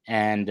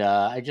 And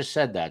I just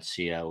said that,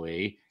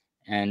 COE.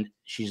 And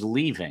she's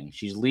leaving.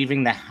 She's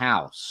leaving the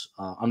house.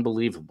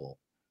 Unbelievable.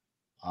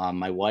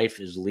 My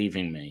wife is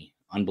leaving me.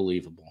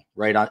 Unbelievable.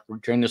 Right on,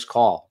 during this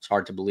call. It's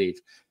hard to believe.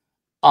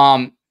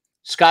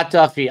 Scott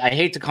Duffey, I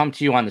hate to come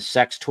to you on the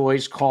sex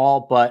toys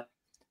call, but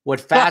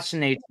what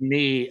fascinates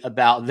me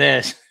about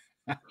this,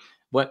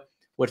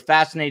 what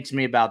fascinates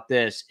me about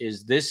this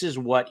is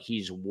what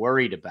he's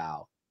worried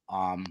about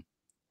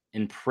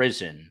in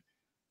prison.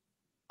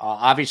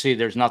 Obviously,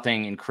 there's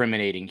nothing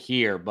incriminating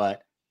here,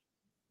 but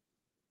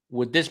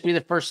would this be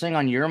the first thing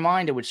on your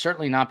mind? It would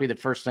certainly not be the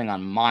first thing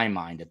on my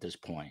mind at this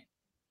point.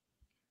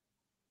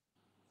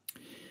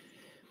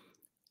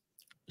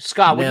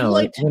 Scott, would you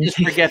like to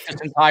just forget this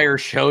entire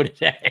show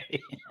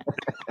today?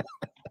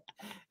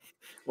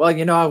 Well,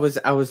 you know, I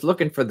was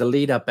looking for the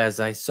lead up as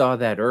I saw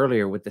that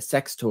earlier with the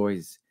sex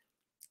toys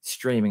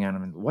streaming on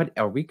them. What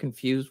are we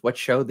confused? What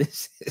show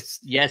this is?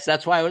 Yes,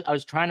 that's why I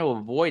was trying to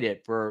avoid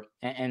it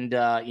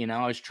you know,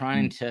 I was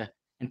trying to,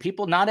 and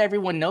people, not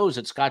everyone knows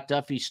that Scott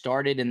Duffey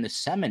started in the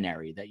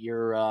seminary, that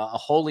you're a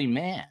holy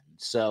man.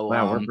 So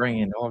wow, we're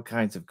bringing all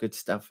kinds of good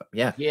stuff.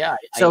 Yeah. Yeah.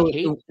 So I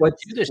hate to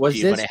do this was to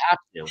you, this, but I have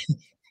to.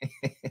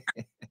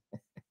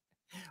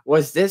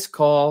 Was this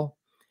call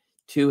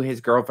to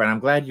his girlfriend?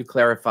 I'm glad you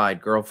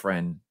clarified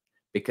girlfriend,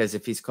 because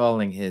if he's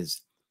calling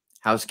his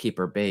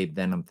housekeeper babe,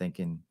 then I'm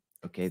thinking,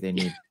 okay, they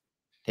need to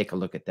take a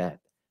look at that.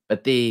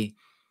 But the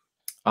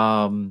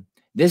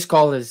this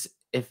call is,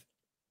 if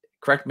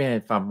correct me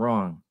if I'm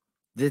wrong,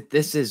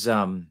 this is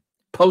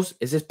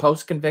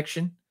post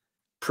conviction,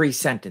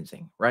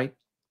 pre-sentencing, right?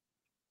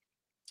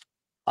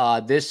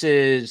 This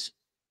is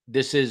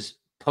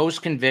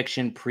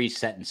post-conviction,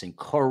 pre-sentencing.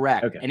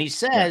 Correct. Okay. And he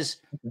says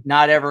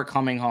not ever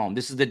coming home.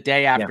 This is the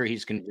day after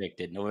he's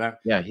convicted. November.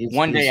 Yeah.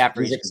 One day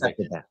after he's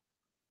accepted that.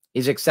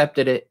 He's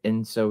accepted it.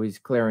 And so he's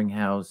clearing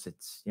house.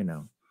 It's, you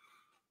know,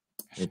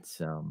 it's,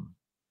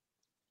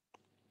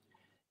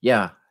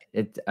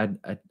 I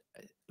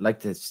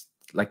like this,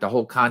 like the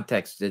whole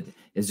context.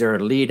 Is there a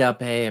lead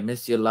up? Hey, I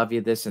miss you, love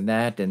you, this and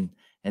that. And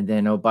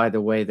then, oh, by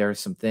the way, there are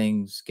some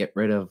things, get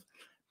rid of.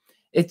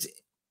 It's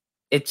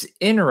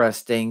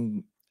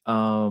interesting.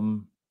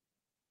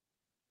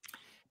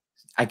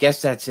 I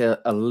guess that's a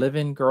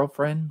live-in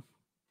girlfriend.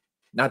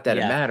 Not that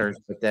it matters,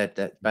 but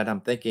but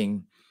I'm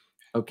thinking,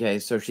 okay,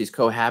 so she's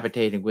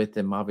cohabitating with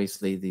him.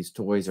 Obviously, these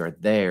toys are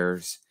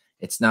theirs.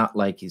 It's not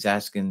like he's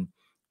asking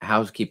a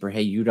housekeeper,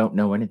 hey, you don't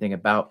know anything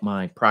about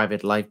my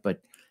private life, but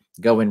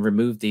go and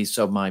remove these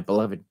so my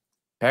beloved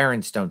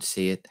parents don't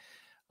see it.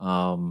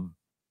 I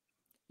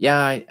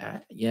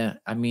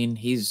mean,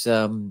 he's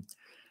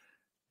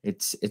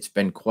it's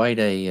been quite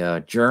a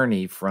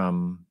journey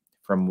from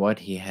what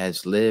he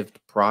has lived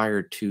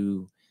prior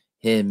to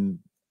him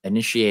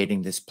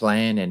initiating this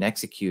plan and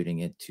executing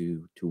it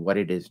to what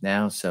it is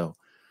now. So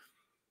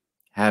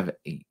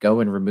go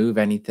and remove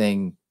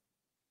anything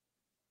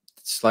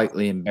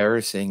slightly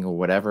embarrassing or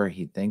whatever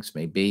he thinks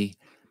may be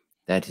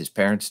that his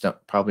parents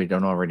probably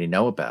don't already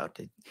know about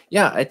it.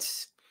 Yeah,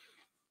 it's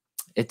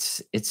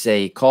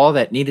a call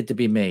that needed to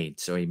be made,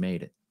 so he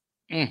made it.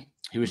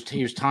 He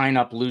was tying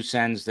up loose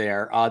ends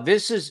there.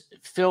 This is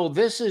Phil.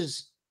 This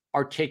is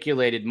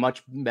articulated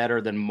much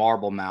better than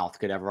Marble Mouth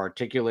could ever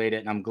articulate it,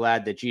 and I'm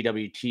glad that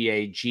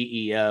GWTA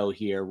GEO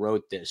here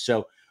wrote this.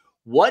 So,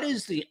 what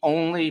is the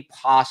only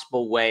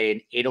possible way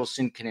an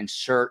Adelson can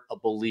insert a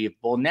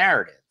believable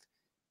narrative?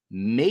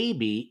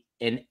 Maybe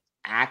an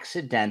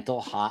accidental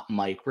hot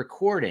mic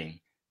recording,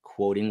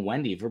 quoting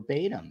Wendi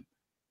verbatim.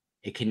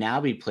 It can now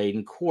be played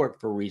in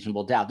court for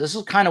reasonable doubt. This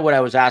is kind of what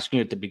I was asking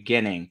you at the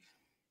beginning.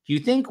 Do you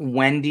think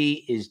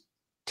Wendi is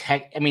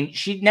text. I mean,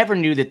 she never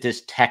knew that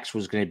this text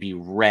was going to be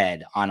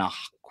read on a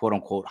quote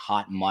unquote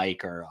hot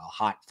mic or a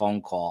hot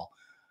phone call.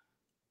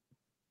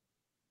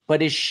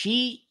 But is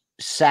she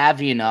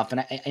savvy enough?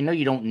 And I know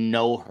you don't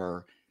know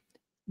her.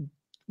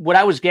 What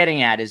I was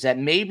getting at is that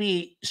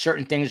maybe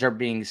certain things are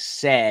being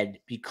said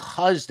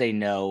because they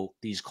know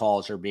these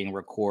calls are being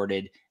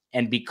recorded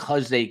and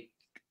because they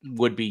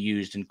would be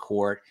used in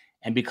court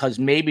and because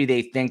maybe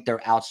they think they're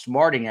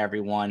outsmarting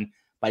everyone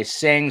by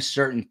saying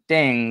certain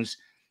things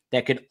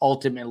that could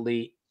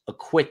ultimately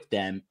acquit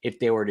them if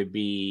they were to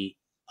be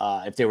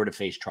if they were to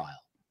face trial.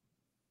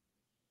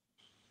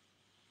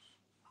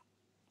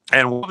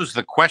 And what was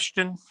the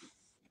question?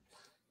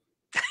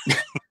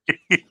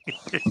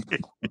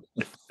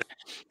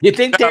 You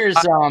think there's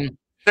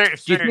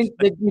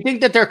you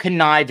think that they're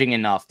conniving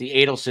enough, the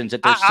Adelsons,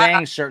 that they're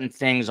saying certain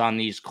things on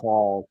these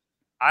calls?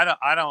 I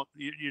don't.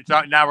 You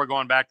talk now. We're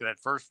going back to that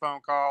first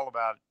phone call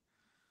about,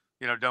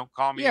 don't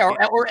call me. Yeah,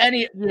 or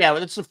any. Yeah,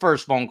 that's the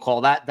first phone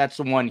call. That's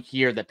the one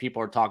here that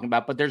people are talking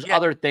about. But there's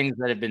other things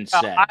that have been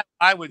said.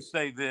 I would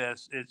say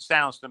this. It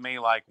sounds to me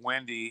like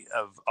Wendi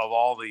of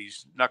all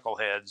these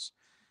knuckleheads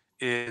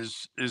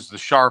is the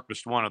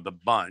sharpest one of the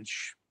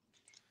bunch.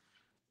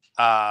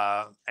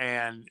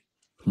 And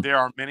there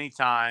are many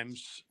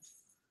times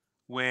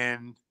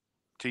when,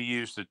 to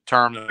use the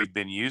term that we've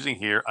been using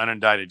here,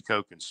 unindicted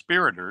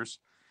co-conspirators,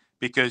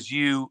 because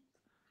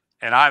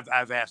and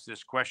I've asked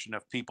this question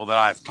of people that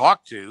I've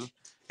talked to,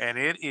 and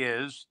it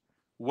is,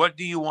 what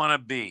do you want to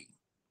be?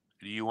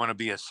 Do you want to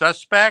be a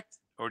suspect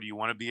or do you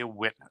want to be a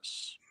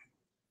witness?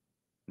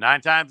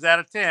 9 times out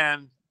of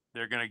 10,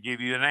 they're going to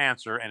give you an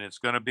answer, and it's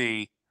going to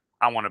be,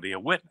 I want to be a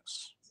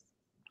witness.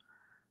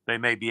 They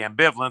may be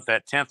ambivalent.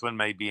 That 10th one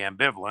may be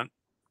ambivalent,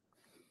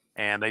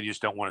 and they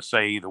just don't want to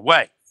say either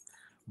way.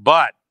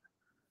 But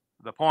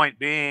the point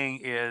being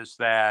is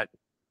that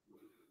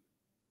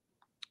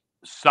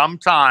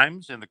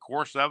sometimes in the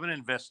course of an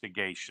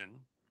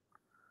investigation,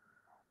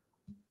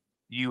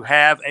 you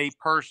have a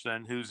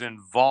person who's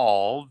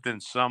involved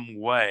in some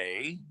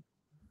way,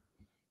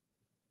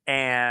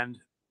 and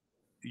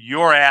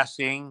you're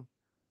asking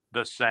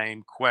the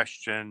same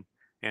question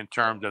in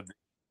terms of the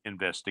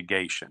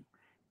investigation.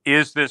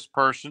 Is this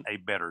person a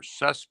better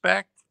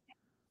suspect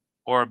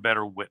or a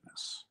better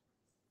witness?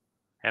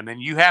 And then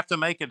you have to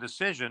make a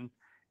decision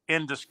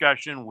in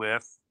discussion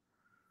with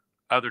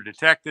other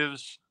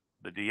detectives,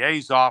 the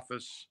DA's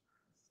office,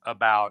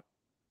 about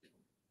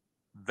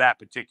that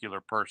particular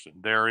person.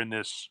 They're in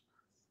this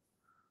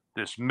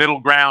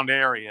middle ground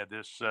area,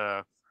 this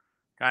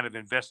kind of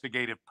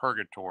investigative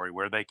purgatory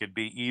where they could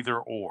be either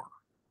or.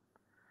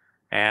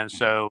 And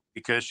so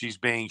because she's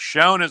being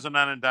shown as an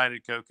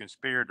unindicted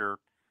co-conspirator,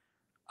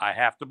 I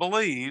have to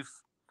believe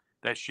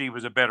that she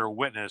was a better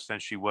witness than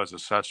she was a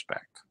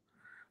suspect.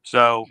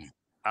 So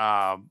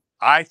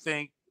I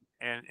think,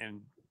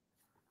 and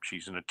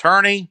she's an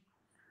attorney,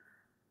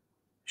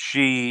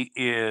 she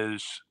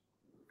is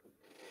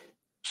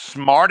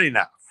smart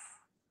enough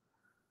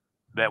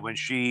that when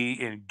she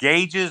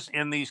engages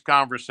in these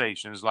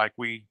conversations, like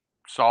we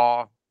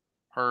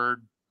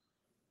heard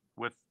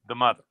with the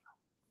mother,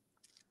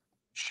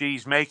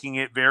 she's making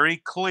it very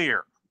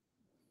clear,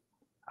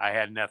 I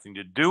had nothing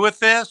to do with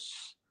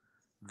this.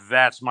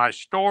 That's my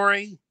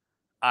story.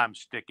 I'm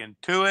sticking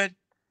to it,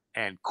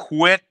 and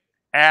quit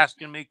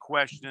asking me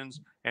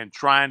questions and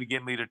trying to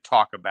get me to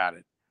talk about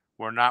it.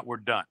 We're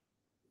done.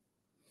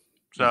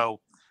 So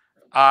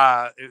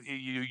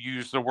you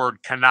use the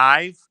word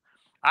connive.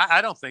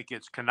 I don't think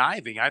it's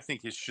conniving. I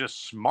think it's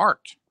just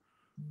smart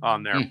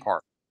on their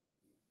part.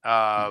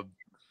 All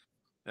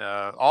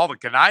the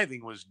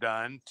conniving was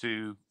done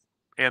to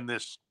end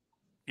this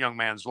young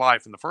man's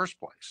life in the first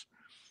place.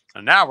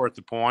 And now we're at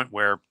the point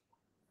where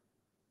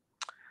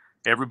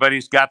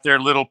everybody's got their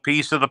little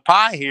piece of the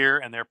pie here,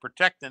 and they're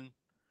protecting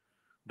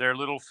their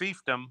little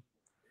fiefdom.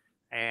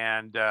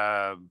 And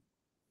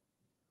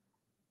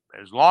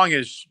as long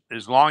as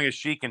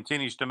she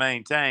continues to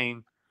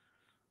maintain,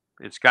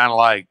 it's kind of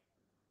like,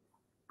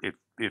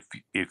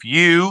 if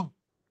you,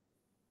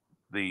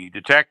 the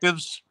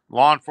detectives,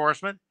 law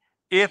enforcement,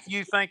 if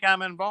you think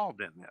I'm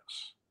involved in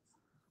this,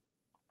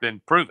 then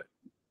prove it.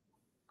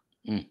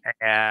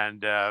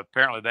 And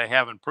apparently they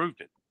haven't proved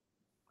it.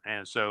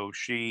 And so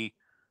she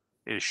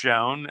is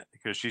shown,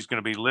 because she's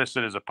going to be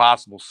listed as a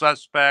possible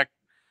suspect.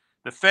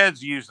 The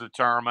feds use the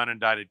term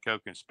unindicted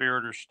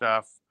co-conspirator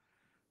stuff.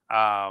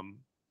 But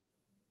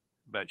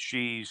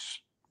she's,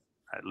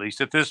 at least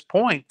at this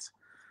point,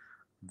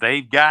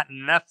 they've got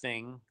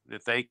nothing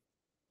that they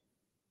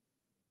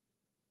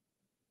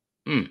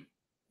use.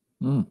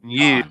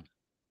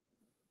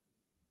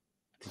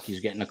 I think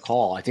he's getting a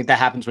call. I think that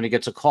happens when he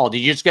gets a call. Did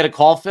you just get a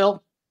call,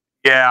 Phil?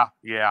 Yeah.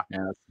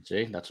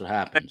 See, that's what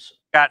happens.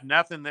 Got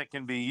nothing that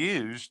can be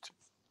used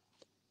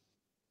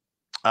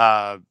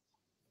to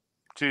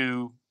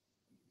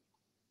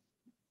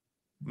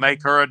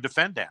make her a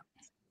defendant,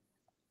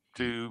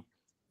 to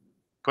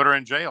put her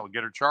in jail,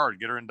 get her charged,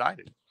 get her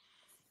indicted.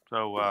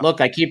 So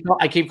look, I keep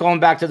going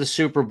back to the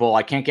Super Bowl.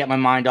 I can't get my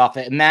mind off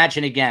it.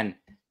 Imagine again,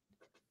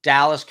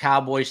 Dallas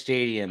Cowboy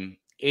Stadium,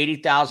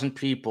 80,000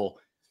 people.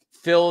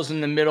 Phil's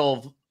in the middle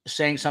of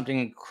saying something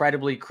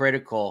incredibly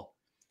critical.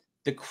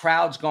 The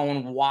crowd's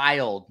going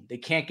wild. They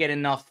can't get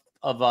enough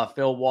of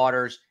Fil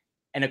Waters.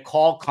 And a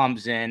call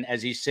comes in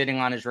as he's sitting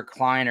on his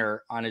recliner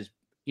on his,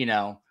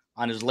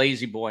 on his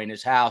lazy boy in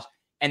his house.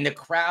 And the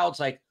crowd's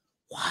like,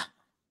 what?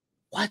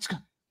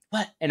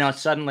 What? And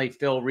suddenly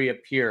Phil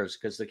reappears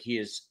because he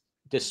has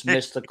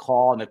dismissed the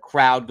call and the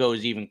crowd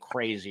goes even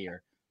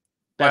crazier.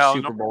 Best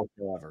Super Bowl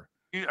show ever.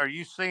 Are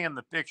you seeing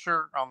the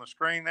picture on the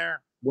screen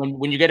there?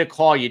 When you get a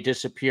call, you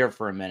disappear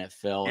for a minute,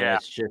 Phil. Yeah.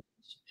 And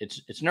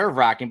it's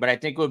nerve-wracking, but I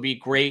think it would be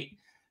great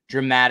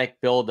dramatic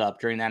build-up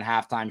during that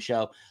halftime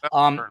show.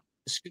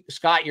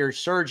 Scott, your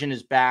surgeon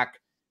is back.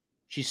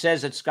 She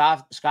says that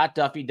Scott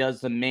Duffey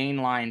does the main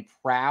line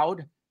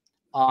proud.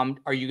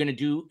 Are you going to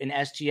do an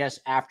STS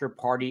after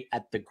party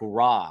at the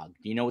Grog?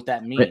 Do you know what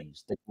that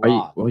means? The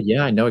Grog. Well,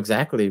 yeah, I know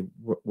exactly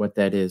what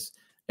that is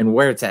and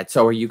where it's at.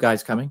 So are you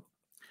guys coming?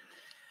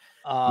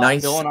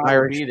 Nice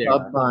Irish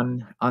pub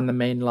on the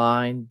main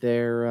line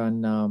there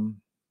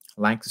on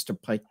Lancaster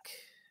Pike.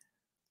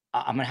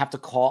 I'm gonna have to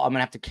call. I'm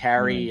gonna have to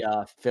carry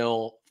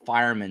Phil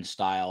fireman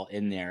style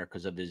in there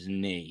because of his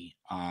knee,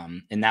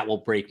 and that will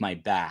break my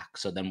back.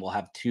 So then we'll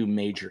have 2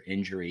 major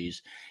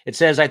injuries. It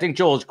says, I think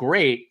Joel is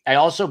great. I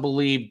also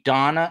believe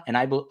Donna, and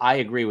I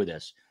agree with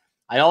this.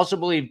 I also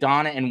believe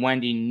Donna and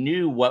Wendi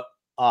knew what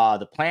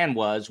the plan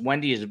was.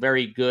 Wendi is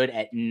very good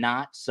at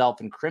not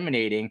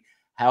self-incriminating.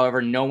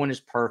 However, no one is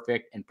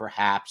perfect, and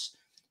perhaps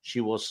she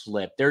will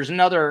slip. There's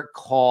another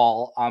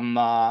call. I'm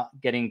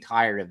getting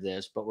tired of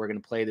this, but we're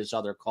going to play this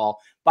other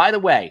call. By the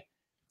way,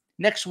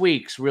 next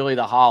week's really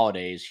the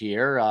holidays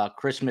here.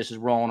 Christmas is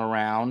rolling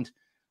around.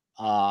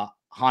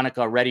 Hanukkah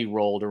already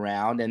rolled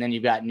around, and then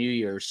you've got New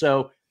Year's.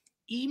 So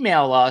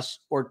email us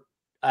or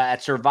at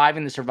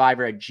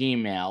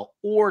survivingthesurvivor@gmail.com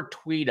or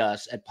tweet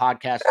us at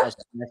podcast.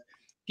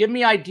 Give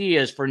me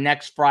ideas for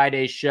next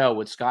Friday's show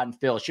with Scott and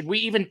Phil. Should we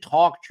even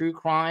talk true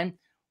crime,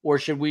 or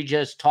should we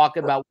just talk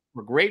about what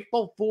we're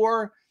grateful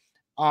for?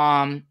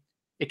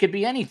 It could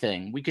be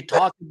anything. We could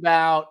talk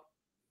about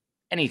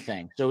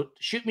anything. So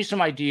shoot me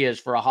some ideas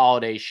for a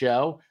holiday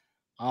show.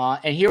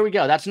 And here we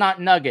go. That's not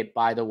Nugget,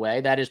 by the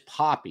way. That is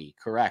Poppy.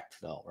 Correct,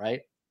 Phil,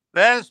 right?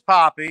 That is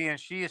Poppy, and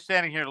she is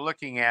standing here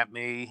looking at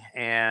me,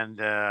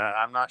 and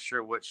I'm not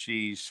sure what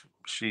she's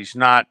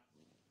not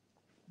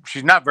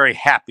very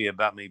happy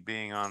about me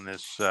being on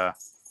this,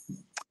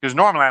 because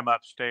normally I'm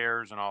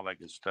upstairs and all that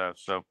good stuff.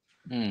 So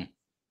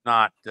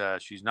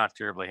she's not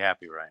terribly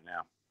happy right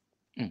now.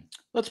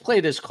 Let's play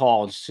this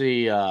call and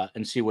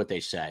see what they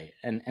say,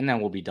 and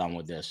then we'll be done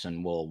with this,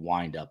 and we'll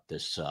wind up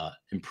this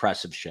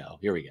impressive show.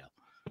 Here we go.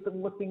 I've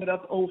been looking it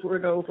up over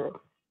and over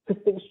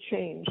because things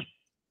change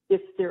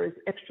if there is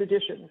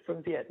extradition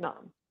from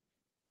Vietnam.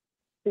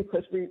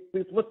 Because we've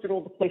looked at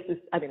all the places.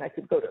 I mean, I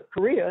could go to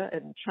Korea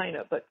and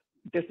China, but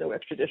there's no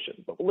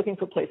extradition. But we're looking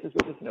for places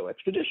where there's no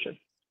extradition.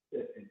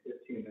 In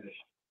 15 minutes.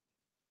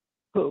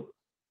 Who?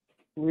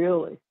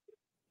 Really?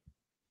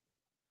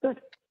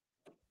 Good.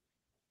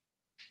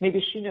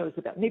 Maybe she knows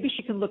about. Maybe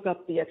she can look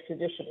up the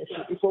extradition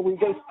issue before we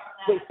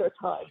waste our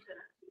time.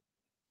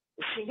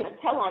 She's going to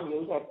tell on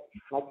you that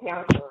my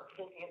parents are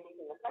thinking of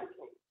leaving the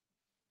country.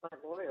 My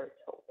lawyer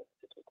told us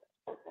to do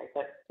that. Okay,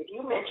 but if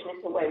you mention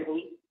it to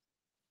Wendi,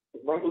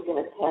 is Wendi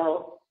going to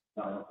tell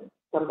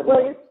somebody?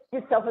 Well,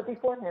 you tell her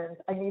beforehand.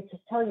 I need to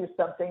tell you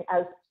something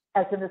as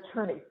an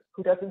attorney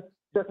who doesn't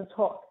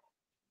talk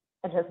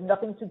and has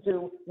nothing to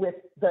do with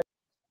the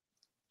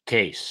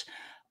case.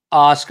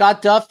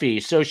 Scott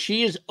Duffey. So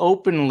she is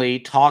openly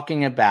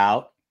talking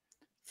about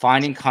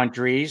finding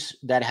countries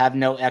that have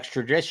no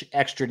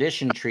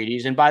extradition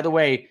treaties. And by the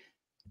way,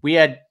 we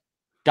had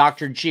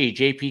Dr.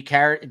 J.P.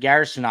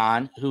 Garrison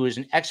on, who is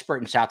an expert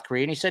in South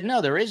Korea. And he said, no,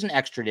 there is an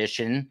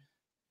extradition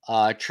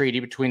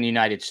treaty between the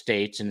United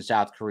States and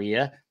South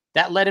Korea.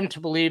 That led him to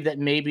believe that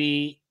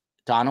maybe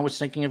Donna was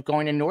thinking of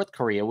going to North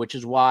Korea, which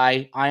is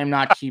why I Am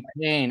Not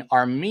T-Pain,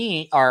 our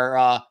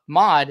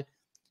mod,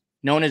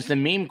 known as the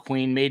meme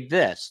queen, made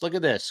this. Look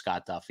at this,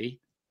 Scott Duffey.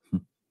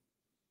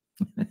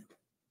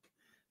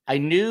 I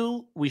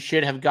knew we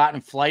should have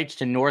gotten flights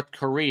to North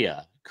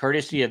Korea,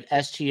 courtesy of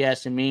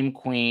STS and meme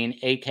queen,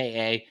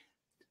 a.k.a.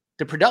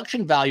 The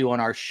production value on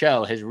our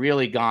show has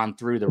really gone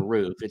through the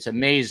roof. It's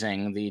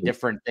amazing, the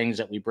different things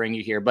that we bring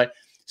you here. But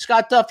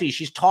Scott Duffey,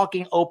 she's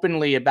talking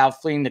openly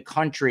about fleeing the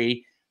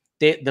country.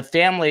 The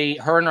family,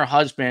 her and her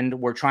husband,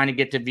 were trying to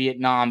get to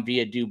Vietnam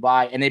via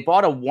Dubai, and they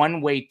bought a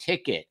one-way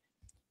ticket.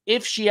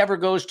 If she ever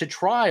goes to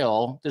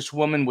trial, this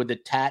woman with the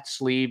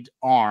tat-sleeved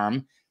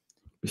arm,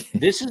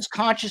 this is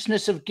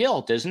consciousness of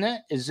guilt, isn't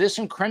it? Is this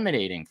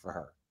incriminating for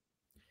her?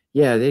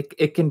 Yeah,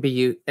 it can be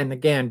used. And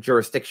again,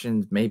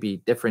 jurisdictions may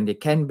be different.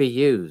 It can be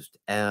used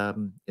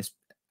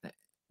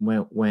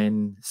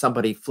when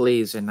somebody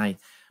flees. And I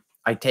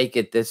take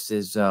it this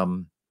is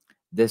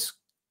this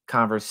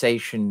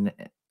conversation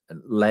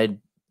led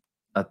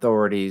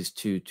authorities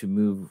to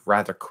move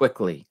rather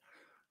quickly.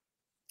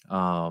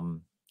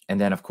 And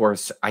then, of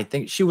course, I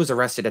think she was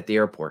arrested at the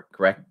airport,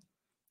 correct?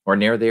 or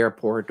near the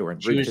airport or en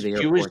route to the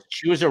airport?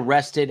 She was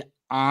arrested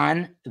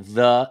on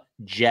the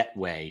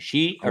jetway.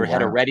 She Oh,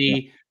 had wow.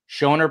 already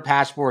shown her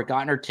passport,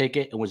 gotten her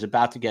ticket, and was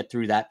about to get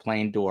through that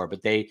plane door. But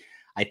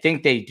I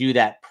think they do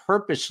that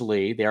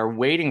purposely. They're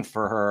waiting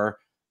for her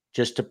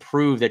just to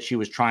prove that she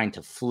was trying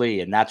to flee,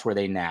 and that's where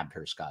they nabbed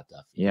her, Scott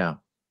Duffey. Yeah.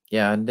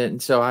 Yeah. And then,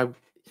 so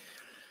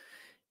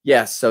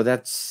so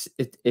that's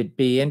it. It'd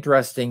be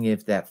interesting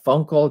if that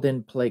phone call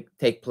didn't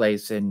take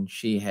place and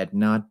she had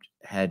not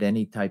had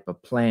any type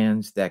of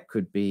plans that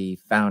could be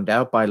found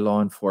out by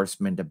law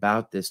enforcement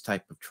about this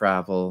type of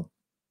travel.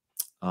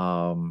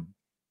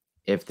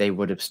 If they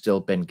would have still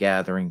been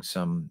gathering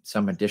some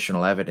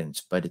additional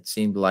evidence, but it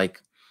seemed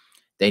like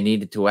they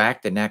needed to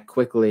act and act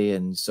quickly,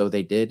 and so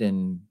they did,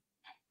 and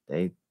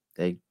they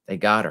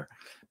got her.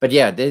 But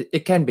yeah,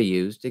 it can be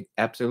used. It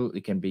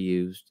absolutely can be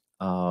used.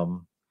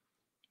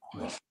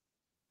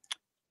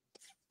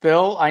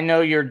 Phil, I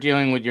know you're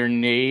dealing with your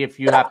knee. If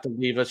you have to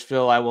leave us,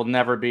 Phil, I will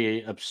never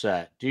be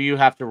upset. Do you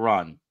have to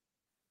run?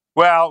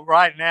 Well,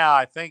 right now,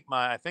 I think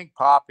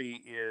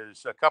Poppy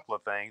is a couple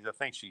of things. I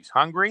think she's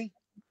hungry,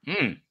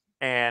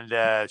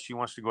 and she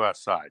wants to go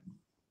outside.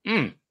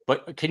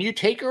 But can you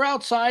take her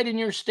outside in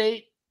your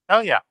state? Oh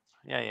yeah.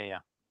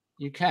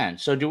 You can.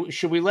 So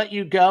should we let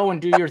you go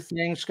and do your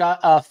thing,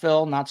 Scott?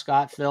 Phil, not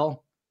Scott.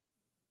 Phil.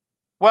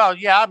 Well,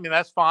 yeah. I mean,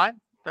 that's fine.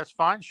 That's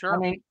fine. Sure. I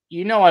mean,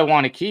 I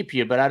want to keep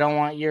you, but I don't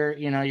want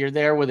you're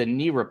there with a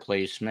knee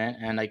replacement,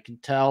 and I can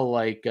tell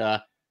it's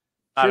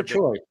your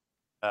choice.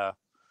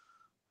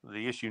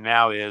 The issue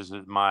now is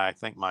I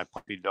think my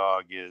puppy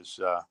dog is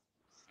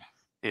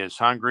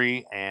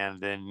hungry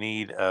and in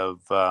need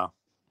of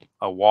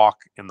a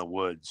walk in the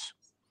woods.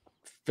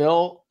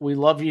 Phil, we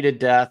love you to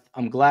death.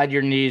 I'm glad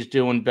your knee's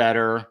doing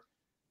better.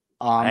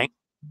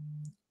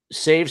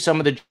 Save some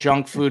of the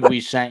junk food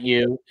we sent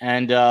you,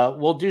 and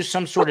we'll do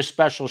some sort of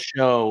special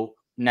show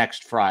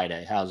next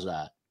Friday. How's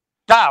that?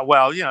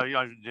 Well, you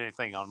don't do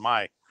anything on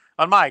my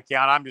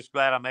account. I'm just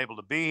glad I'm able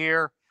to be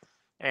here.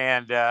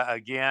 And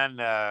again,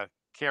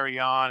 carry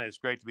on. It's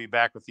great to be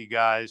back with you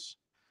guys.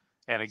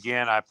 And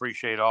again, I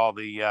appreciate all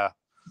the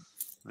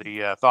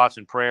thoughts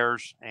and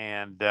prayers,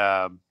 and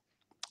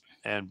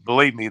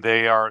believe me,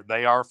 they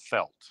are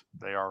felt.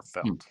 They are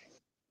felt.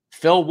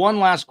 Phil, one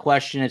last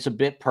question. It's a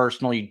bit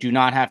personal. You do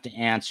not have to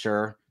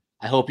answer.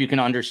 I hope you can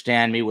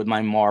understand me with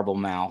my marble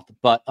mouth.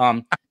 But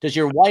does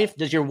your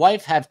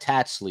wife have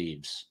tat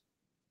sleeves?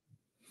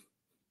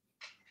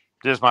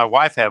 Does my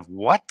wife have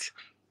what?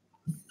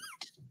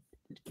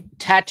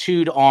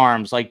 Tattooed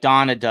arms like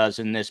Donna does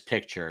in this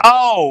picture.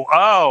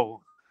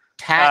 Oh.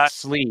 Tat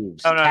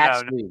sleeves.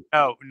 No.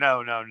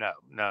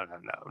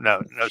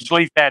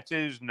 Sleeve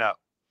tattoos, no.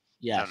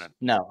 Yes.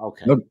 No.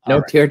 Okay. No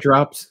right.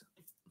 Teardrops.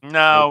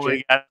 No,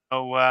 we got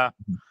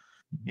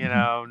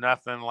no,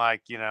 nothing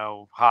like,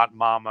 hot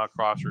mama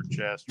across her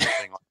chest or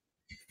anything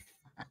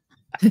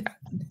like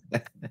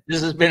that.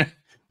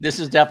 This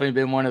has definitely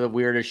been one of the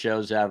weirdest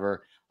shows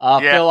ever.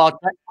 Phil, I'll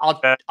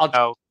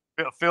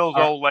Phil's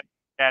old lady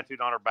tattooed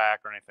on her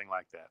back or anything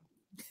like that.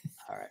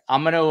 All right.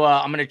 I'm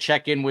gonna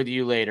check in with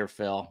you later,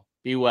 Phil.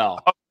 Be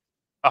well. Oh,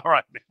 all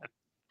right, man.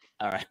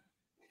 All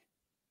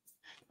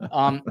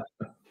right.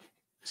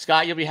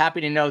 Scott, you'll be happy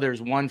to know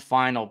there's one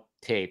final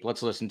tape.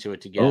 Let's listen to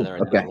it together.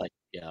 Okay. And let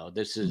you go.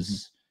 This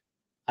is,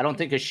 I don't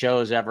think a show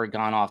has ever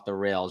gone off the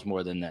rails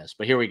more than this,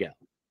 but here we go.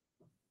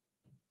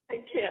 I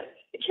can't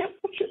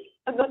push it.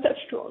 I'm not that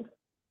strong.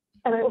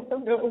 And I also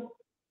know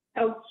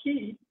how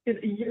he, in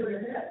a year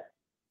and a half,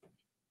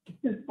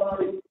 his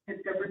body and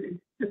everything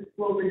just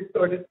slowly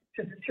started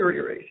to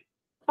deteriorate.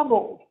 I'm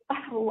old. I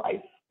have a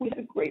life. We had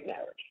a great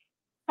marriage.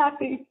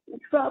 Happy, we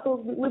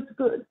traveled, we lived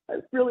good. I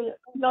really am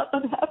not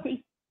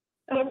unhappy.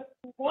 And I'm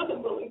more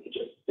than willing to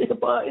just say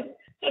goodbye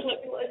and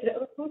let me lie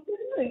down.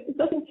 It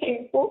doesn't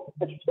painful.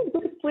 I just want to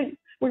go to sleep.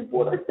 We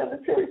bought our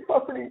cemetery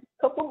property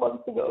a couple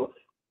months ago.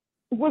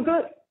 We're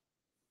good.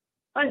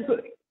 I'm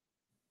good.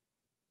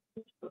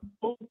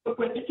 I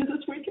went into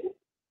this weekend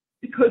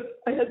because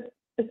I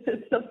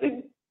said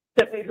something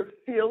that made her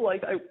feel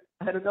like I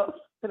had enough,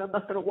 and I'm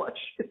not going to watch.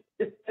 If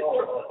the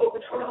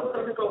trial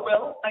doesn't go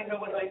well, I know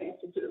what I need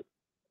to do.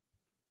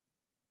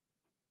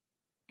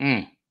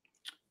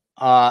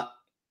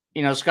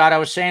 Scott, I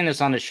was saying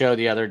this on the show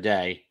the other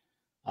day.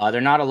 There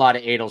are not a lot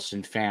of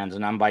Adelson fans,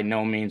 and I'm by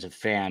no means a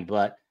fan,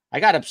 but I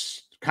got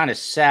kind of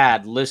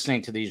sad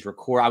listening to these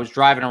I was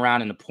driving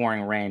around in the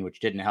pouring rain, which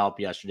didn't help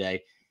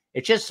yesterday.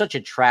 It's just such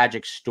a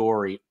tragic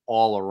story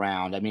all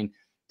around. I mean,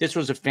 this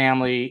was a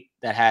family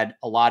that had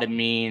a lot of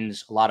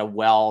means, a lot of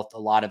wealth, a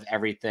lot of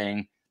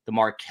everything. The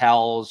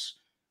Markells,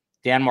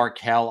 Dan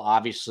Markel,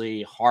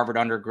 obviously Harvard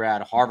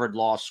undergrad, Harvard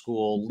Law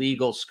School,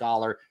 legal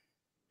scholar.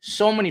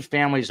 So many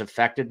families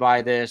affected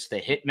by this. The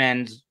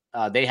hitmen,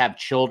 they have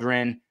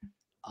children.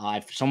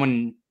 If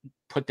someone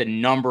put the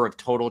number of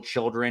total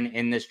children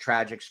in this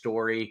tragic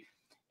story,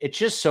 it's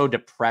just so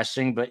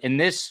depressing. But in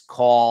this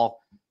call,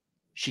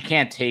 she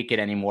can't take it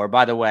anymore.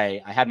 By the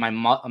way, I had my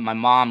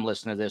mom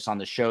listen to this on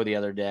the show the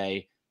other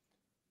day.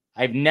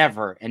 I've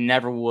never and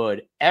never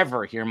would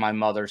ever hear my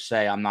mother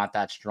say I'm not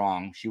that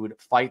strong. She would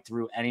fight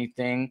through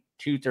anything,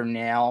 tooth or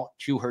nail,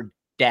 to her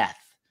death.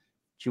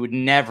 She would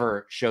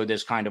never show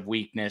this kind of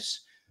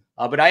weakness.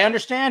 But I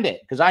understand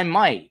it because I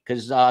might,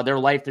 because their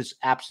life is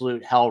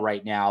absolute hell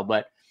right now.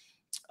 But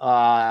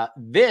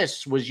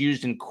this was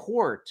used in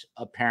court,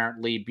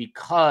 apparently,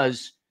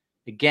 because,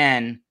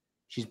 again,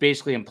 she's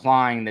basically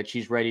implying that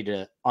she's ready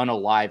to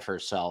unalive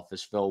herself,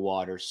 as Fil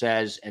Waters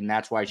says, and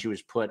that's why she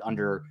was put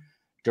under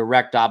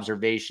direct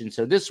observation.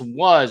 So this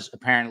was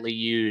apparently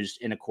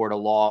used in a court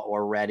of law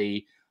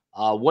already.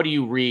 What do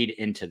you read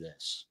into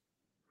this?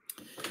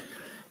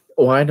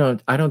 Oh, I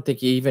don't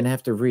think you even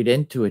have to read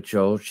into it,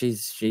 Joel.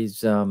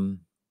 She's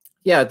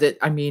yeah,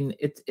 I mean,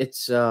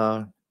 it's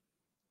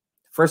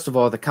first of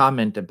all, the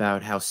comment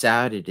about how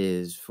sad it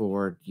is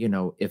for,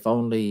 if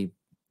only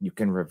you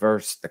can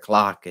reverse the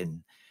clock,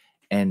 and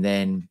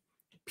then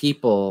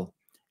people,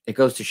 it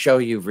goes to show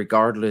you,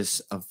 regardless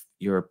of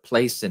your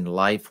place in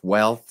life,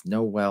 wealth,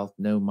 no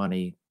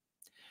money,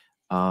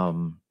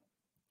 that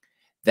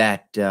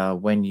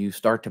when you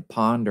start to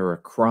ponder a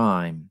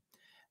crime,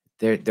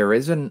 there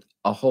isn't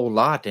a whole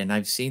lot, and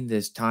I've seen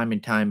this time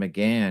and time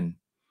again,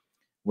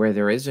 where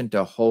there isn't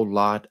a whole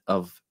lot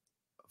of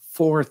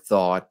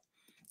forethought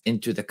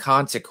into the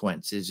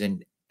consequences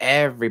and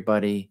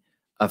everybody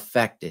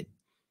affected.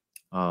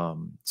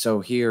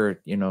 So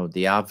here,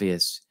 the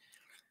obvious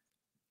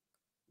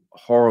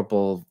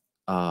horrible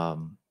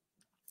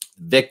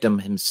victim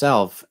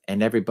himself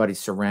and everybody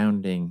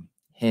surrounding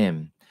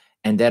him,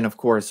 and then of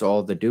course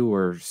all the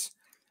doers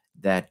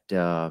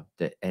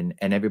and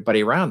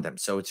everybody around them.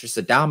 So it's just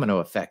a domino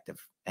effect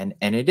and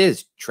it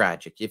is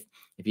tragic. If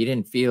you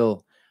didn't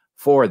feel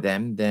for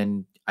them,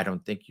 then I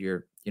don't think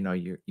you're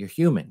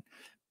human.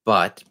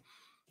 But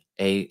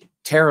a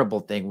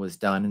terrible thing was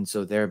done, and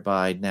so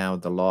thereby now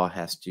the law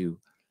has to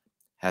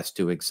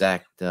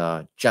exact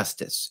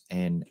justice,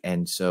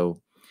 and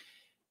so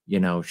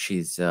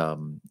she's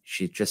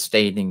just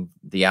stating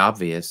the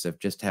obvious of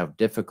just how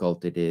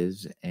difficult it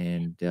is,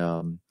 and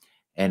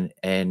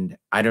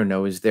I don't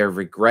know, is there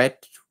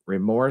regret,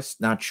 remorse?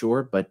 Not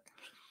sure, but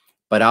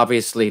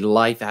obviously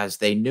life as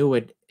they knew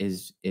it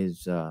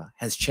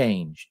has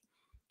changed,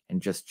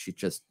 and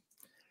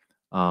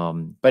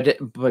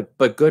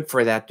but good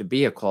for that to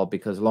be a call,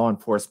 because law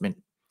enforcement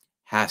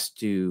has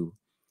to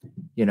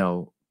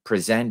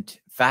present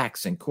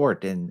facts in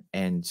court,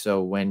 and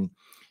so when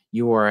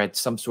you are at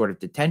some sort of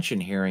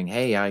detention hearing,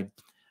 hey,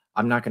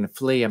 I'm not going to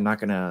flee, I'm not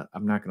going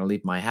to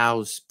leave my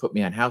house, put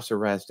me on house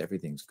arrest,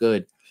 everything's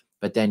good,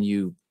 but then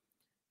you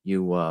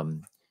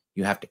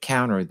have to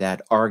counter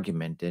that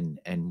argument,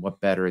 and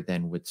what better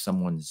than with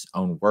someone's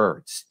own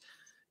words,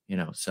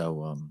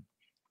 so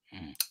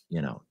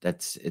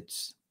that's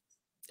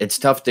it's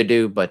tough to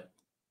do, but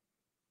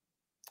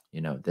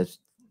that's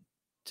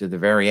to the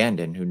very end,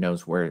 and who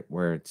knows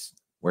where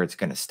it's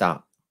going to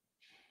stop.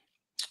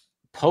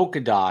 Polka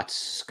dots,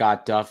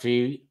 Scott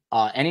Duffey.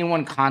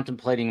 Anyone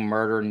contemplating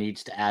murder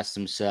needs to ask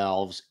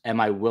themselves,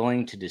 am I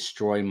willing to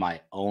destroy my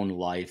own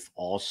life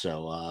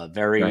also?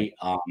 Very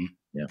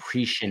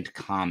prescient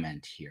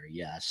comment here,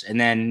 yes. And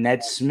then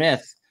Ned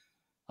Smith,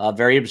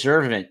 very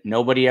observant.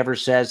 Nobody ever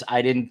says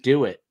I didn't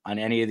do it on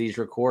any of these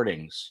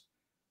recordings.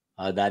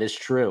 That is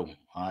true.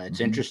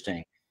 It's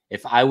interesting.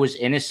 If I was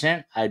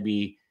innocent, I'd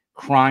be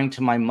crying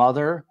to my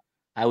mother.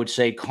 I would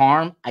say,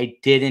 Carm, I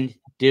didn't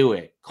do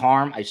it.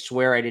 Carm, I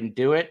swear I didn't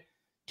do it.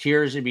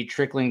 Tears would be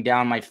trickling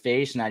down my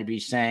face, and I'd be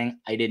saying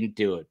I didn't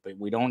do it. But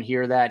we don't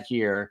hear that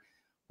here.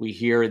 We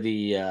hear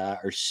the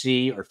or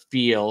see or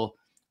feel,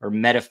 or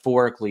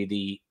metaphorically,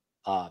 the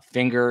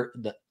finger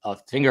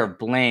of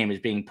blame is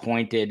being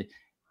pointed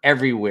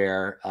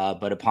everywhere,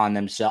 but upon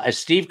themselves. As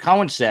Steve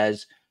Cohen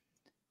says,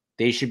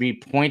 they should be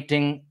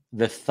pointing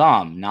the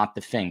thumb, not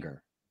the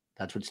finger.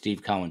 That's what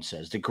Steve Cohen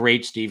says. The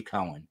great Steve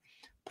Cohen.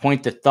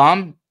 Point the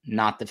thumb,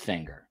 not the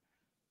finger.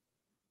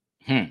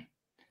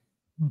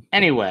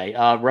 Anyway,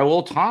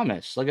 Raul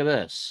Thomas, look at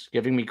this,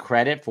 giving me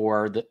credit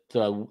for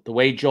the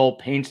way Joel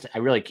paints. I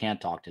really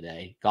can't talk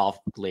today. Golf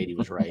lady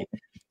was right.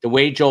 The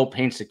way Joel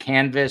paints the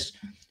canvas,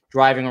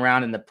 driving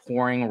around in the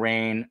pouring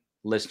rain,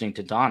 listening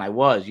to Don. I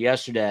was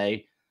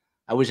yesterday.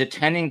 I was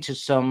attending to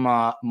some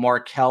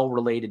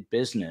Markel-related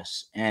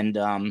business, and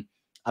I'm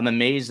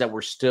amazed that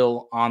we're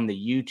still on the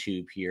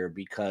YouTube here,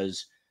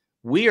 because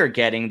we are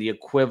getting the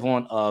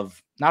equivalent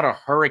of not a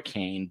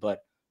hurricane,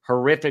 but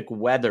horrific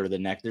weather the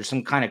next. There's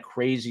some kind of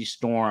crazy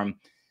storm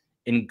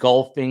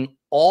engulfing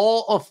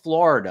all of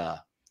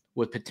Florida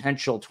with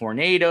potential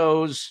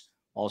tornadoes,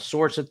 all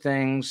sorts of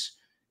things,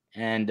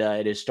 and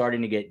it is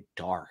starting to get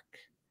dark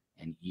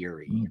and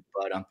eerie.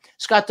 But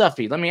Scott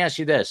Duffey, let me ask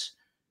you this.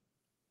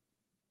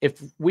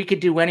 If we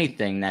could do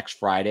anything next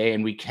Friday,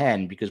 and we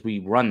can because we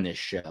run this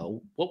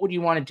show, what would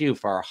you want to do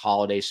for our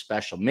holiday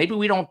special? Maybe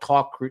we don't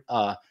talk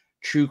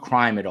true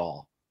crime at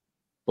all,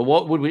 but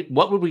what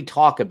would we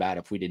talk about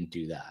if we didn't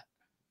do that?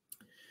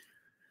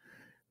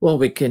 Well,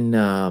 we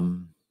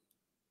can.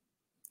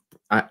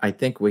 I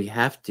think we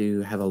have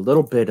to have a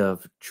little bit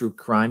of true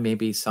crime,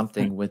 maybe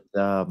something with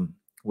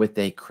with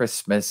a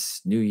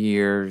Christmas, New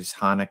Year's,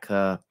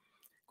 Hanukkah,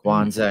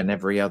 Kwanzaa, and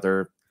every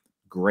other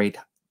great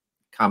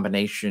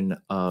combination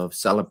of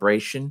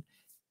celebration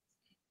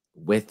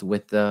with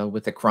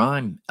the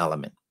crime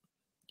element.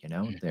 You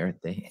know,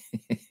 they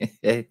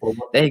they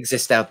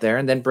exist out there,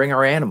 and then bring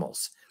our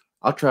animals.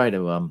 I'll try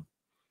to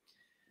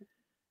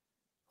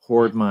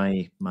hoard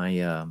my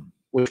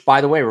which, by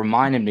the way,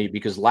 reminded me,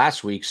 because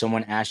last week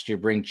someone asked you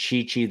to bring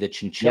Chi-Chi the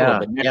chinchilla,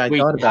 but next I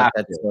week thought you about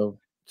have that. to.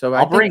 So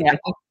I'll I bring think, it. I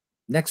think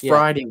next Yeah.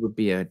 Friday would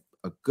be a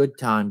good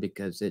time,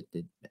 because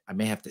I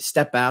may have to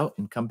step out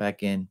and come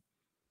back in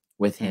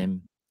with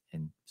him,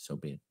 and so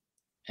be it.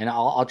 And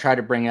I'll try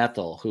to bring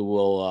Ethel, who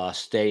will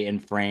stay in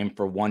frame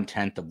for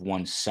 1/10 of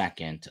 1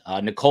 second.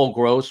 Nicole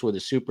Gross with a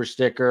super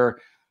sticker.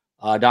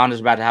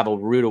 Donna's about to have a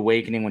rude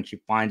awakening when she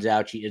finds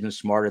out she isn't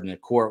smarter than the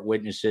court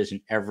witnesses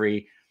and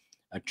every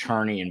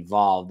attorney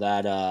involved.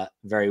 That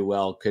very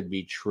well could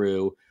be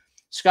true.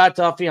 Scott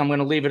Duffey, I'm going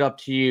to leave it up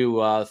to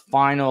you.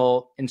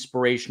 Final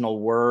inspirational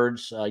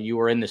words. You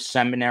were in the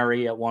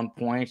seminary at one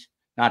point,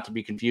 not to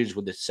be confused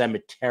with the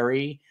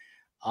cemetery.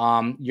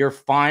 Your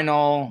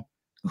final...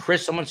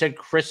 someone said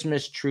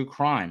Christmas true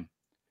crime.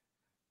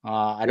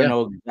 I don't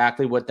know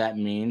exactly what that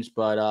means,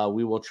 but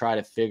we will try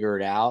to figure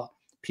it out.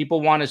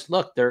 People want to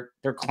look, they're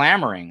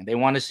clamoring. They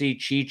want to see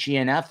Chi-Chi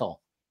and Ethel.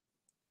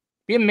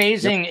 Be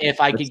amazing if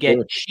I could get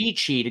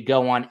Chi-Chi to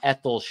go on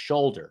Ethel's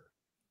shoulder.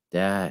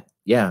 That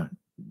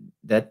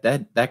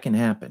can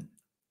happen.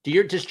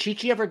 Does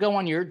Chi-Chi ever go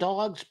on your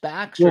dog's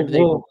backs, or do they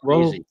go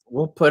crazy?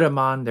 We'll put them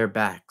on their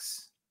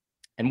backs.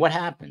 And what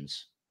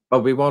happens?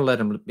 But we won't let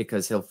him,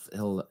 because he'll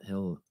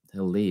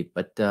leave.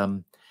 But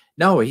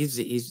no, he's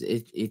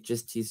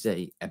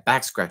a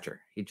back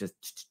scratcher. He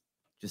just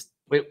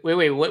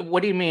wait.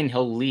 What do you mean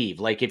he'll leave?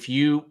 Like, if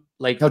you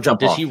like, he'll jump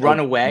does off. he run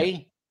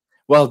away?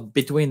 Well,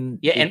 between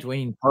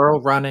and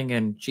Pearl running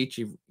and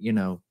Chi-Chi,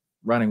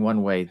 running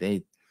one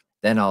way,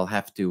 then I'll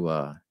have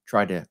to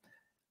try to.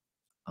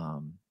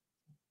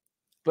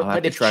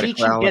 But if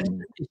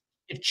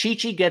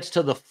Chi-Chi gets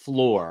to the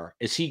floor,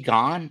 is he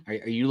gone? Are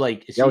you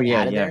like? Is he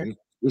out of there?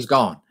 He's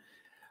gone.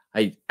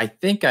 I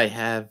think I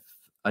have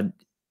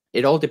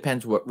it all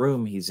depends what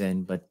room he's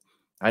in, but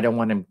I don't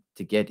want him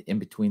to get in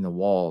between the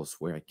walls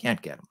where I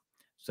can't get him.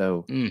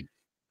 So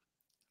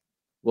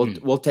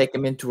we'll take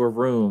him into a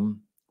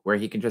room where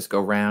he can just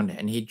go around,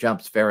 and he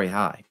jumps very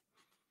high.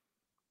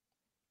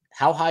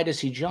 How high does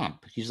he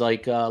jump? He's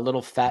like a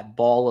little fat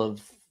ball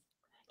of...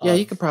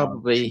 he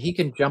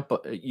can jump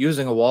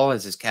using a wall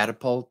as his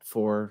catapult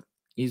for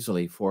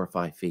easily 4 or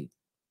 5 feet.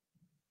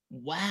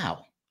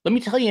 Wow. Let me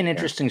tell you an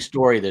interesting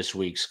story this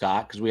week,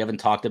 Scott, because we haven't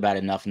talked about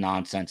enough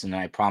nonsense, and then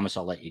I promise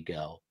I'll let you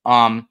go.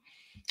 I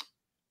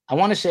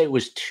want to say it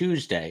was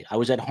Tuesday. I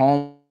was at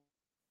home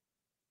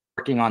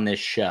working on this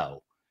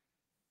show,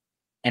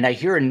 and I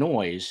hear a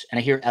noise, and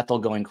I hear Ethel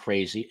going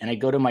crazy, and I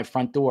go to my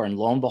front door, and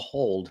lo and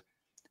behold,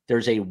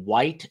 there's a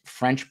white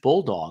French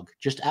bulldog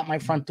just at my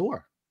front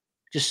door,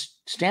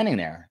 just standing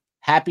there,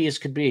 happy as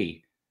could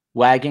be,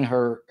 wagging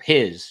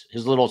his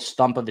little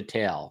stump of a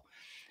tail.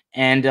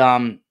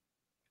 And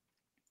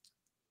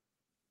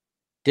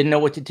didn't know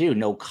what to do.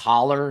 No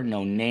collar,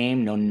 no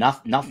name, no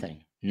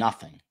nothing,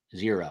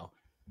 zero.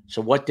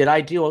 So what did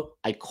I do?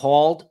 I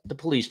called the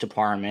police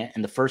department,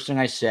 and the first thing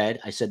I said,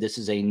 this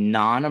is a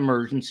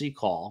non-emergency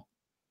call.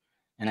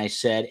 And I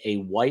said, a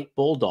white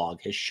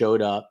bulldog has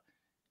showed up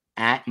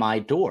at my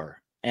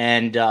door.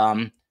 And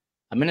I'm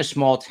in a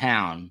small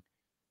town.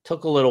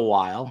 Took a little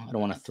while. I don't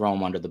want to throw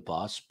him under the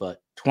bus,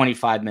 but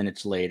 25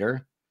 minutes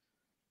later,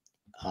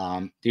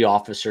 the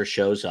officer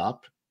shows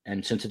up.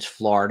 And since it's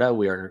Florida,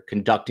 we are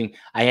conducting...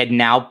 I had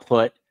now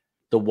put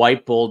the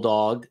white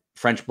bulldog,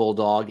 French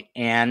bulldog,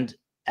 and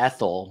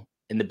Ethel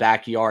in the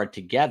backyard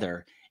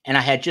together. And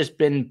I had just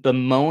been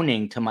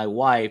bemoaning to my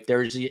wife, I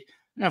don't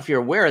know if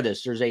you're aware of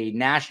this, there's a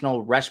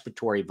national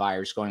respiratory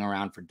virus going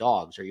around for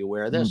dogs. Are you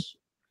aware of this?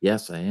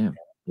 Yes, I am.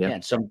 Yeah.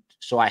 And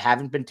so I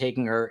haven't been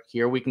taking her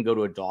here. We can go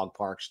to a dog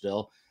park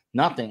still.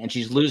 Nothing. And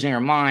she's losing her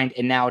mind.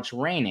 And now it's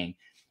raining.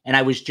 And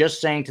I was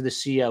just saying to the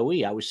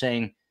COE, I was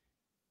saying,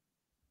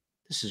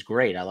 this is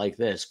great. I like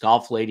this.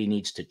 Golf lady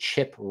needs to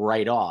chip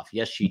right off.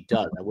 Yes, she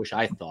does. I wish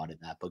I thought of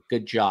that, but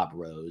good job,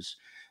 Rose.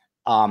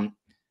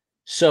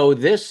 So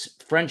this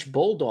French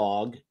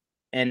bulldog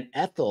and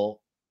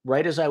Ethel,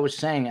 right as I was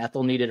saying,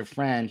 Ethel needed a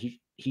friend.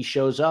 He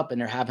shows up, and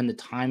they're having the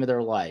time of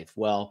their life.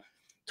 Well,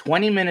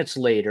 20 minutes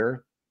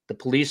later, the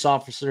police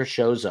officer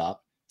shows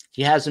up.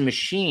 He has a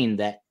machine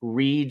that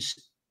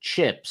reads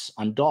chips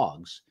on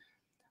dogs.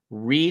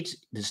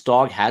 This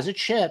dog has a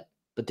chip,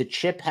 but the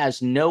chip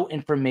has no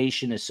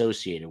information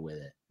associated with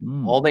it.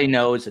 All they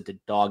know is that the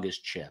dog is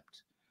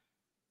chipped.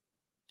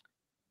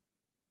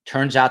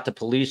 Turns out the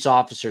police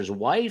officer's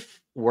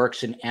wife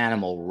works in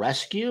animal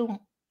rescue.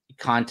 He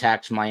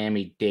contacts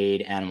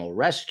Miami-Dade Animal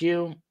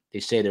Rescue. They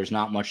say there's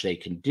not much they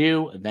can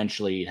do.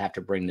 Eventually, you'd have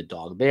to bring the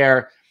dog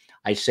there.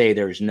 I say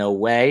there's no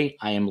way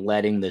I am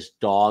letting this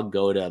dog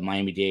go to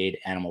Miami-Dade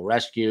Animal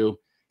Rescue.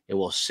 It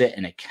will sit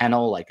in a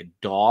kennel like a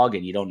dog,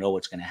 and you don't know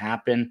what's going to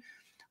happen.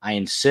 I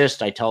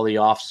insist. I tell the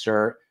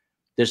officer,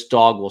 this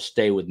dog will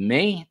stay with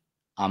me.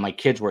 My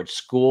kids were at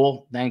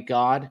school, thank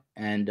God.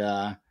 And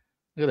look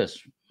at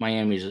this.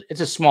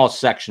 It's a small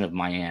section of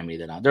Miami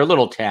there are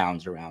little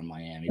towns around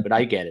Miami, but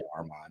I get it,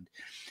 Armand.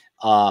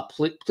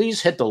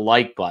 Please hit the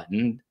like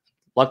button.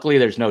 Luckily,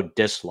 there's no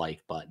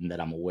dislike button that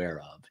I'm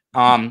aware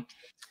of.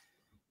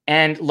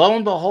 And lo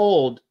and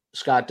behold,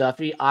 Scott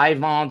Duffey, I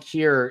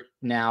volunteer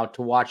now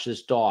to watch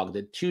this dog.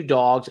 The two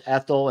dogs,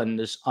 Ethel and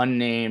this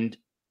unnamed,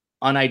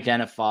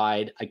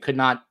 unidentified. I could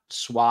not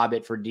swab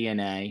it for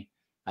DNA.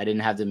 I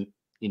didn't have the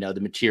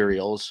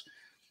materials.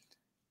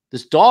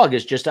 This dog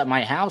is just at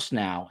my house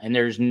now, and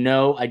there's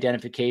no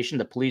identification.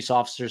 The police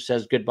officer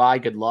says goodbye,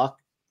 good luck.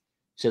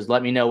 Says,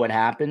 let me know what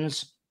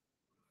happens.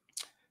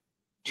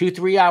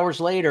 2-3 hours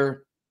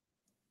later,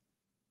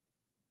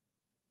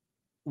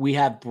 we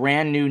have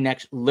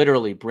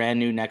literally brand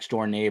new next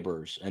door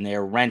neighbors, and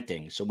they're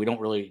renting. So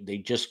they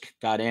just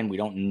got in. We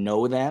don't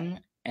know them.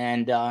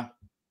 And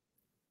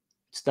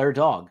it's their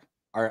dog,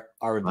 our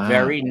Wow.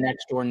 very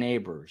next door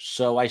neighbors.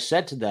 So I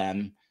said to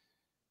them,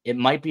 it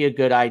might be a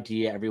good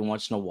idea every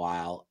once in a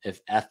while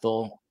if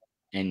Ethel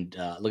and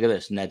look at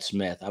this, Ned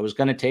Smith. I was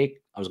going to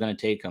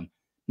take him.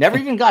 Never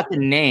even got the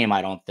name,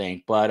 I don't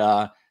think,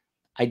 but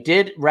I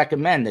did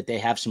recommend that they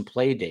have some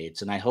play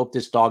dates, and I hope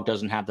this dog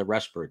doesn't have the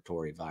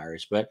respiratory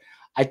virus. But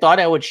I thought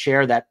I would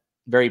share that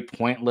very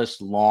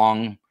pointless,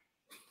 long,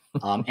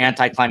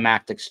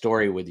 anticlimactic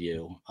story with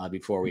you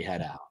before we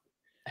head out.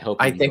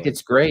 I think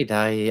it's great.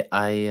 I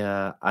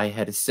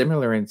had a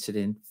similar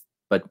incident,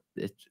 but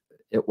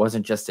it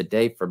wasn't just a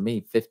day for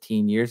me.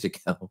 15 years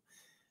ago,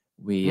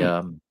 we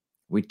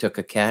took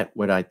a cat,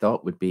 what I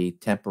thought would be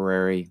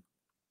temporary,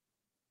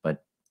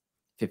 but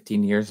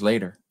 15 years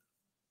later,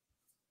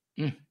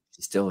 she's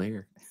still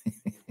here.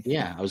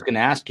 Yeah, I was going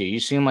to ask you. You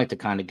seem like the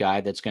kind of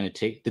guy that's going to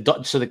take the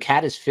dog. So the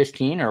cat is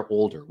 15 or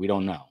older? We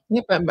don't know.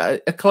 Yeah,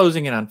 but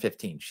closing in on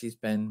 15. She's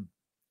been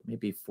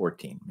maybe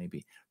 14,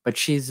 maybe, but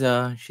she's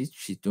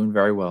doing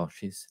very well.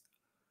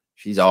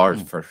 She's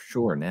ours for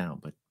sure now,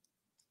 but.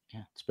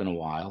 Yeah, it's been a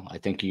while. I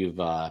think you've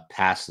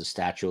passed the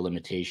statute of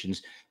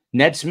limitations.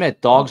 Ned Smith,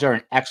 dogs are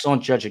an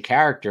excellent judge of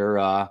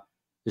character.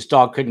 This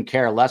dog couldn't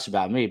care less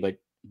about me,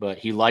 but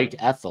he liked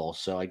Ethel,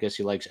 so I guess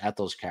he likes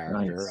Ethel's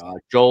character.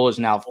 Nice. Joel is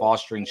now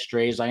fostering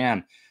strays. I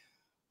am.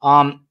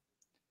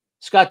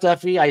 Scott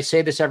Duffey, I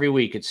say this every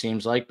week, it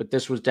seems like, but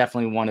this was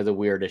definitely one of the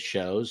weirdest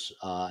shows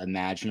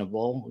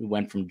imaginable. We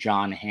went from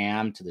John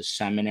Hamm to the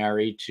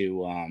seminary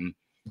to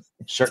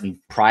certain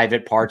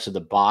private parts of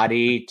the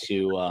body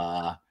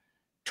to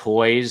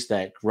toys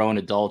that grown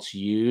adults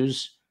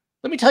use.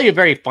 Let me tell you a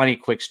very funny,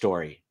 quick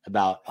story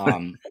about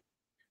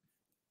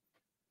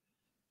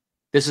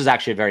this is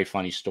actually a very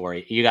funny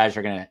story. You guys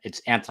are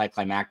it's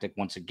anticlimactic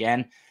once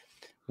again.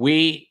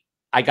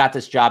 I got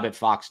this job at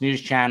Fox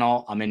News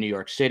Channel. I'm in New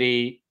York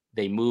City.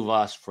 They move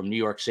us from New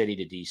York City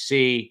to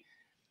DC.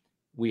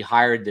 We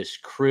hired this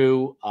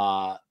crew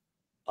of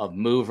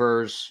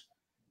movers,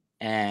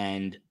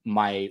 and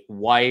my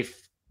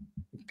wife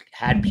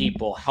had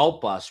people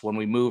help us when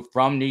we moved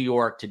from New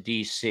York to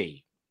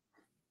DC.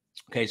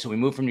 Okay, so we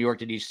moved from New York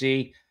to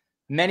DC,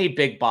 many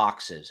big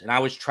boxes, and I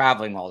was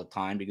traveling all the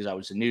time because I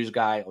was a news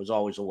guy. I was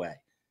always away.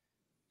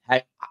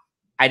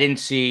 I didn't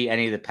see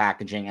any of the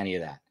packaging, any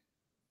of that.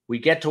 We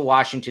get to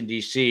Washington,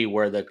 DC,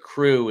 where the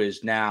crew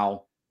is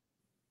now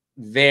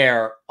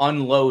there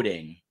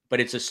unloading, but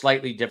it's a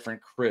slightly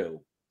different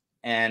crew.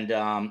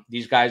 And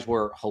these guys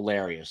were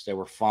hilarious. They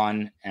were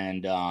fun,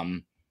 and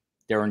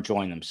they're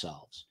enjoying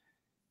themselves.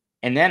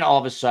 And then all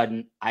of a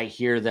sudden, I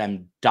hear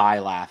them die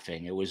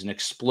laughing. It was an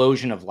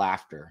explosion of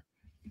laughter.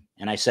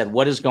 And I said,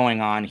 what is going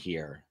on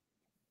here?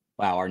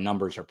 Wow, our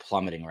numbers are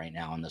plummeting right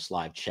now in this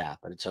live chat,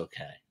 but it's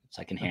okay.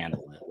 I can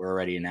handle it. We're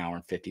already an hour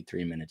and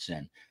 53 minutes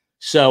in.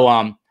 So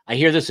I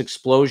hear this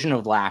explosion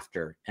of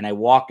laughter, and I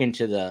walk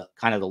into the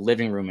kind of the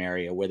living room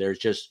area where there's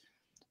just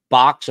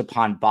box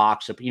upon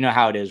box. You know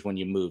how it is when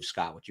you move,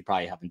 Scott, which you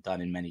probably haven't done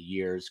in many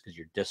years because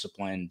you're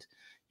disciplined.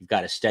 You've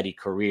got a steady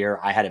career.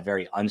 I had a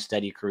very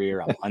unsteady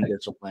career. I'm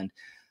undisciplined.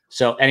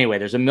 So anyway,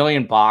 there's a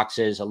million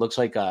boxes. It looks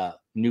like a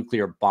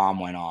nuclear bomb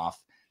went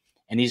off.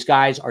 And these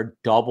guys are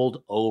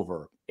doubled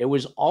over. It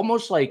was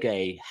almost like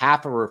a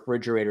half a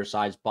refrigerator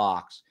sized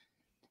box.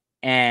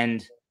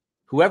 And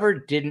whoever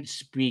didn't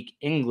speak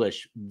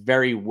English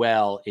very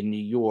well in New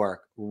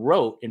York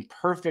wrote in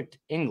perfect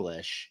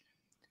English,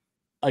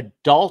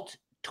 adult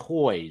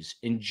toys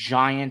in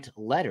giant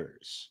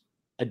letters,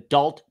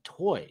 adult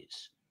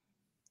toys.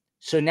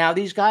 So now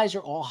these guys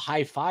are all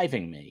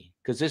high-fiving me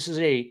because this is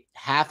a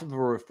half of a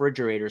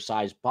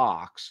refrigerator-sized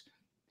box,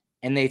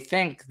 and they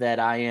think that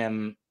I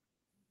am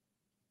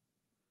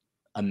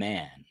a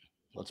man.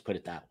 Let's put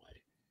it that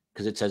way,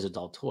 because it says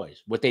adult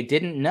toys. What they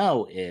didn't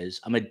know is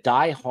I'm a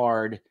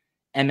diehard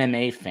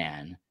MMA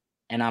fan,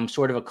 and I'm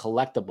sort of a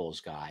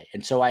collectibles guy.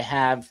 And so I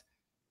have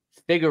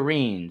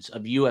figurines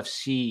of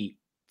UFC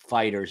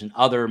fighters and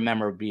other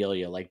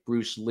memorabilia like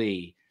Bruce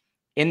Lee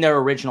in their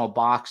original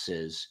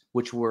boxes,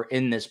 which were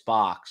in this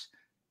box,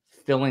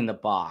 filling the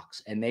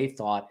box. And they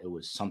thought it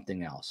was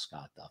something else,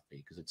 Scott Duffey,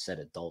 because it said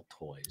adult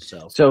toys.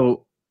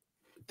 So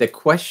The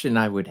question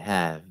I would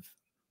have: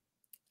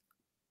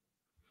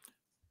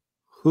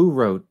 who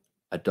wrote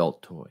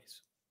adult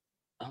toys,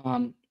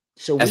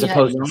 So as we had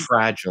opposed to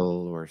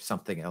Fragile or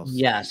something else?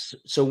 yes.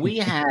 So we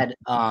had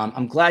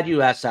I'm glad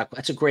you asked that.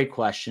 That's a great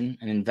question,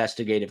 an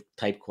investigative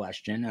type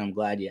question, and I'm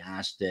glad you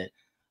asked it.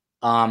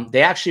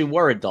 They actually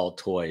were adult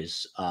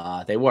toys.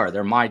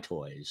 They're my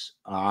toys.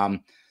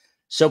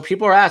 So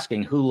people are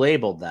asking who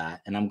labeled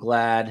that, and I'm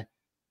glad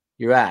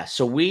you asked.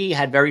 So we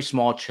had very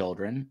small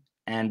children,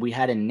 and we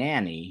had a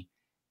nanny,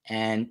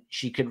 and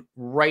she could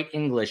write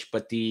English,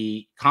 but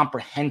the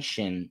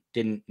comprehension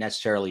didn't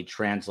necessarily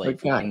translate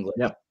from Okay. English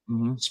Yep.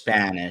 to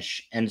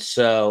Spanish. And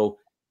so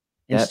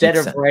That instead makes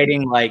of sense.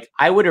 writing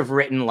I would have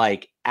written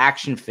like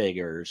action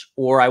figures,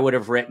 or I would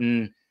have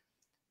written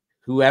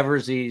whoever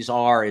these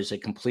are is a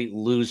complete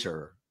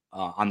loser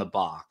on the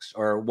box,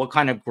 or what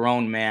kind of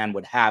grown man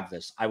would have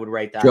this? I would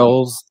write that on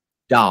Joel's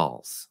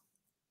Dolls.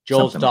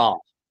 Joel's something like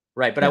doll,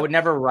 right? But I Yeah. would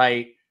never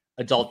write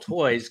adult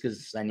toys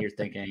because then you're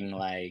thinking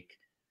like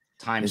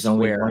Times There's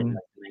only Square in one.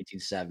 the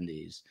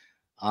 1970s.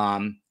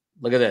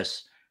 Look at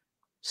this.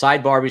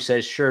 Side Barbie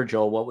says, "Sure,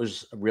 Joel. What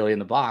was really in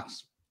the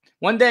box?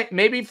 One day,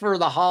 maybe for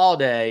the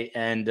holiday."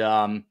 And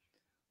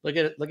look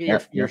at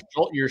Yep.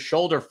 your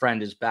shoulder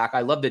friend is back.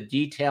 I love the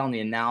detail and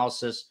the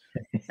analysis.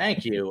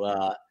 Thank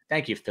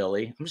you,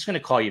 Philly. I'm just going to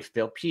call you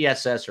Phil,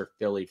 PSS or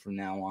Philly from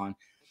now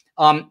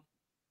on.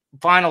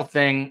 Final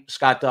thing,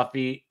 Scott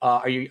Duffey,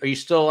 are you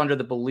still under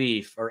the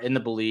belief, or in the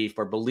belief,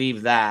 or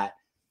believe that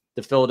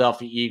the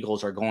Philadelphia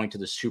Eagles are going to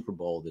the Super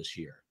Bowl this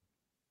year?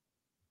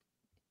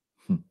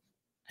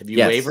 Have you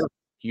Yes. wavered?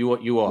 You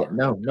Yeah, are.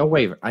 no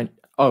waiver.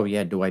 Oh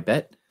yeah, do I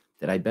bet?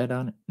 Did I bet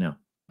on it? No.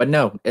 But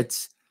no,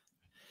 it's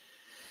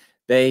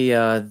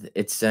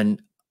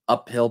an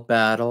uphill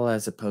battle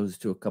as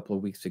opposed to a couple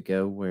of weeks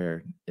ago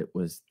where it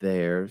was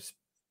theirs.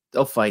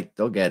 They'll fight,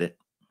 they'll get it.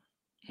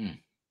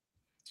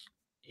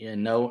 Yeah,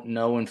 no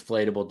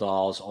inflatable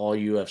dolls, all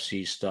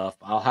UFC stuff.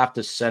 I'll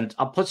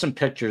put some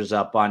pictures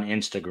up on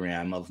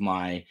Instagram of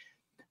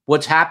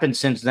what's happened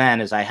since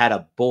then is I had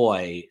a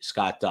boy,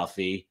 Scott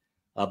Duffey.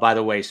 By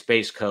the way,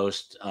 Space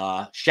Coast,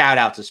 shout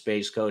out to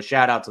Space Coast,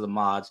 shout out to the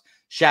mods,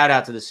 shout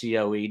out to the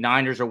COE.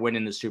 Niners are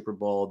winning the Super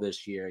Bowl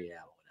this year.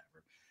 Yeah,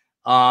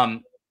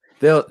 whatever.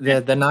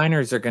 The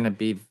Niners are going to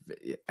be,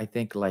 I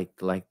think, like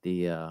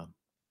the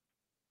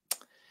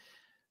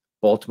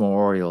Baltimore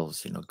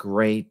Orioles,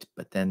 great,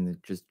 but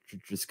then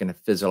just going to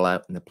fizzle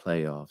out in the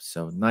playoffs.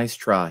 So nice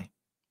try.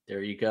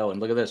 There you go. And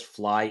look at this.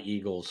 Fly,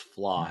 Eagles,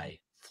 fly.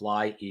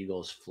 Fly,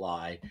 Eagles,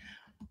 fly.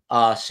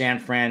 San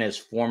Fran is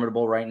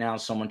formidable right now.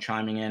 Someone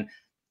chiming in.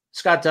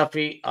 Scott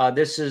Duffey,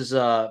 this is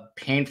a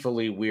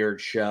painfully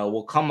weird show.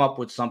 We'll come up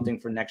with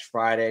something for next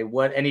Friday.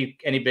 What any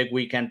big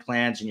weekend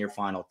plans and your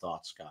final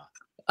thoughts, Scott?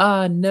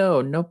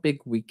 No big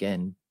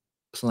weekend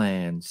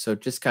plans. So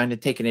just kind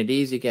of taking it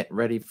easy, getting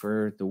ready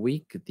for the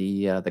week.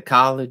 The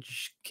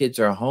college kids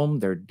are home,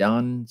 they're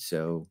done.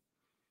 So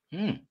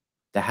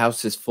the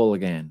house is full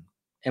again.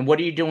 And what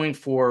are you doing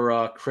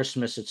for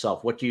Christmas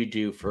itself? What do you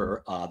do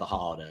for the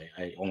holiday?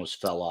 I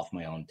almost fell off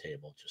my own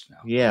table just now.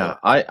 Yeah,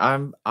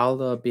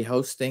 I'll be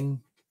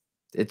hosting.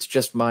 It's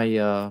just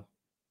my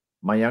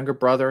my younger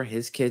brother,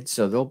 his kids,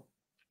 so they'll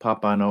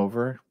pop on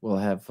over. We'll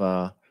have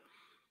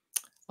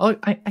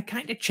I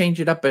kind of change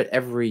it up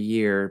every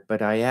year,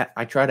 but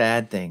I try to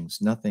add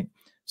things. Nothing.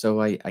 So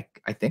I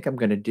think I'm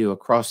going to do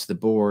across the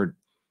board,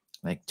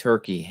 like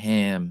turkey,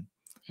 ham,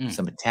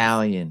 some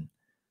Italian,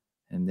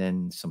 and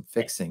then some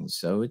fixings.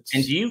 So it's.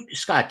 And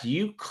Scott, do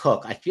you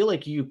cook? I feel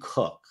like you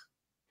cook.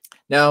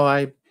 No,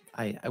 I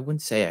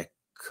wouldn't say I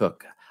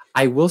cook.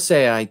 I will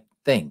say I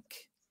think,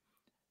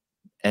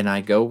 and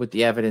I go with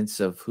the evidence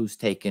of who's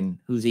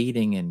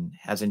eating and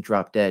hasn't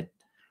dropped dead.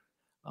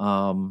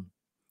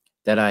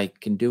 That I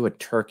can do a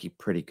turkey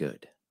pretty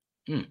good.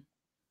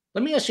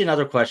 Let me ask you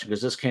another question,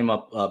 because this came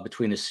up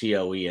between the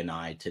COE and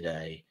I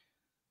today.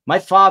 My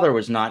father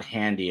was not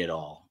handy at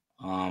all.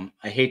 I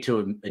hate to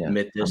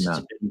admit this, it's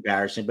a bit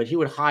embarrassing, but he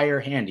would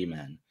hire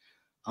handymen.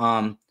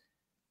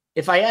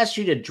 If I asked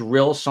you to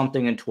drill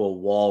something into a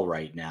wall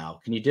right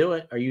now, can you do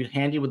it? Are you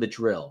handy with a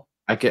drill?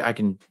 I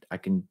can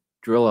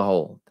drill a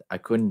hole. I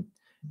couldn't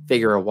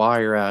figure a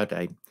wire out.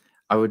 I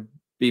would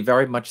be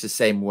very much the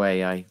same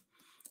way.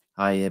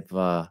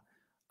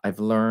 I've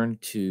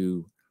learned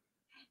to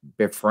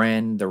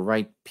befriend the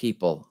right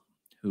people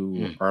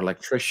who are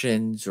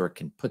electricians or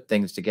can put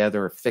things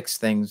together or fix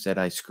things that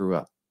I screw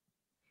up.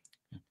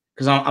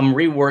 Because I'm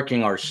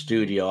reworking our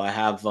studio. I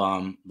have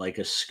like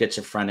a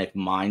schizophrenic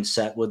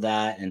mindset with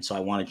that. And so I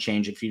want to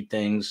change a few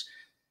things.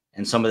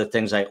 And some of the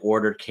things I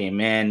ordered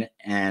came in,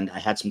 and I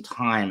had some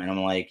time, and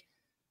I'm like,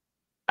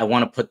 I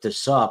want to put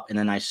this up. And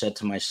then I said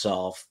to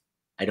myself,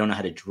 I don't know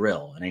how to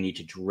drill, and I need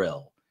to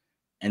drill.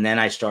 And then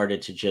I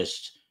started to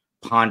just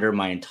ponder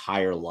my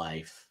entire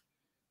life.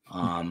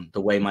 The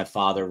way my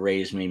father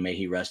raised me, may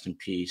he rest in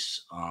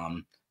peace.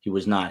 He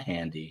was not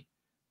handy.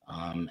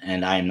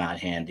 And I am not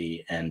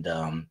handy. And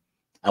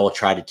I will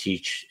try to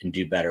teach and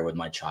do better with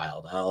my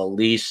child. I'll at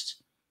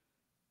least,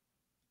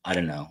 I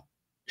don't know,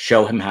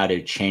 show him how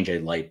to change a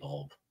light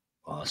bulb.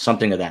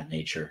 something of that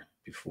nature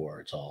before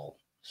it's all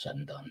said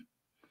and done.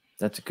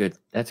 That's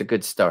a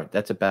good start.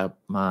 That's about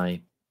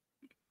my.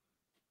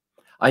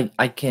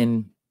 I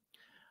can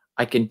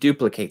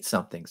duplicate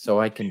something, so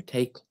I can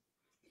take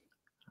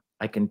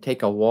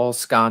a wall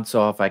sconce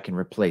off. I can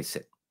replace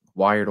it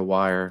wire to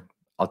wire.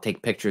 I'll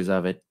take pictures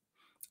of it.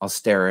 I'll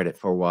stare at it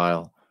for a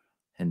while,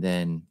 and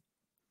then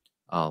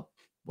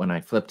when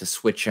I flip the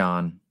switch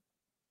on,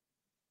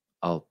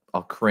 I'll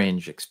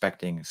cringe,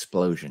 expecting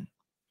explosion.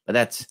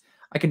 But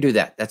I can do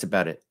that. That's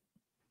about it.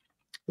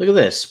 Look at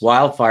this.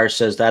 Wildfire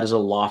says that is a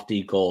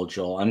lofty goal,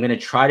 Joel. I'm going to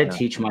try to Yeah.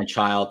 teach my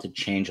child to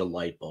change a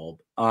light bulb.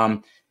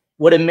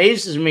 What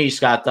amazes me,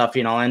 Scott Duffey,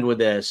 and I'll end with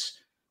this,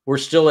 we're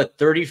still at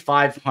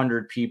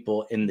 3,500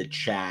 people in the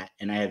chat,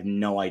 and I have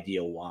no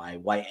idea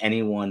why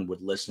anyone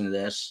would listen to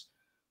this,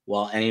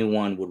 while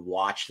anyone would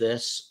watch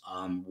this.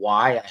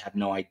 Why? I have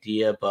no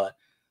idea, but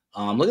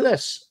look at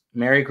this.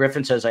 Mary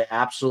Griffin says, I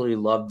absolutely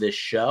love this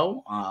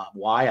show.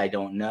 Why? I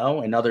don't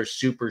know. Another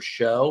super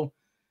show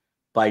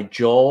by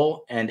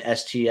Joel and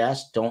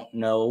STS. Don't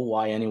know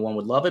why anyone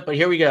would love it, but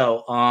here we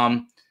go.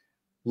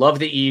 Love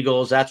the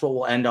Eagles. That's what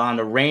we'll end on.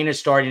 The rain is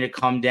starting to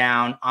come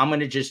down. I'm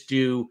going to just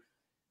do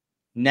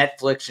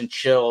Netflix and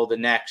chill the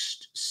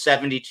next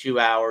 72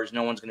 hours.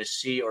 No one's going to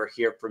see or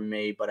hear from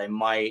me, but I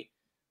might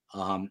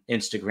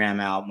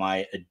Instagram out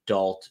my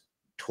adult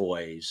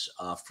toys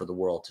for the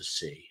world to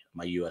see,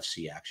 my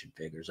UFC action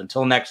figures.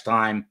 Until next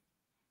time,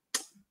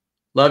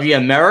 love you,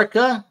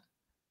 America.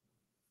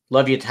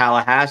 Love you,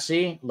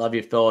 Tallahassee. Love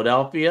you,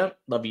 Philadelphia.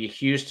 Love you,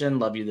 Houston.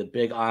 Love you, the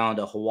big island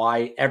of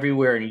Hawaii.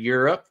 Everywhere in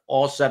Europe,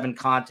 all 7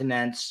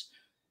 continents.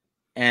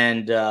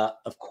 And,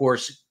 of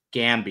course,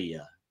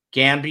 Gambia.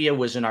 Gambia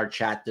was in our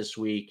chat this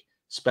week.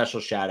 Special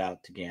shout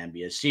out to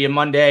Gambia. See you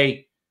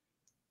Monday.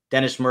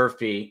 Dennis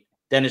Murphy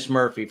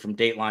from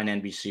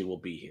Dateline NBC will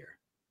be here.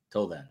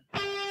 Till then.